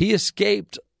he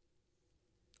escaped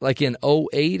like in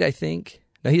 2008, I think.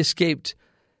 Now, he escaped.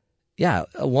 Yeah,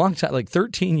 a long time, like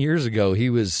 13 years ago, he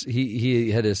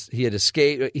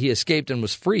escaped and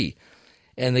was free,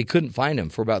 and they couldn't find him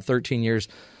for about 13 years.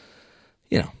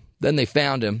 Then they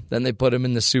found him. Then they put him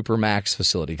in the Supermax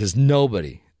facility because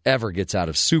nobody ever gets out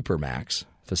of Supermax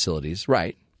facilities,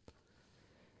 right?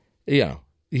 You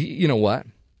know what?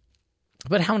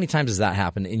 But how many times has that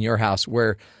happened in your house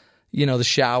where, the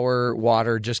shower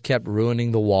water just kept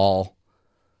ruining the wall,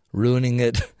 ruining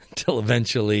it until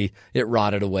eventually it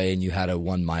rotted away and you had a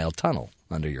 1 mile tunnel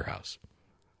under your house?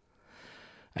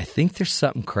 I think there's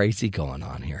something crazy going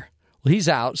on here. Well, he's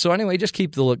out. So anyway, just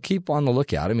keep on the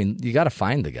lookout. I mean, you got to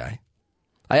find the guy.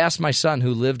 I asked my son,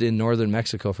 who lived in northern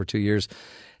Mexico for 2 years,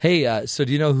 hey, so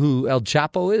do you know who El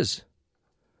Chapo is?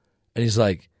 And he's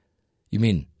like, you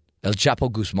mean El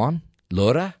Chapo Guzman?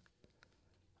 Laura?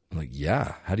 I'm like,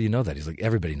 yeah. How do you know that? He's like,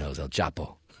 everybody knows El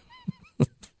Chapo.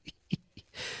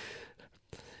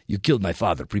 You killed my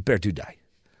father. Prepare to die.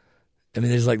 I mean,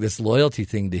 there's like this loyalty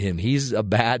thing to him. He's a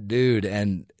bad dude,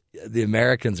 and the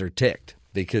Americans are ticked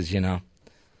because, our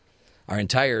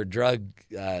entire drug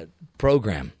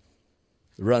program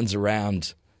runs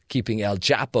around keeping El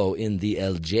Chapo in the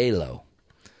El J-Lo.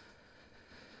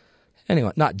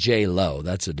 Anyway, not J-Lo.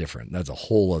 That's a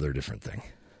whole other different thing.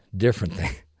 Different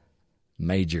thing.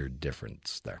 Major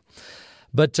difference there.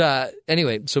 But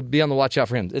anyway, so be on the watch out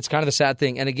for him. It's kind of a sad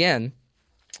thing. And again,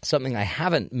 something I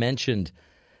haven't mentioned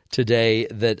today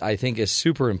that I think is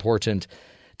super important.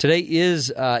 Today is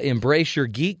Embrace Your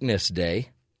Geekness Day.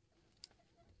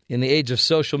 In the age of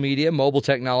social media, mobile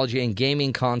technology, and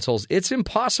gaming consoles, it's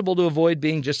impossible to avoid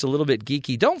being just a little bit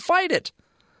geeky. Don't fight it.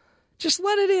 Just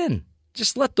let it in.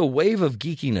 Just let the wave of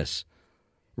geekiness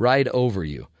ride over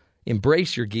you.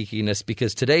 Embrace your geekiness,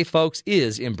 because today, folks,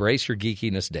 is Embrace Your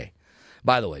Geekiness Day.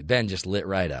 By the way, Ben just lit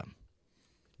right up.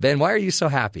 Ben, why are you so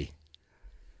happy?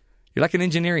 You're like an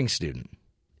engineering student.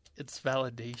 It's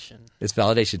validation. It's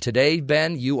validation. Today,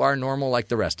 Ben, you are normal like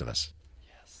the rest of us.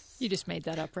 Yes. You just made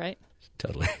that up, right?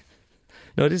 Totally.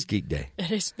 No, it is Geek Day.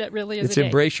 It is. That really is. It's a day.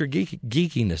 Embrace Your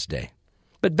Geekiness Day.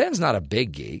 But Ben's not a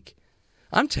big geek.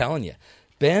 I'm telling you,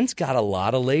 Ben's got a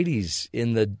lot of ladies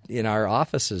in our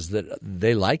offices that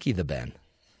they like the Ben.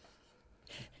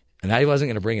 And I wasn't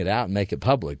going to bring it out and make it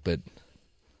public, but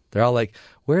they're all like,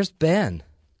 "Where's Ben?"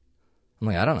 I'm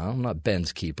like, "I don't know. I'm not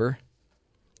Ben's keeper."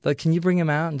 Like, can you bring him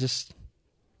out and just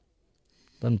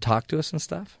let him talk to us and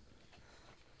stuff?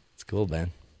 It's cool,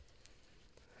 Ben.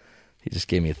 He just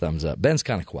gave me a thumbs up. Ben's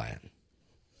kind of quiet.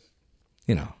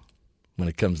 When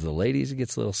it comes to the ladies, he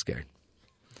gets a little scared.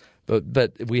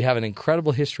 But we have an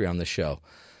incredible history on the show.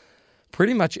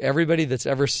 pretty much everybody that's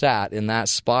ever sat in that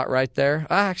spot right there,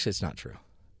 actually it's not true.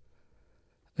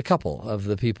 A couple of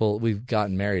the people we've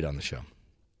gotten married on the show.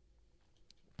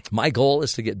 My goal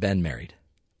is to get Ben married.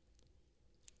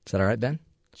 Is that all right, Ben?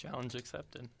 Challenge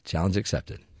accepted. Challenge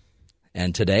accepted.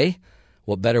 And today,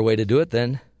 what better way to do it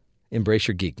than embrace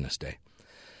your geekness day?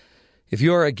 If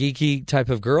you are a geeky type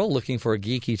of girl looking for a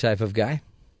geeky type of guy,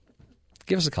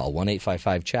 give us a call,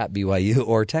 1-855-CHAT-BYU,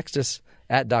 or text us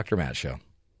at Dr. Matt Show.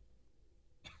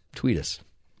 Tweet us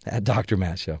at Dr.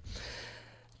 Matt Show.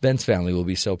 Ben's family will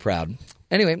be so proud.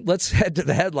 Anyway, let's head to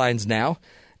the headlines now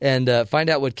and find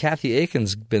out what Kathy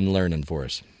Aiken's been learning for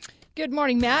us. Good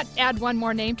morning, Matt. Add one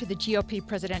more name to the GOP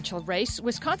presidential race.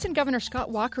 Wisconsin Governor Scott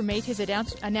Walker made his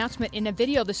announcement in a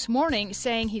video this morning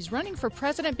saying he's running for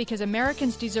president because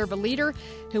Americans deserve a leader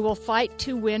who will fight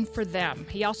to win for them.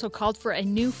 He also called for a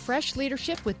new, fresh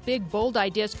leadership with big, bold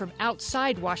ideas from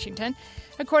outside Washington.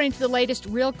 According to the latest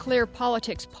Real Clear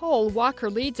Politics poll, Walker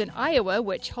leads in Iowa,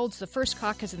 which holds the first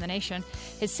caucus in the nation.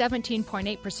 His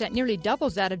 17.8% nearly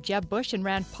doubles that of Jeb Bush and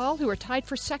Rand Paul, who are tied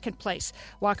for second place.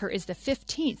 Walker is the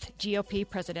 15th GOP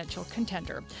presidential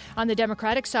contender. On the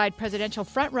Democratic side, presidential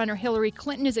frontrunner Hillary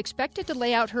Clinton is expected to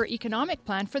lay out her economic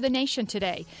plan for the nation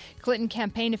today. Clinton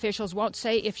campaign officials won't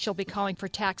say if she'll be calling for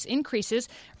tax increases.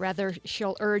 Rather,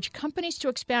 she'll urge companies to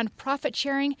expand profit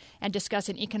sharing and discuss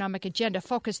an economic agenda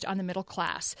focused on the middle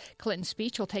class. Clinton's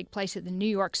speech will take place at the New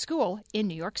York School in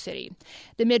New York City.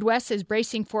 The Midwest is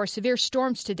bracing for severe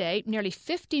storms today. Nearly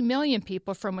 50 million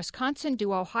people from Wisconsin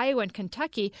to Ohio and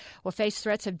Kentucky will face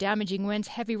threats of damaging winds,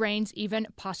 heavy rains, even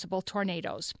possible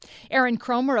tornadoes. Aaron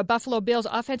Cromer, a Buffalo Bills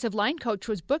offensive line coach,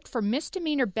 was booked for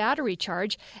misdemeanor battery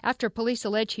charge after police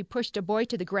allege he pushed a boy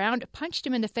to the ground, punched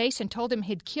him in the face, and told him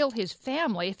he'd kill his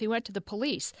family if he went to the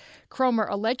police. Cromer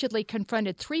allegedly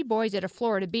confronted 3 boys at a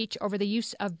Florida beach over the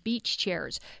use of beach chairs.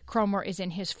 Cromer is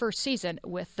in his first season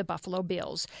with the Buffalo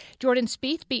Bills. Jordan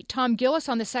Spieth beat Tom Gillis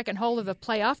on the second hole of a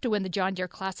playoff to win the John Deere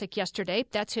Classic yesterday.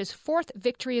 That's his 4th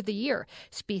victory of the year.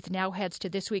 Spieth now heads to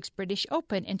this week's British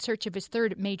Open in search of his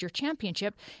 3rd major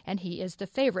championship, and he is the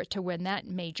favorite to win that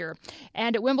major.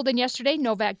 And at Wimbledon yesterday,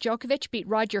 Novak Djokovic beat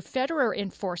Roger Federer in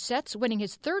 4 sets, winning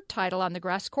his 3rd title on the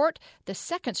grass court, the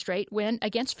 2nd straight win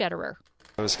against Federer.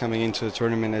 I was coming into the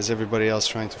tournament as everybody else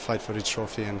trying to fight for the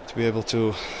trophy, and to be able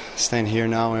to stand here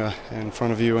now in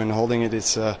front of you and holding it,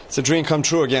 it's a dream come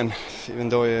true again. Even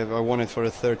though I won it for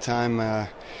the 3rd time,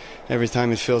 every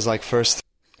time it feels like first.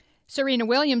 Serena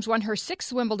Williams won her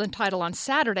 6th Wimbledon title on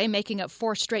Saturday, making up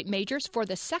 4 straight majors for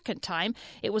the 2nd time.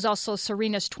 It was also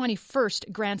Serena's 21st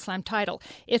Grand Slam title.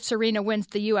 If Serena wins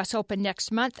the U.S. Open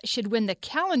next month, she'd win the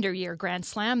calendar year Grand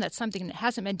Slam. That's something that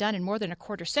hasn't been done in more than a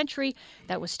quarter century.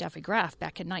 That was Steffi Graf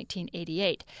back in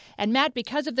 1988. And Matt,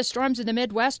 because of the storms in the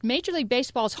Midwest, Major League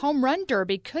Baseball's home run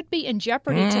derby could be in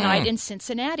jeopardy tonight in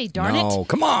Cincinnati. Darn it. No,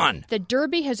 come on. The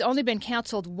derby has only been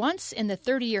canceled once in the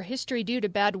 30-year history due to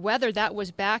bad weather. That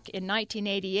was back in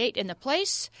 1988 in the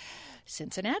place,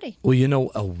 Cincinnati.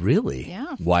 Well, oh, really?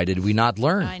 Yeah. Why did we not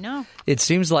learn? I know. It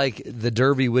seems like the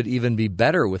Derby would even be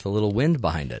better with a little wind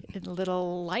behind it. A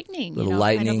little lightning.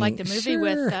 Lightning. Kind of like the movie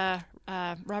with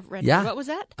Robert Redford. Yeah. What was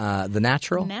that? The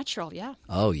Natural? The Natural, yeah.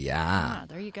 Oh, yeah.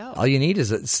 There you go. All you need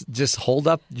is just hold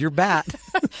up your bat.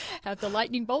 Have the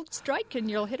lightning bolt strike and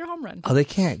you'll hit a home run. Oh, they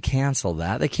can't cancel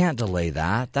that. They can't delay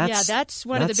that. That's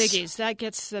one of the biggies. That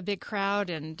gets the big crowd.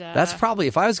 And that's probably,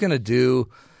 if I was going to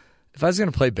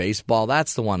play baseball,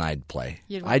 that's the one I'd play.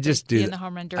 You'd want to be in the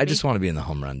home run derby? I just want to be in the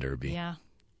home run derby. Yeah.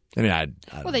 I mean, I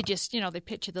well, they just, they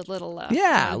pitch you the little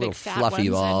little big fluffy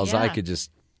balls. And, I could just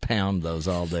pound those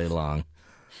all day long.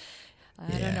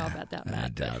 I don't know about that, Matt. I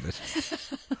doubt it.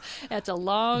 That's a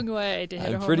long way to hit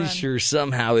a home I'm pretty run. sure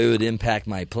somehow it would impact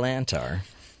my plantar.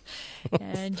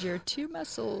 And your 2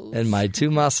 muscles. And my 2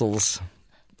 muscles.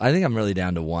 I think I'm really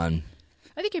down to 1.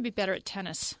 I think you'd be better at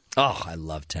tennis. Oh, I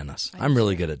love tennis. I'm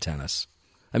really good at tennis.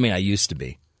 I mean, I used to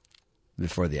be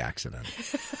before the accident.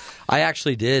 I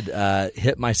actually did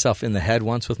hit myself in the head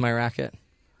once with my racket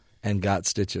and got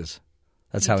stitches.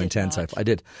 That's how intense I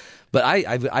did. But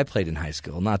I played in high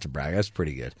school, not to brag. I was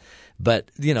pretty good. But,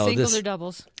 Singles or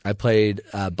doubles? I played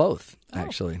both,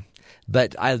 actually.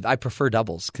 But I prefer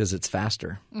doubles because it's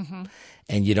faster. Mm-hmm.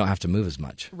 And you don't have to move as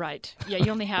much. Right. Yeah,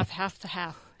 you only have half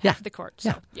the court.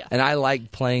 So, yeah. And I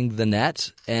like playing the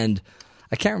net. And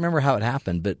I can't remember how it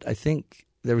happened, but I think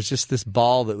there was just this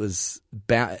ball that was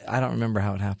I don't remember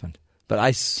how it happened. But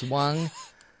I swung.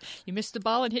 You missed the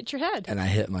ball and hit your head. And I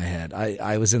hit my head.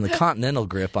 I was in the continental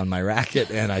grip on my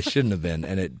racket, and I shouldn't have been,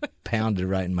 and it pounded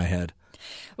right in my head.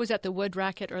 Was that the wood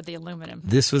racket or the aluminum?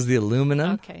 This was the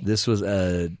aluminum. Okay. This was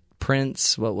a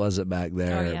Prince. What was it back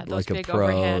there? Oh, yeah, like a big pro.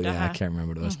 overhead, Yeah, I can't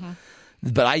remember what it was. Mm-hmm.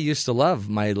 But I used to love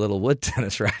my little wood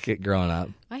tennis racket growing up.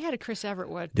 I had a Chris Everett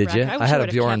wood. Did you? racket. I had a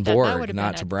wish Bjorn kept that. That Borg, would have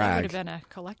not been to That brag. would have been a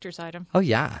collector's item. Oh,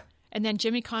 yeah. And then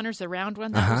Jimmy Connor's, the round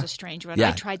one, that was a strange one. Yeah.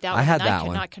 I tried that I one. had and that I could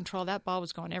one. not control that ball.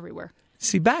 Was going everywhere.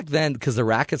 See, back then, because the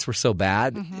rackets were so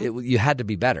bad, you had to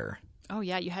be better. Oh,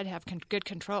 yeah, you had to have good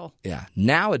control. Yeah.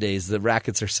 Nowadays, the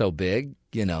rackets are so big,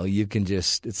 you can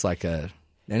just, it's like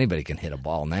anybody can hit a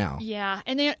ball now. Yeah,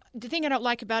 and the thing I don't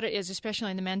like about it is,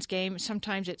 especially in the men's game,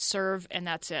 sometimes it's serve and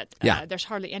that's it. Yeah. There's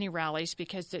hardly any rallies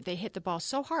because they hit the ball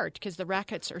so hard because the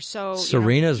rackets are so...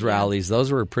 Serena's rallies,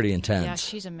 those were pretty intense. Yeah,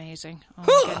 she's amazing.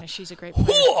 Oh, my goodness, she's a great player.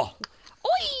 Oi!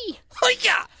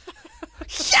 Yeah!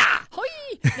 Hoi!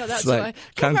 No, that's like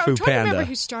Kung Fu I'm trying to remember Panda.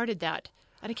 who started that.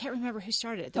 And I can't remember who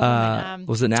started it. The woman,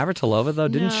 Was it Navratilova, though?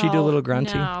 Didn't she do a little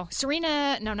grunting? No.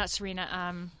 Serena. No, not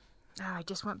Serena. I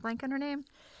just went blank on her name.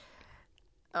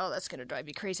 Oh, that's going to drive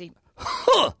me crazy.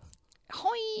 Hoi!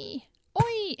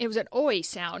 Oi! It was an oi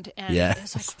sound. And it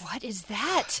was like, what is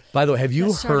that? By the way, have you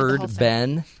That started the whole heard thing.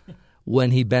 Ben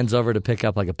when he bends over to pick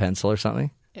up like a pencil or something?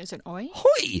 It was an oi?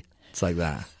 Hoi! It's like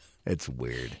that. It's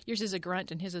weird. Yours is a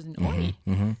grunt and his is an oi.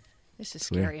 Mm-hmm. This is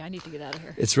scary. I need to get out of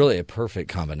here. It's really a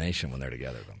perfect combination when they're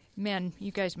together, though. Man,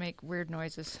 you guys make weird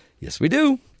noises. Yes, we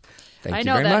do. Thank I you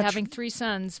know very that much. having 3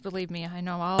 sons, believe me, I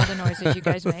know all the noises you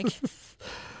guys make.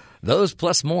 Those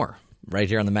plus more right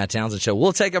here on the Matt Townsend Show.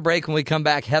 We'll take a break. When we come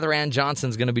back, Heather Ann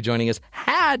Johnson's going to be joining us.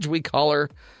 Hadge, we call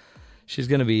her. She's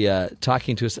going to be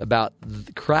talking to us about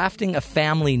crafting a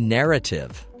family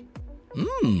narrative.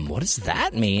 What does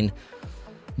that mean?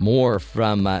 More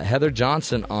from Heather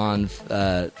Johnson on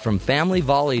from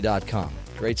familyvolley.com.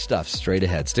 Great stuff straight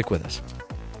ahead. Stick with us.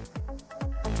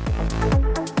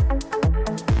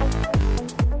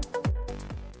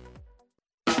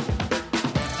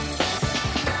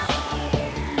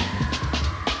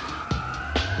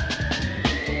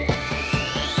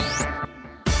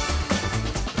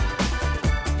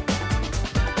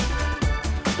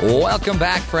 Welcome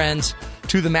back, friends,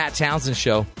 to the Matt Townsend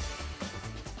Show.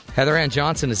 Heather Ann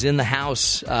Johnson is in the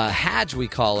house. Hadge, we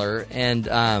call her, and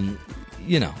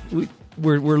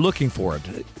we're looking for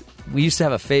it. We used to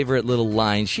have a favorite little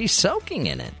line. She's soaking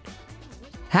in it.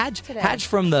 Hadge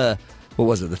from the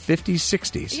 50s,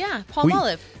 60s. Yeah,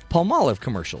 Palmolive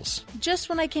commercials. Just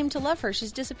when I came to love her,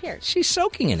 she's disappeared. She's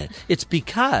soaking in it. It's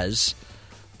because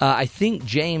I think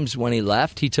James, when he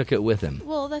left, he took it with him.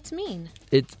 Well, that's mean.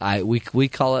 We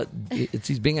call it.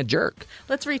 He's being a jerk.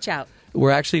 Let's reach out.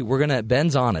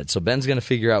 Ben's on it, so Ben's gonna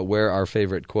figure out where our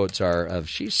favorite quotes are of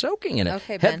she's soaking in it.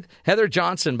 Okay, Ben. Heather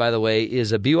Johnson, by the way,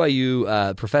 is a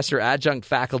BYU professor, adjunct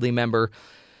faculty member.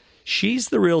 She's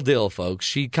the real deal, folks.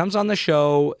 She comes on the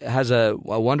show, has a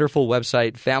wonderful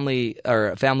website,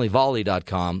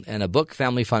 familyvolley.com, and a book,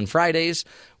 Family Fun Fridays,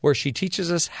 where she teaches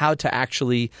us how to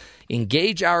actually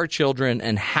engage our children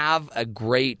and have a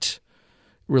great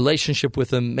relationship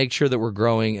with them, make sure that we're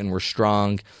growing and we're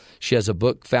strong. She has a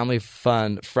book, Family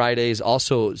Fun Fridays,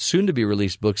 also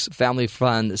soon-to-be-released books, Family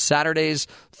Fun Saturdays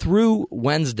through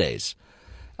Wednesdays.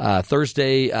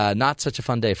 Thursday, not such a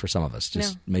fun day for some of us.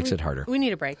 Just makes it harder. We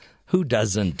need a break. Who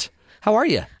doesn't? How are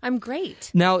you? I'm great.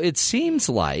 Now, it seems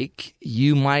like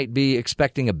you might be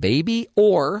expecting a baby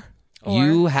or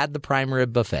you had the prime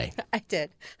rib buffet. I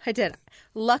did.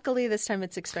 Luckily, this time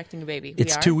it's expecting a baby.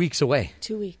 It's 2 weeks away.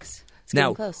 2 weeks. It's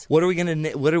now, getting close. What are we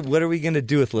gonna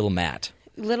do with little Matt?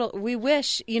 We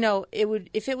wish, it would.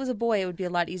 If it was a boy, it would be a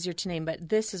lot easier to name. But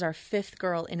this is our 5th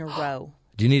girl in a row.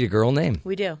 Do you need a girl name?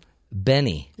 We do.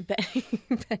 Benny.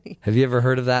 Benny. Have you ever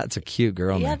heard of that? It's a cute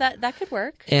girl name. Yeah, that could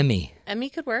work. Emmy. Emmy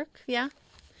could work. Yeah.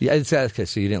 Yeah. Okay.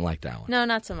 So you didn't like that one. No,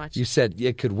 not so much. You said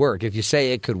it could work. If you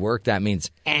say it could work, that means.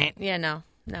 Yeah. No.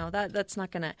 That's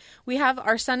not gonna. We have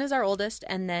our son is our oldest,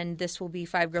 and then this will be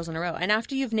 5 girls in a row. And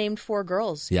after you've named 4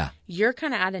 girls, you're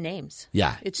kind of out of names.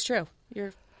 Yeah, it's true.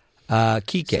 You're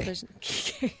Kike. So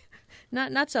Kike.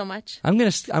 Not so much. I'm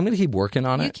gonna keep working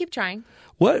on it. You keep trying.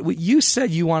 What you said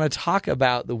you want to talk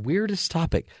about the weirdest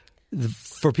topic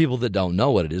for people that don't know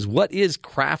what it is. What is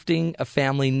crafting a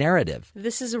family narrative?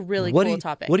 This is a really cool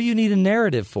topic. What do you need a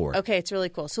narrative for? Okay, it's really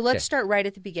cool. So let's start right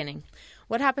at the beginning.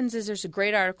 What happens is there's a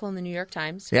great article in the New York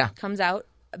Times. Yeah. Comes out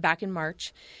back in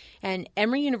March. And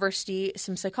Emory University,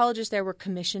 some psychologists there were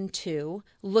commissioned to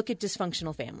look at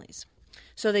dysfunctional families.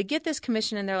 So they get this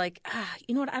commission and they're like,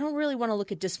 you know what? I don't really want to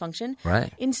look at dysfunction.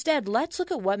 Right. Instead, let's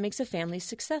look at what makes a family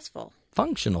successful.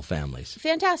 Functional families.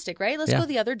 Fantastic, right? Let's go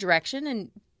the other direction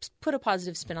and put a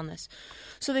positive spin on this.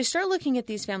 So they start looking at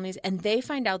these families, and they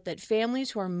find out that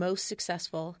families who are most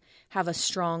successful have a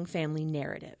strong family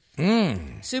narrative.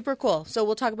 Super cool. So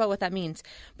we'll talk about what that means.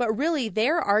 But really,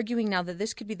 they're arguing now that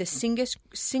this could be the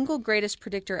single greatest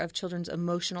predictor of children's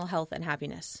emotional health and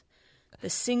happiness. The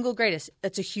single greatest.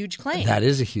 That's a huge claim. That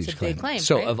is a huge it's a claim. Big claim.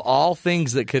 So right? of all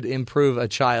things that could improve a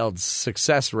child's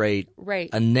success rate,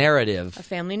 a narrative. A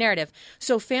family narrative.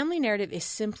 So family narrative is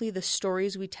simply the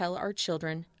stories we tell our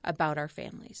children about our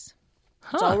families.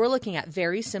 That's all we're looking at.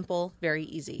 Very simple, very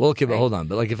easy. Well, okay, but hold on.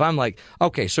 But like if I'm like,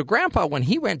 okay, so Grandpa, when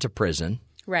he went to prison,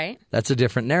 right, that's a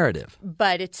different narrative.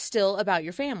 But it's still about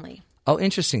your family. Oh,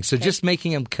 interesting. So just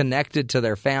making them connected to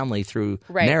their family through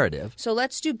narrative. So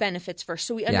let's do benefits first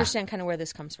so we understand kind of where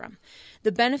this comes from.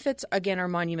 The benefits, again, are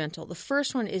monumental. The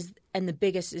first one is, and the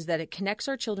biggest, is that it connects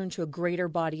our children to a greater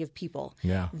body of people.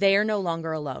 Yeah. They are no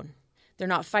longer alone. They're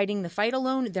not fighting the fight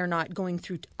alone. They're not going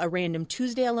through a random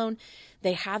Tuesday alone.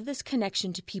 They have this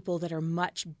connection to people that are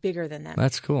much bigger than them.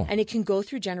 That's cool. And it can go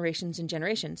through generations and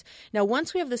generations. Now,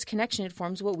 once we have this connection, it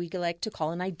forms what we like to call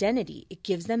an identity. It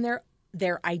gives them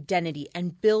their identity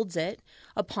and builds it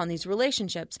upon these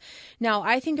relationships. Now,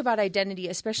 I think about identity,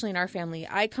 especially in our family.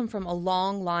 I come from a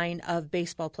long line of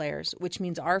baseball players, which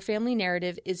means our family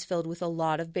narrative is filled with a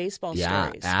lot of baseball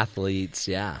stories. Athletes,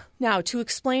 Now, to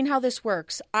explain how this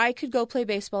works, I could go play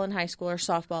baseball in high school or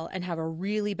softball and have a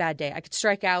really bad day. I could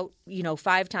strike out,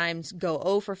 5 times, go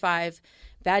 0 for 5,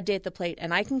 bad day at the plate,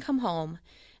 and I can come home.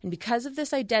 And because of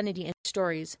this identity and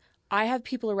stories, I have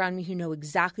people around me who know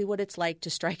exactly what it's like to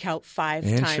strike out 5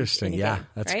 times in a game,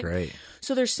 that's right? great.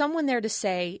 So there's someone there to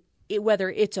say whether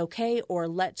it's okay or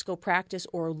let's go practice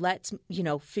or let's,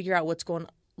 figure out what's going on.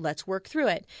 Let's work through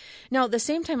it. Now, at the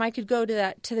same time, I could go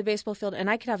to the baseball field and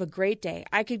I could have a great day.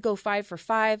 I could go 5 for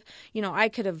 5. I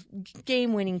could have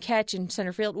game-winning catch in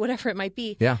center field, whatever it might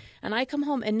be. Yeah. And I come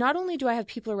home, and not only do I have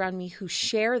people around me who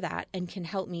share that and can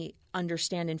help me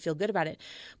understand and feel good about it,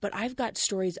 but I've got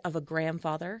stories of a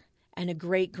grandfather and a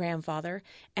great-grandfather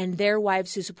and their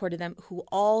wives who supported them, who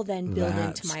all then build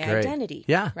into my identity.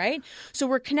 Yeah. Right? So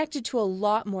we're connected to a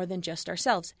lot more than just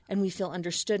ourselves, and we feel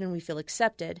understood and we feel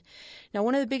accepted. Now,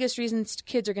 one of the biggest reasons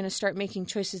kids are going to start making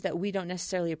choices that we don't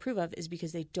necessarily approve of is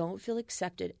because they don't feel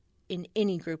accepted in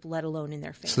any group, let alone in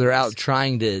their family. So they're out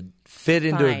trying to fit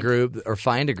into a group or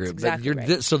find a group. That's exactly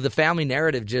right. So the family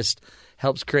narrative just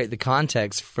helps create the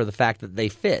context for the fact that they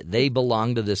fit. They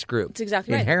belong to this group. It's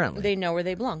exactly inherently. Right. They know where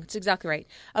they belong. It's exactly right.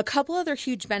 A couple other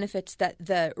huge benefits that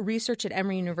the research at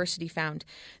Emory University found.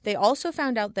 They also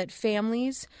found out that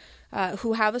families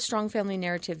who have a strong family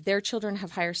narrative, their children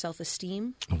have higher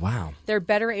self-esteem. Wow. They're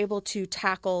better able to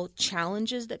tackle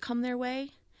challenges that come their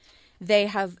way. They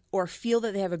have or feel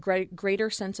that they have a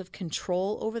greater sense of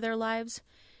control over their lives.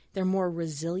 They're more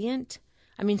resilient.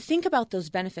 I mean, think about those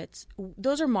benefits.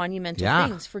 Those are monumental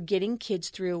things for getting kids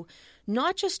through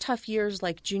not just tough years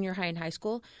like junior high and high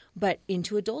school, but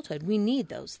into adulthood. We need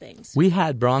those things. We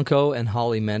had Bronco and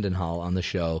Holly Mendenhall on the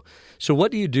show. So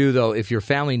what do you do, though, if your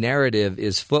family narrative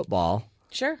is football?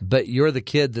 Sure. But you're the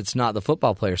kid that's not the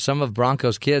football player. Some of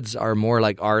Bronco's kids are more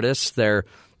like artists. They're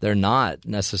not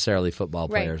necessarily football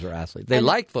players or athletes. They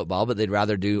like football, but they'd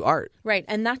rather do art. Right,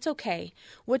 and that's okay.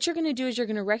 What you're going to do is you're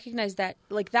going to recognize that,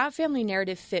 like, that family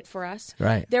narrative fit for us.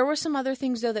 Right. There were some other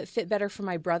things, though, that fit better for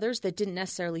my brothers that didn't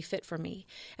necessarily fit for me.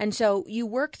 And so you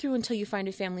work through until you find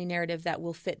a family narrative that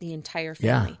will fit the entire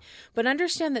family. Yeah. But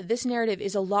understand that this narrative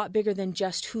is a lot bigger than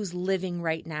just who's living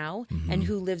right now and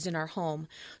who lives in our home.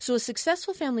 So a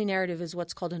successful family narrative is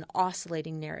what's called an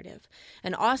oscillating narrative.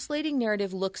 An oscillating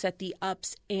narrative looks at the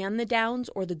ups and the downs,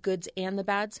 or the goods and the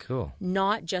bads,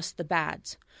 not just the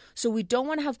bads. So we don't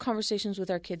want to have conversations with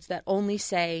our kids that only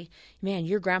say, man,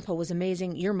 your grandpa was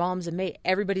amazing, your mom's amazing,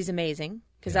 everybody's amazing,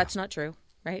 because that's not true,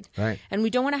 right? And we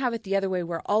don't want to have it the other way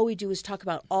where all we do is talk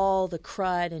about all the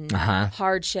crud and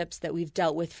hardships that we've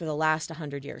dealt with for the last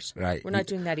 100 years. Right. We're not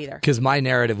doing that either. Because my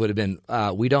narrative would have been,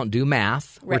 we don't do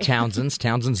math. We're Townsends.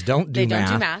 Townsends don't do math.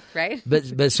 They don't do math, right?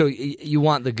 But so you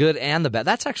want the good and the bad.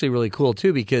 That's actually really cool,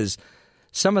 too, because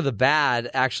some of the bad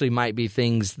actually might be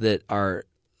things that are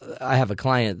 – I have a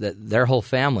client that their whole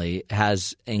family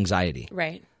has anxiety.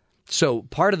 Right. So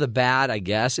part of the bad, I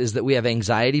guess, is that we have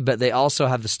anxiety, but they also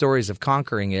have the stories of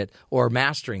conquering it or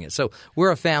mastering it. So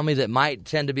we're a family that might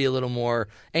tend to be a little more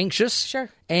anxious. Sure.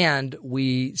 And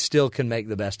we still can make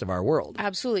the best of our world.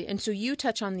 Absolutely. And so you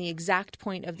touch on the exact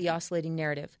point of the oscillating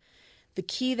narrative. The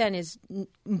key then is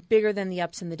bigger than the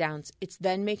ups and the downs. It's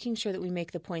then making sure that we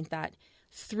make the point that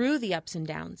through the ups and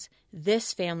downs,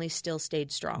 this family still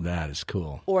stayed strong. That is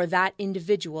cool. Or that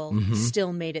individual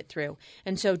still made it through.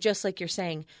 And so just like you're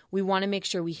saying, we want to make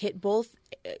sure we hit both,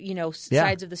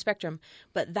 sides of the spectrum.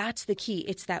 But that's the key.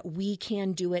 It's that we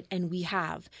can do it, and we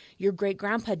have. Your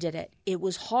great-grandpa did it. It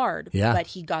was hard, but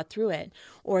he got through it.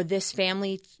 Or this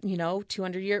family,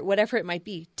 200 years, whatever it might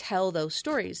be, tell those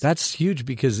stories. That's huge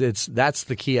because that's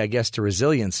the key, I guess, to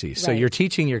resiliency. So you're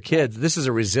teaching your kids, this is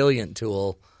a resilient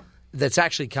tool that's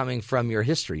actually coming from your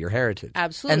history, your heritage.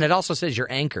 Absolutely. And it also says you're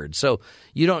anchored. So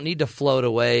you don't need to float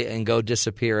away and go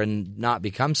disappear and not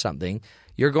become something.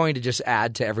 You're going to just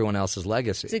add to everyone else's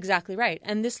legacy. That's exactly right.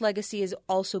 And this legacy is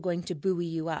also going to buoy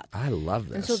you up. I love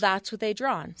this. And so that's what they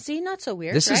draw on. See, not so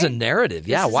weird, This is a narrative.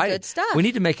 This is why? good stuff. We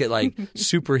need to make it like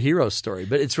superhero story,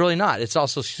 but it's really not. It's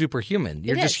also superhuman.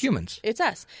 You're just humans. It's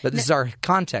us. But this is our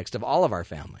context of all of our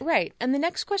family. Right. And the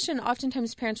next question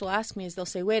oftentimes parents will ask me is they'll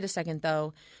say, wait a second,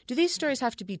 though. Do these stories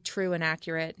have to be true and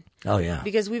accurate? Oh, yeah.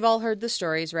 Because we've all heard the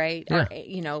stories, right? Yeah.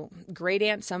 Our, great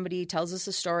aunt somebody tells us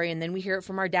a story, and then we hear it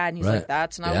from our dad, and he's like,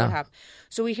 that's not what happened.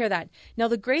 So we hear that. Now,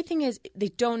 the great thing is they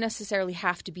don't necessarily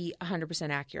have to be 100%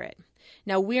 accurate.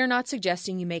 Now, we are not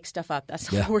suggesting you make stuff up.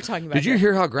 That's not what we're talking about. Did you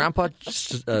hear how Grandpa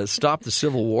stopped the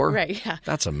Civil War? Right, yeah.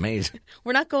 That's amazing.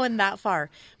 We're not going that far.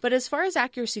 But as far as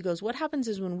accuracy goes, what happens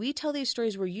is when we tell these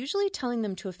stories, we're usually telling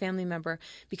them to a family member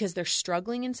because they're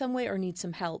struggling in some way or need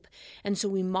some help. And so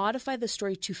we modify the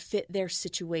story to fit their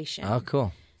situation. Oh,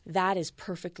 cool. That is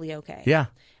perfectly okay. Yeah.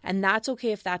 And that's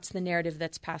okay if that's the narrative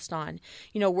that's passed on.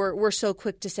 We're so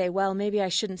quick to say, well, maybe I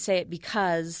shouldn't say it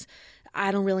because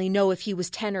I don't really know if he was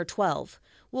 10 or 12.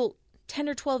 Well, 10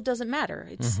 or 12 doesn't matter.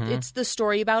 It's the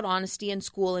story about honesty in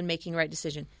school and making the right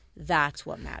decision. That's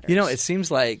what matters. It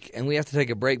seems like, and we have to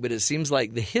take a break, but it seems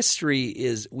like the history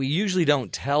is we usually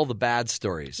don't tell the bad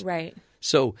stories. Right.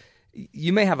 So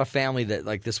you may have a family that,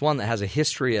 like this one that has a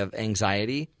history of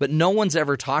anxiety, but no one's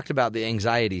ever talked about the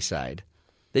anxiety side.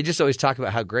 They just always talk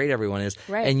about how great everyone is.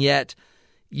 Right. And yet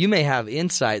you may have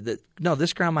insight that, no,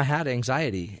 this grandma had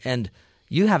anxiety and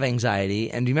you have anxiety.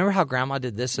 And do you remember how grandma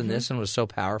did this and this and was so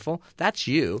powerful? That's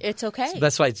you. It's okay. So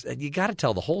that's why you got to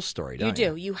tell the whole story, don't you?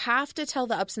 You do. You have to tell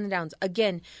the ups and the downs.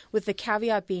 Again, with the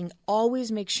caveat being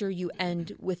always make sure you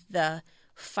end with the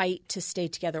fight to stay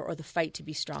together or the fight to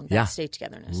be strong. That stay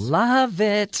togetherness. Love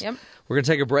it. Yep. We're going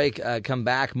to take a break, come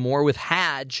back, more with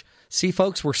Hadj. See,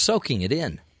 folks, we're soaking it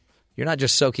in. You're not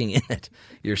just soaking in it.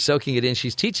 You're soaking it in.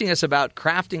 She's teaching us about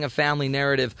crafting a family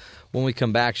narrative. When we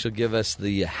come back, she'll give us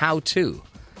the how-to,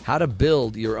 how to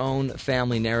build your own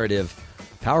family narrative.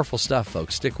 Powerful stuff,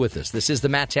 folks. Stick with us. This is the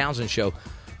Matt Townsend Show.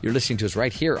 You're listening to us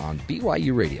right here on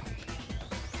BYU Radio.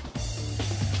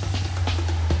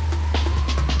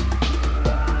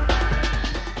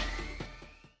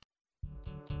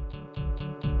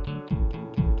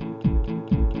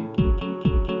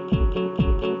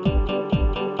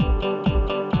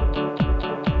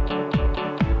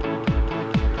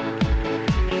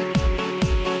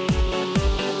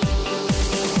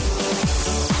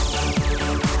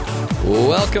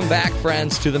 Welcome back,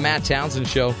 friends, to the Matt Townsend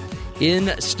Show.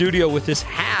 In studio with this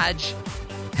Hadj,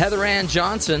 Heather Ann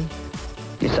Johnson.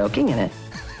 You're soaking in it.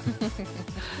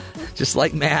 Just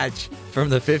like Madge from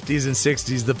the 50s and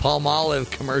 60s, the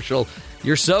Palmolive commercial.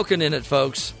 You're soaking in it,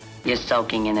 folks. You're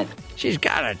soaking in it. She's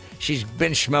got it. She's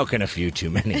been smoking a few too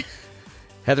many.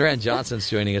 Heather Ann Johnson's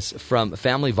joining us from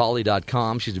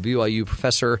FamilyVolley.com. She's a BYU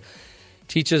professor.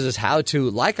 Teaches us how to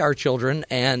like our children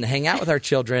and hang out with our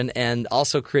children and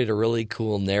also create a really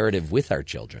cool narrative with our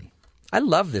children. I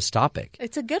love this topic.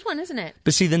 It's a good one, isn't it?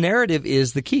 But see, the narrative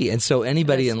is the key. And so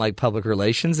anybody in like public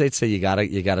relations, they'd say you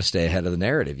gotta stay ahead of the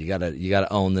narrative. You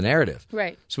gotta own the narrative.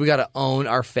 Right. So we gotta own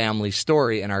our family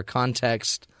story and our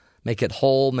context, make it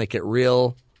whole, make it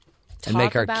real, and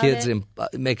make our kids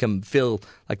make them feel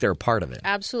like they're a part of it.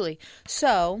 Absolutely.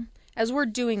 So as we're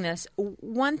doing this,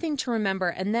 one thing to remember,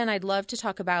 and then I'd love to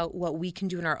talk about what we can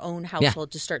do in our own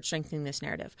household to start strengthening this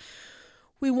narrative.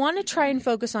 We want to try and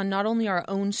focus on not only our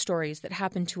own stories that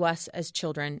happen to us as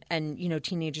children and,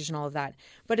 teenagers and all of that,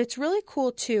 but it's really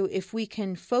cool, too, if we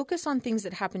can focus on things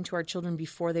that happened to our children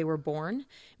before they were born,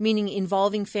 meaning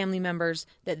involving family members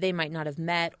that they might not have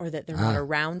met or that they're not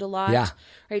around a lot. Yeah.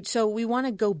 Right? So we want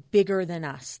to go bigger than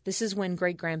us. This is when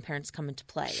great-grandparents come into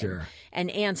play. Sure. And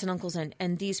aunts and uncles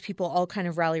and these people all kind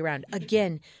of rally around.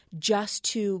 Again, just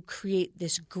to create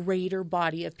this greater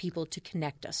body of people to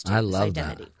connect us to I this love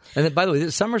identity. that. And then, by the way,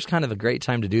 summer's kind of a great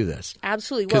time to do this.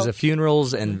 Absolutely. Because of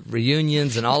funerals and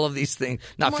reunions and all of these things.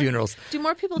 Not funerals. Do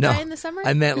more people die in the summer?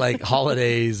 I meant like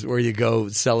holidays where you go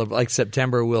celebrate. Like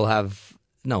September, we'll have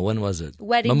 – no, when was it?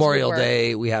 Weddings. Memorial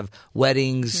Day. We have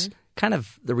weddings. kind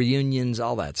of the reunions,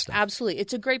 all that stuff. Absolutely.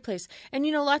 It's a great place. And,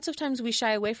 lots of times we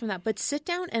shy away from that. But sit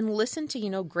down and listen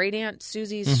to, Great Aunt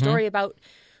Susie's story about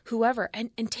whoever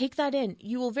and take that in.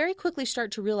 You will very quickly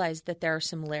start to realize that there are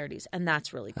similarities, and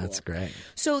that's really cool. That's great.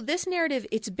 So this narrative,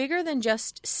 it's bigger than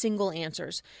just single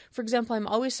answers. For example, I'm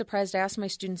always surprised. I ask my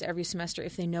students every semester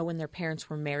if they know when their parents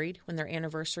were married, when their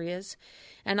anniversary is.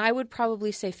 And I would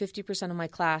probably say 50% of my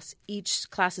classes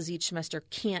each semester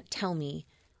can't tell me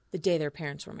the day their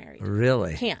parents were married.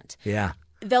 Really? Can't. Yeah.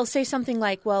 They'll say something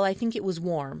like, well, I think it was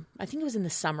warm. I think it was in the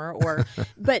summer.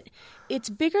 But it's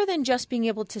bigger than just being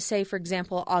able to say, for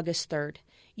example, August 3rd.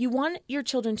 You want your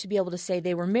children to be able to say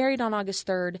they were married on August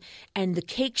 3rd and the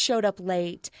cake showed up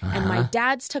late and my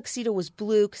dad's tuxedo was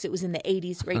blue because it was in the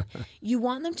 80s, right? You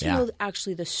want them to know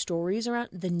actually the stories around,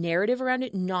 the narrative around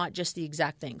it, not just the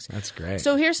exact things. That's great.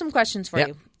 So here's some questions for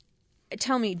you.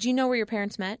 Tell me, do you know where your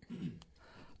parents met?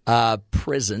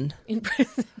 Prison. In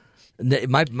prison.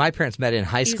 My parents met in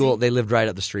high school. They lived right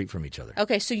up the street from each other.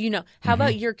 Okay, so How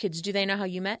about your kids? Do they know how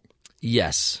you met?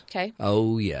 Yes. Okay.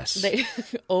 Oh, yes.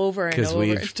 Over and over. Because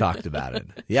we've talked about it.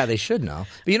 Yeah, they should know.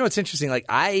 But it's interesting. Like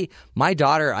my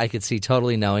daughter, I could see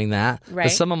totally knowing that. Right.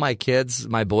 But some of my kids,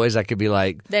 my boys, I could be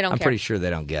like, I'm pretty sure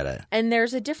they don't get it. And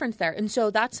there's a difference there. And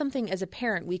so that's something as a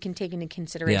parent we can take into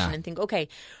consideration and think, okay,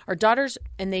 our daughters,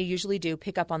 and they usually do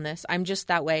pick up on this. I'm just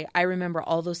that way. I remember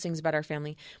all those things about our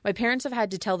family. My parents have had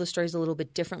to tell the stories a little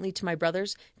bit differently to my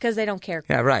brothers because they don't care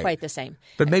quite the same.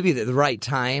 But maybe the right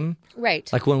time.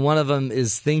 Right. Like when one of them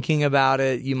is thinking about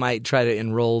it, you might try to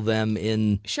enroll them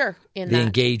in the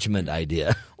engagement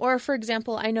idea. Or, for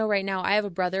example, I know right now I have a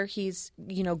brother. He's,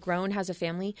 grown, has a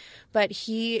family, but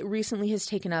he recently has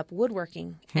taken up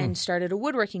woodworking and started a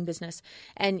woodworking business.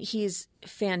 And he's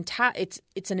fantastic.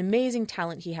 It's an amazing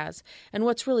talent he has. And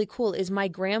what's really cool is my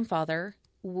grandfather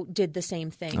did the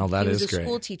same thing. Oh, that is great. He was a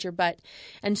school teacher,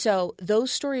 and so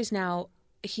those stories now,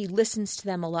 he listens to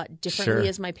them a lot differently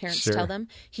as my parents tell them.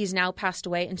 He's now passed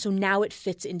away, and so now it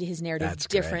fits into his narrative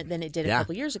different than it did a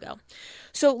couple years ago.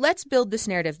 So let's build this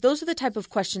narrative. Those are the type of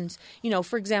questions,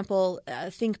 for example,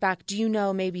 think back. Do you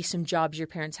know maybe some jobs your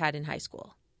parents had in high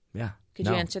school? Yeah. Could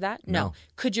you answer that? No.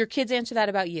 Could your kids answer that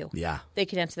about you? Yeah. They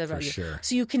could answer that about you. Sure.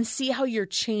 So you can see how you're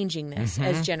changing this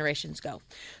as generations go.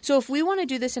 So if we want to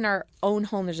do this in our own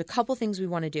home, there's a couple things we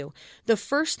want to do. The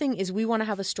first thing is we want to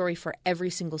have a story for every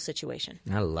single situation.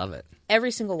 I love it.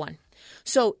 Every single one.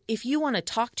 So if you want to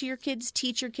talk to your kids,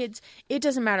 teach your kids, it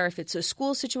doesn't matter if it's a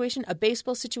school situation, a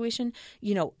baseball situation,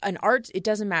 an art, it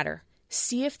doesn't matter.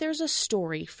 See if there's a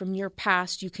story from your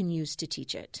past you can use to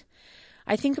teach it.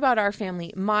 I think about our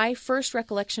family. My first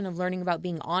recollection of learning about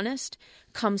being honest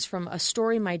comes from a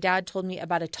story my dad told me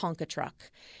about a Tonka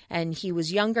truck. And he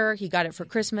was younger. He got it for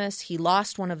Christmas. He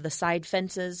lost one of the side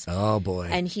fences. Oh, boy.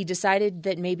 And he decided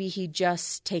that maybe he'd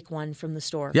just take one from the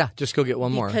store. Yeah, just go get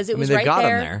one more. Because it was they got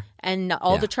there, him there. And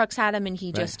all the trucks had him, and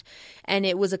he and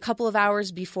it was a couple of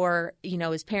hours before,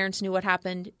 his parents knew what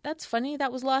happened. That's funny.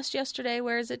 That was lost yesterday.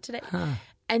 Where is it today? Huh.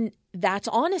 And that's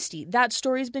honesty. That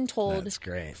story's been told That's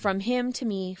great. From him to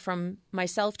me, from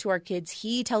myself to our kids.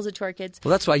 He tells it to our kids.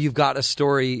 Well, that's why you've got a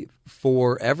story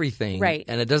for everything. Right.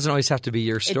 And it doesn't always have to be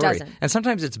your story. It doesn't. And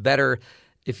sometimes it's better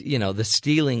if, the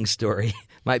stealing story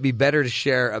might be better to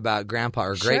share about grandpa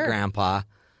or great-grandpa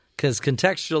because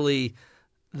contextually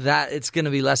that it's going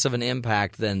to be less of an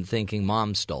impact than thinking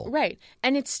mom stole. Right.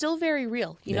 And it's still very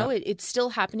real. It's still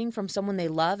happening from someone they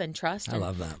love and trust. I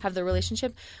love that. Have the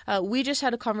relationship. We just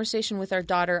had a conversation with our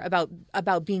daughter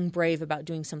about being brave, about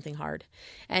doing something hard.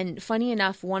 And funny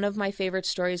enough, one of my favorite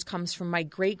stories comes from my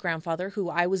great-grandfather, who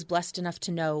I was blessed enough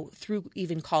to know through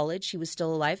even college. He was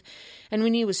still alive. And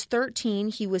when he was 13,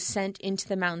 he was sent into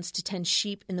the mountains to tend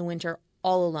sheep in the winter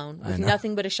all alone with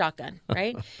nothing but a shotgun,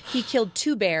 right? He killed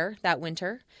 2 bear that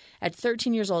winter at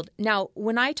 13 years old. Now,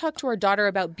 when I talk to our daughter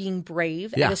about being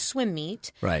brave at a swim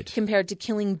meet compared to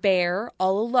killing bear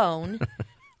all alone,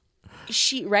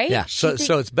 Yeah, so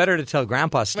it's better to tell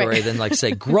grandpa's story than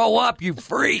say, grow up, you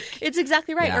freak. It's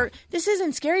exactly right. Yeah. Or this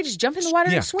isn't scary, just jump in the water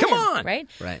and swim. Come on. Right?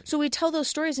 So we tell those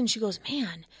stories and she goes,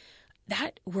 man,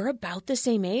 that we're about the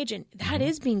same age, and that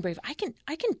is being brave. I can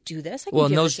do this. I can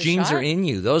give those this a genes shot. are in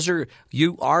you.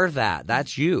 You are that.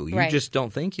 That's you. You just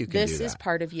don't think you can do that. This is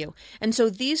part of you. And so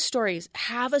these stories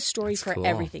have a story for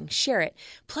everything. Share it.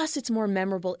 Plus, it's more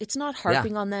memorable. It's not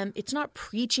harping on them. It's not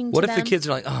preaching to them. What if the kids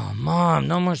are like, oh, Mom,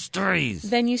 no more stories?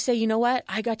 Then you say, you know what?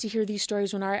 I got to hear these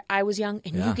stories when I was young,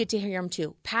 and you get to hear them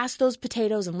too. Pass those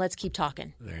potatoes and let's keep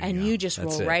talking. You just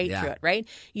roll through it, right?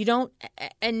 You don't,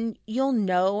 and you'll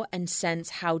know and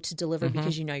sense how to deliver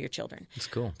because you know your children. That's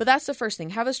cool. But that's the first thing.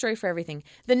 Have a story for everything.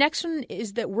 The next one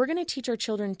is that we're going to teach our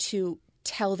children to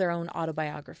tell their own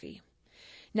autobiography.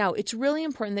 Now, it's really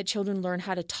important that children learn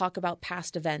how to talk about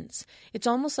past events. It's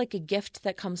almost like a gift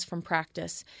that comes from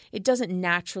practice. It doesn't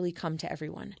naturally come to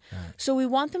everyone. Right. So we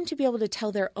want them to be able to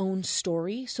tell their own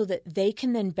story so that they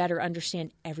can then better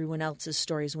understand everyone else's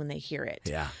stories when they hear it.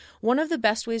 Yeah. One of the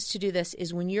best ways to do this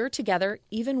is when you're together,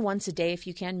 even once a day if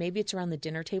you can, maybe it's around the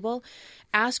dinner table,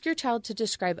 ask your child to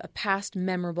describe a past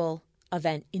memorable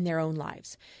event in their own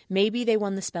lives. Maybe they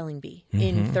won the spelling bee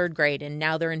in 3rd grade and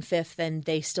now they're in 5th and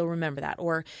they still remember that.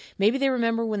 Or maybe they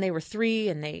remember when they were 3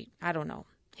 and they, I don't know,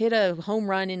 hit a home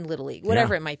run in Little League,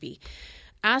 whatever it might be.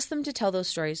 Ask them to tell those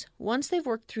stories. Once they've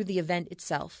worked through the event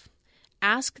itself,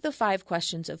 ask the 5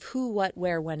 questions of who, what,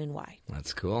 where, when, and why.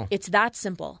 That's cool. It's that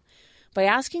simple. By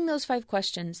asking those 5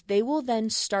 questions, they will then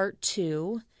start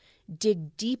to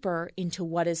dig deeper into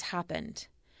what has happened.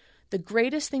 The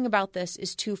greatest thing about this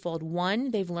is twofold.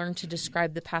 1, they've learned to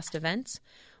describe the past events.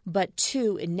 But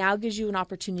 2, it now gives you an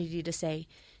opportunity to say,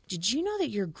 did you know that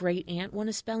your great aunt won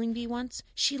a spelling bee once?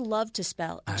 She loved to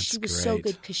spell. And she was so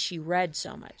good because she read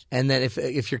so much. And then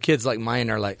if your kids like mine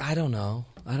are like, I don't know.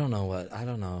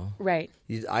 Right.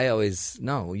 I always,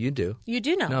 no, you do. You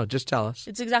do know. No, just tell us.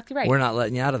 It's exactly right. We're not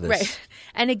letting you out of this. Right.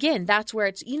 And again, that's where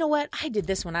it's, you know what? I did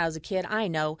this when I was a kid. I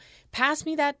know. Pass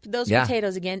me those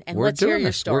potatoes again and let's hear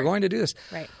your story. We're going to do this.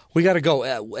 Right. We got to go.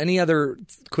 Any other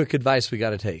quick advice we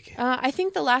got to take? I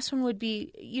think the last one would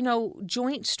be,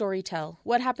 joint storytell.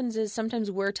 What happens is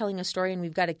sometimes we're telling a story and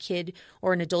we've got a kid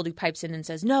or an adult who pipes in and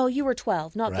says, no, you were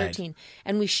 12, not 13.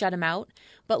 And we shut him out.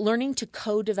 But learning to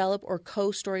co-develop or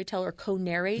co-storytell or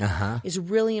co-narrate is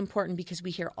really important because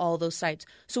we hear all those sides.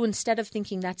 So instead of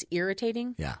thinking that's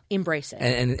irritating, embrace it.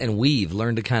 And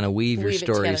learn to kind of weave your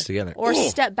stories together. Or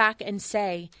step back and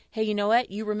say, hey, you know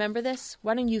what? You remember this?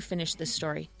 Why don't you finish this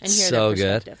story and hear their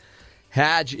perspective? Good.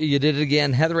 Hadj, you did it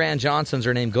again. Heather Ann Johnson's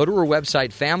her name. Go to her website,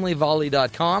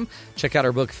 familyvolley.com. Check out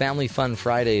her book, Family Fun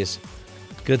Fridays.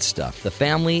 Good stuff. The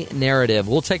Family Narrative.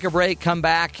 We'll take a break, come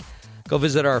back. Go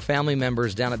visit our family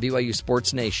members down at BYU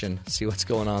Sports Nation. See what's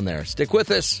going on there. Stick with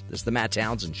us. This is the Matt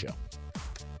Townsend Show.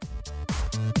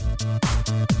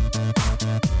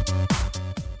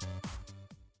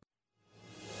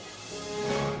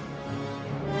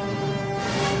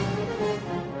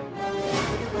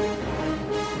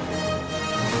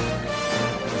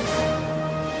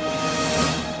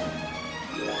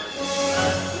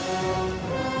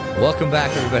 Welcome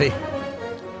back, everybody,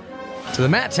 to the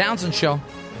Matt Townsend Show.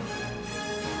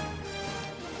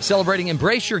 Celebrating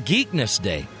Embrace Your Geekness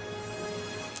Day.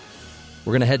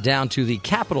 We're going to head down to the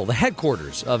capital, the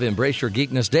headquarters of Embrace Your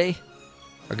Geekness Day.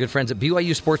 Our good friends at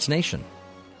BYU Sports Nation.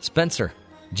 Spencer,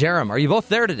 Jerem, are you both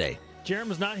there today?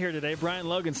 Jerem's not here today. Brian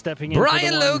Logan stepping in.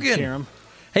 Brian for the Logan! Jerem.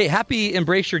 Hey, happy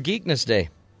Embrace Your Geekness Day.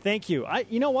 Thank you.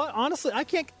 You know what? Honestly, I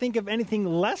can't think of anything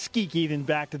less geeky than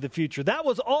Back to the Future. That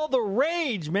was all the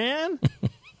rage, man.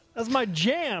 That's my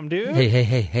jam, dude.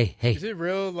 Hey. Is it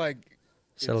real,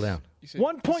 Settle down.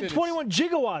 1.21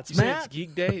 gigawatts, Matt. It's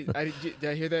Geek Day? Did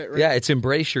I hear that right? Yeah, it's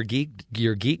Embrace Your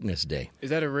Geekness Day. Is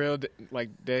that a real,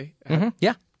 day? Mm-hmm.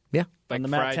 Yeah. Like on the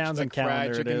Matt Townsend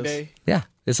calendar, fried chicken it is. day? Yeah,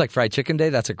 it's like Fried Chicken Day.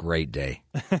 That's a great day.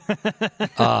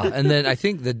 And then I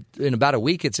think that in about a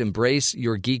week, it's Embrace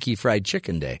Your Geeky Fried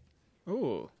Chicken Day.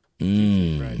 Ooh,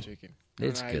 geeky fried chicken.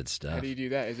 It's good stuff. How do you do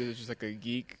that? Is it just like a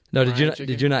geek? No, did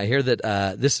you not hear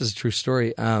that? This is a true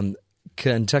story.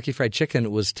 Kentucky Fried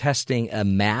Chicken was testing a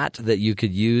mat that you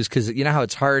could use because you know how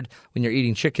it's hard when you're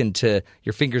eating chicken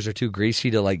your fingers are too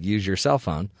greasy to use your cell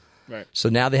phone. Right. So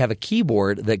now they have a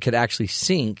keyboard that could actually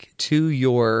sync to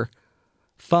your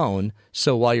phone.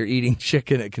 So while you're eating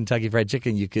chicken at Kentucky Fried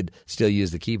Chicken, you could still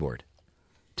use the keyboard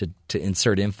to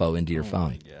insert info into your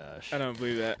phone. Oh my gosh. I don't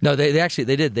believe that. No, they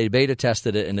did. They beta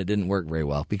tested it and it didn't work very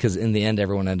well because in the end,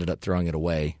 everyone ended up throwing it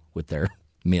away with their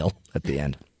meal at the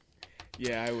end.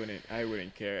 Yeah, I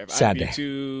wouldn't care. Sad I'd be day.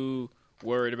 too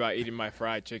worried about eating my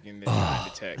fried chicken than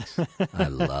trying to text. I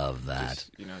love that.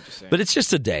 Just saying. But it's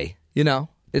just a day,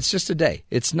 It's just a day.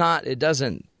 It's not. It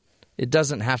doesn't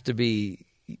have to be.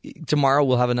 Tomorrow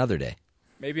we'll have another day.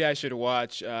 Maybe I should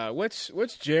watch. What's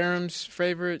Jerem's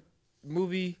favorite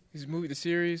movie? The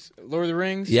series, Lord of the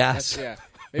Rings. Yes. Yeah.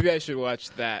 Maybe I should watch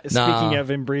that. Speaking of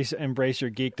Embrace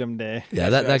Your Geekdom Day. Yeah,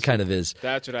 that kind of is.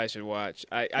 That's what I should watch.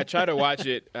 I tried to watch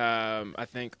it, I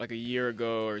think like a year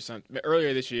ago or something,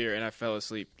 earlier this year, and I fell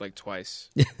asleep twice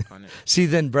on it. See,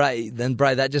 then Bri,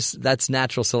 that's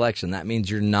natural selection. That means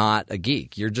you're not a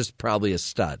geek. You're just probably a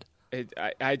stud.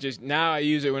 Now I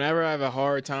use it whenever I have a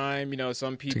hard time.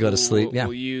 Some people to go to sleep,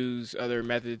 will use other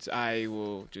methods. I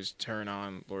will just turn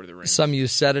on Lord of the Rings. Some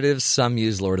use sedatives. Some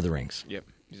use Lord of the Rings. Yep.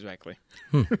 Exactly.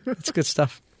 That's good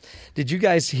stuff. Did you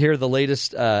guys hear the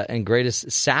latest and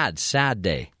greatest sad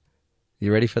day?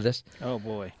 You ready for this? Oh,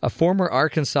 boy. A former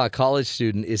Arkansas college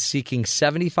student is seeking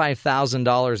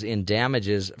 $75,000 in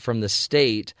damages from the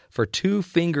state for 2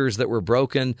 fingers that were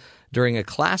broken during a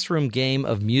classroom game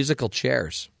of musical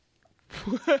chairs.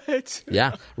 What?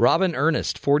 Yeah. Robin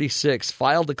Ernest, 46,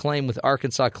 filed a claim with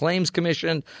Arkansas Claims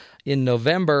Commission in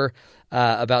November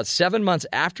about 7 months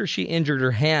after she injured her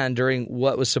hand during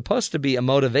what was supposed to be a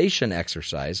motivation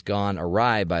exercise, gone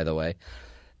awry, by the way.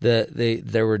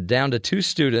 There were down to 2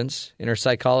 students in her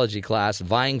psychology class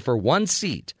vying for 1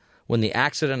 seat when the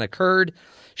accident occurred.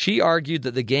 She argued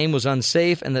that the game was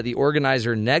unsafe and that the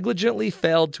organizer negligently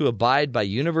failed to abide by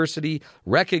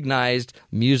university-recognized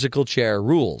musical chair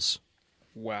rules.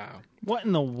 Wow. What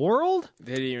in the world?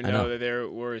 They didn't even know that there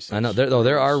were such I know.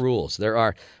 There are rules. There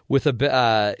are.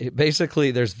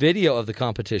 Basically, there's video of the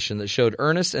competition that showed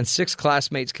Ernest and 6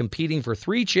 classmates competing for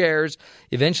 3 chairs.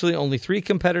 Eventually, only 3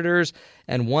 competitors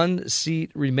and 1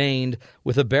 seat remained.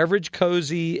 With a beverage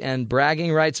cozy and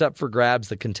bragging rights up for grabs,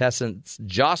 the contestants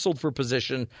jostled for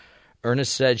position.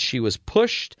 Ernest said she was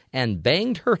pushed and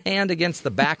banged her hand against the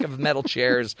back of metal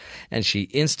chairs, and she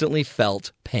instantly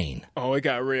felt pain. Oh, it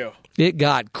got real. It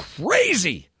got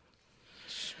crazy.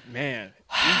 Man,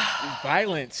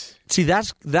 violence. See,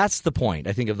 that's the point,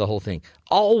 I think, of the whole thing.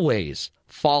 Always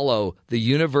follow the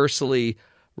universally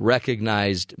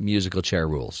recognized musical chair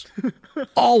rules.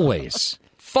 Always.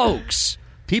 Folks,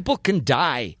 people can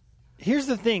die. Here's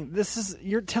the thing.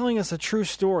 You're telling us a true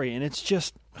story, and it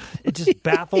just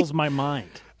baffles my mind.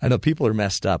 I know people are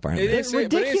messed up, aren't they? It's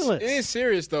ridiculous. It is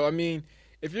serious, though. I mean,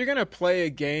 if you're going to play a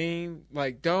game,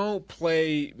 like, don't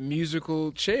play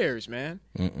musical chairs, man.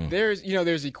 Mm-mm.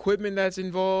 There's equipment that's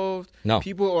involved. No.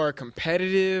 People are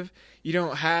competitive. You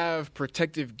don't have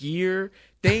protective gear.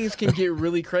 Things can get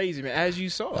really crazy, man, as you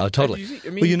saw. Oh, totally.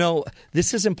 Well,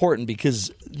 this is important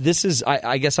because this is,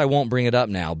 I guess I won't bring it up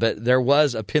now, but there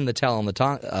was a pin the tail on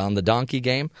the donkey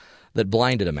game that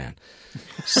blinded a man.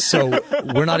 So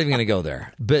we're not even going to go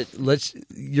there. But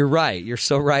you're right. You're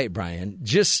so right, Brian.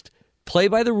 Just play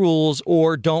by the rules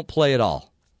or don't play at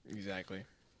all. Exactly.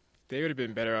 They would have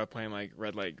been better off playing like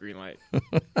red light, green light.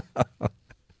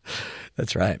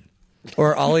 That's right.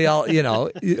 Or ollie,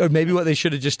 or maybe what they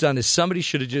should have just done is somebody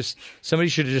should have just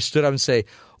stood up and say,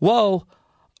 "Whoa,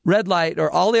 red light," or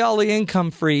ollie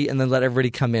income free, and then let everybody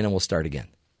come in and we'll start again.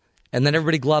 And then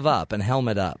everybody glove up and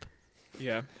helmet up.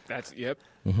 Yeah, yep.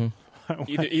 Mm-hmm.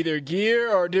 Either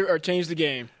gear or change the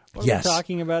game. What are we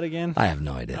talking about again? I have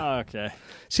no idea. Oh, okay.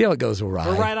 See how it goes awry.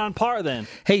 We're right on par then.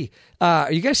 Hey,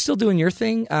 are you guys still doing your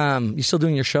thing? You still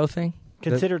doing your show thing?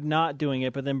 Considered not doing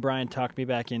it, but then Brian talked me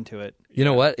back into it. You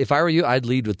know what? If I were you, I'd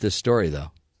lead with this story,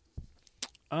 though.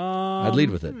 I'd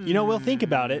lead with it. We'll think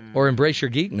about it. Or embrace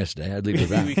your geekness day. I'd lead with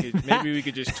that. Maybe we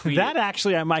could just tweet that.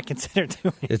 Actually, I might consider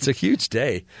doing. It's a huge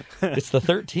day. It's the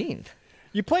 13th.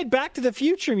 You played Back to the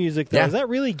Future music, though. Yeah. Is that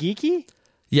really geeky?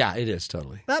 Yeah, it is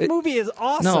totally. That movie is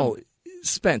awesome. No,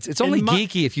 Spence, it's only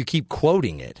geeky if you keep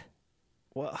quoting it.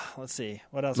 Well, let's see.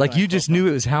 What else? Like you just knew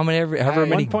it was however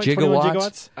many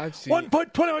gigawatts. I've seen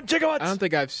 1.21 gigawatts. I don't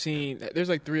think I've seen. There's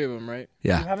like 3 of them, right?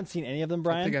 Yeah. You haven't seen any of them,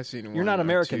 Brian? I think I've seen one. You're not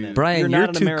American then. Brian, you're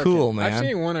too cool, man. I've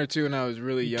seen 1 or 2 when I was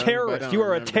really young. Terrorist. You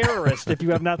are a terrorist if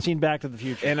you have not seen Back to the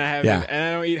Future. And I haven't. And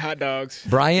I don't eat hot dogs.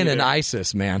 Brian and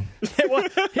ISIS, man.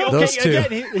 Those two.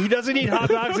 Again, he doesn't eat hot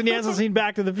dogs and he hasn't seen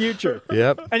Back to the Future.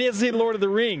 Yep. And he hasn't seen Lord of the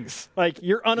Rings. Like,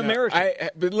 you're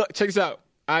un-American. But look, check this out.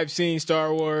 I've seen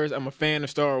Star Wars. I'm a fan of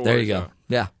Star Wars. There you go.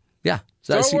 Yeah.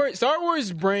 Star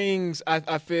Wars brings,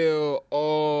 I feel,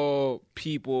 all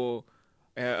people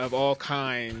of all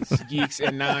kinds, geeks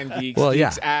and non-geeks,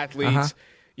 geeks, athletes,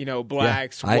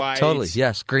 blacks, whites, totally,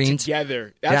 yes, greens,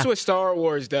 together. That's what Star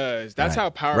Wars does. That's how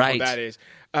powerful that is.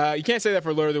 You can't say that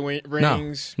for Lord of the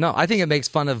Rings. No, I think it makes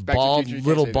fun of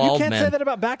little bald men. You can't say that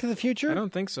about Back to the Future? I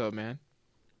don't think so, man.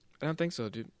 I don't think so,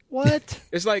 dude. What?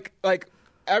 It's like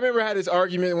I remember I had this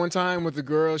argument one time with a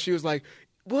girl. She was like,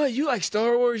 "What? You like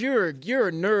Star Wars? You're a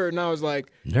nerd." And I was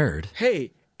like, "Nerd?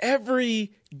 Hey,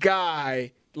 every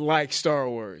guy likes Star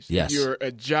Wars. Yes. If you're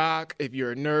a jock, if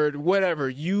you're a nerd, whatever,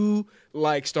 you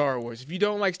like Star Wars. If you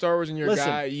don't like Star Wars and you're a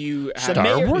guy, you have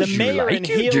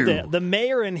the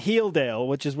mayor in Healdale,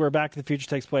 which is where Back to the Future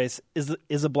takes place,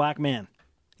 is a black man.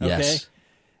 Okay?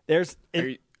 Yes.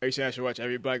 Are you saying I should watch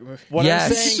every black movie? What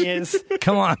I'm saying is,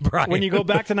 come on, Brian. When you go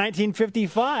back to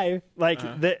 1955,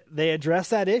 they address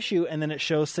that issue, and then it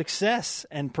shows success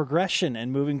and progression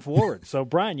and moving forward. So,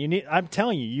 Brian, I'm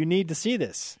telling you need to see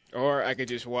this. Or I could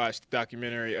just watch the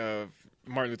documentary of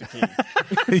Martin Luther King.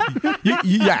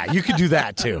 You could do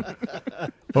that too.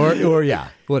 Or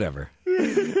whatever.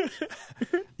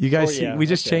 You guys see, we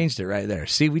just changed it right there.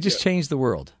 See, we just changed the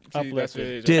world.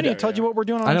 Uplifted. I told you what we're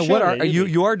doing on I know. the show. What are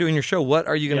you are doing your show. What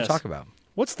are you going to talk about?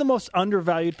 What's the most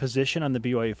undervalued position on the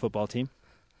BYU football team?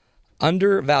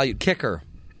 Undervalued kicker.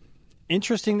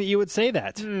 Interesting that you would say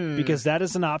that, because that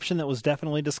is an option that was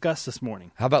definitely discussed this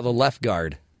morning. How about the left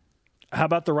guard? How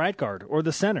about the right guard or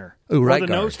the center? Ooh, right or the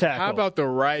guard. nose tackle? How about the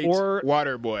right or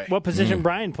water boy? What position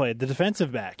Brian played? The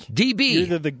defensive back. DB.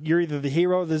 You're either the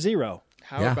hero or the zero.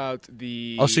 How about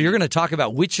the... Oh, so you're going to talk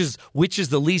about which is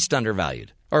the least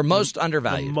undervalued or most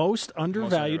undervalued? The most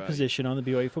undervalued position on the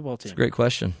BYU football team. It's a great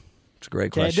question. It's a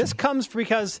great question. This comes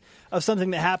because of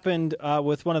something that happened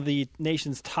with one of the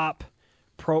nation's top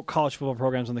college football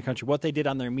programs in the country, what they did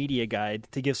on their media guide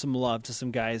to give some love to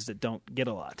some guys that don't get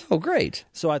a lot. Oh, great.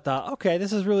 So I thought, okay,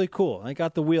 this is really cool. I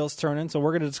got the wheels turning, so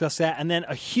we're going to discuss that. And then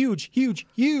a huge, huge,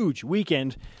 huge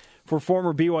weekend for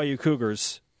former BYU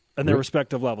Cougars and their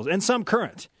respective levels, and some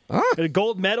current. A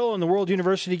gold medal in the World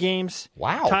University Games.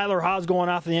 Wow. Tyler Haws going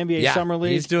off in the NBA Summer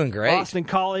League. He's doing great. Austin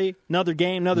Collie, another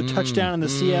game, another touchdown in the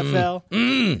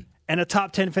CFL. And a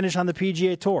top 10 finish on the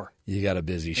PGA Tour. You got a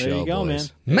busy show, there you go,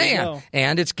 boys. Man,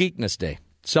 and it's Geekness Day.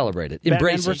 Celebrate it. Batman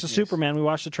Embrace versus it. Superman. We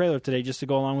watched the trailer today just to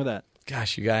go along with that.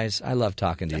 Gosh, you guys, I love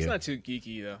talking to That's you. not too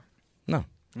geeky, though. No.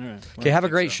 All right. Okay, have a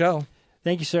great show.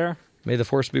 Thank you, sir. May the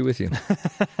force be with you.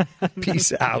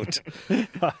 Peace out.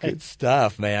 Good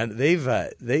stuff, man. They've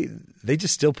they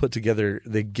just still put together.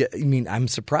 I'm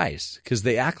surprised because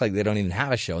they act like they don't even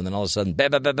have a show, and then all of a sudden, bam,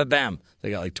 bam, bam, bam, bam,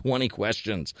 they got like 20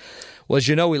 questions. Well, as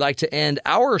you know, we like to end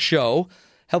our show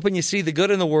helping you see the good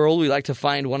in the world. We like to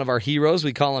find one of our heroes.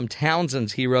 We call him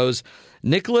Townsend's Heroes.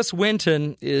 Nicholas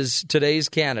Winton is today's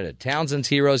candidate. Townsend's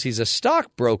Heroes. He's a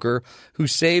stockbroker who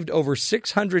saved over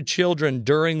 600 children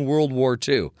during World War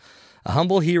II. A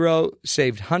humble hero,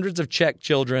 saved hundreds of Czech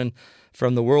children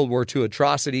from the World War II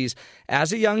atrocities.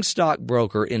 As a young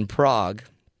stockbroker in Prague,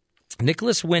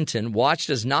 Nicholas Winton watched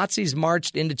as Nazis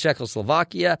marched into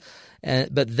Czechoslovakia,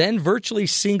 but then virtually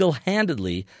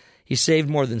single-handedly, he saved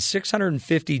more than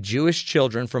 650 Jewish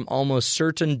children from almost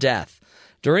certain death.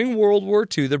 During World War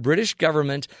II, the British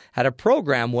government had a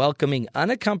program welcoming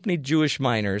unaccompanied Jewish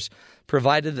minors,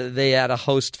 provided that they had a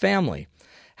host family.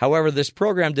 However, this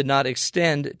program did not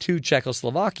extend to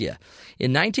Czechoslovakia.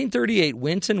 In 1938,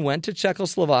 Winton went to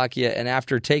Czechoslovakia, and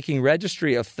after taking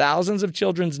registry of thousands of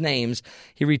children's names,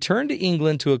 he returned to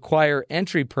England to acquire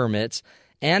entry permits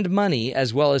and money,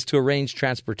 as well as to arrange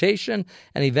transportation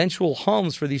and eventual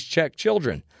homes for these Czech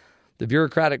children. The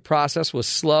bureaucratic process was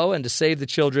slow, and to save the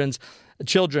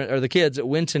kids,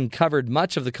 Winton covered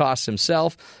much of the costs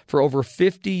himself. For over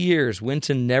 50 years,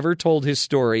 Winton never told his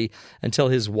story until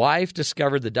his wife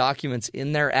discovered the documents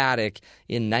in their attic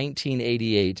in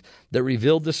 1988 that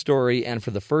revealed the story and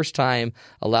for the first time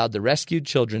allowed the rescued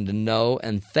children to know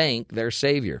and thank their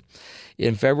savior.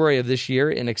 In February of this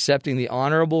year, in accepting the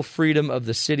Honorable Freedom of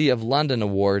the City of London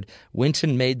Award,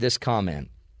 Winton made this comment.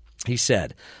 He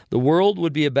said, "The world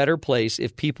would be a better place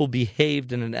if people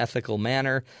behaved in an ethical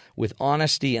manner with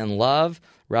honesty and love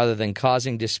rather than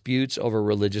causing disputes over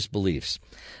religious beliefs."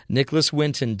 Nicholas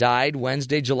Winton died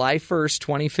Wednesday, July 1st,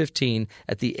 2015,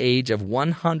 at the age of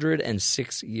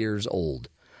 106 years old.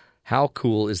 How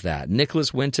cool is that?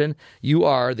 Nicholas Winton, you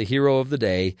are the hero of the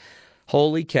day.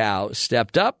 Holy cow,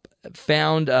 stepped up,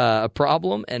 found a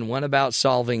problem, and went about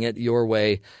solving it your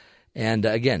way. And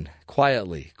again,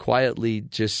 quietly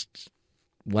just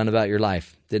went about your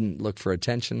life. Didn't look for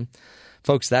attention.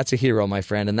 Folks, that's a hero, my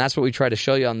friend, and that's what we try to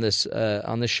show you on this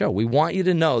show. We want you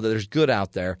to know that there's good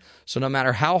out there. So no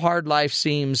matter how hard life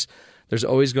seems, there's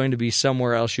always going to be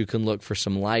somewhere else you can look for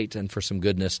some light and for some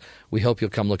goodness. We hope you'll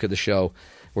come look at the show.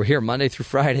 We're here Monday through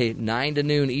Friday, 9 to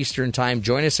noon Eastern Time.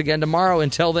 Join us again tomorrow.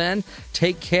 Until then,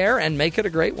 take care and make it a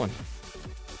great one.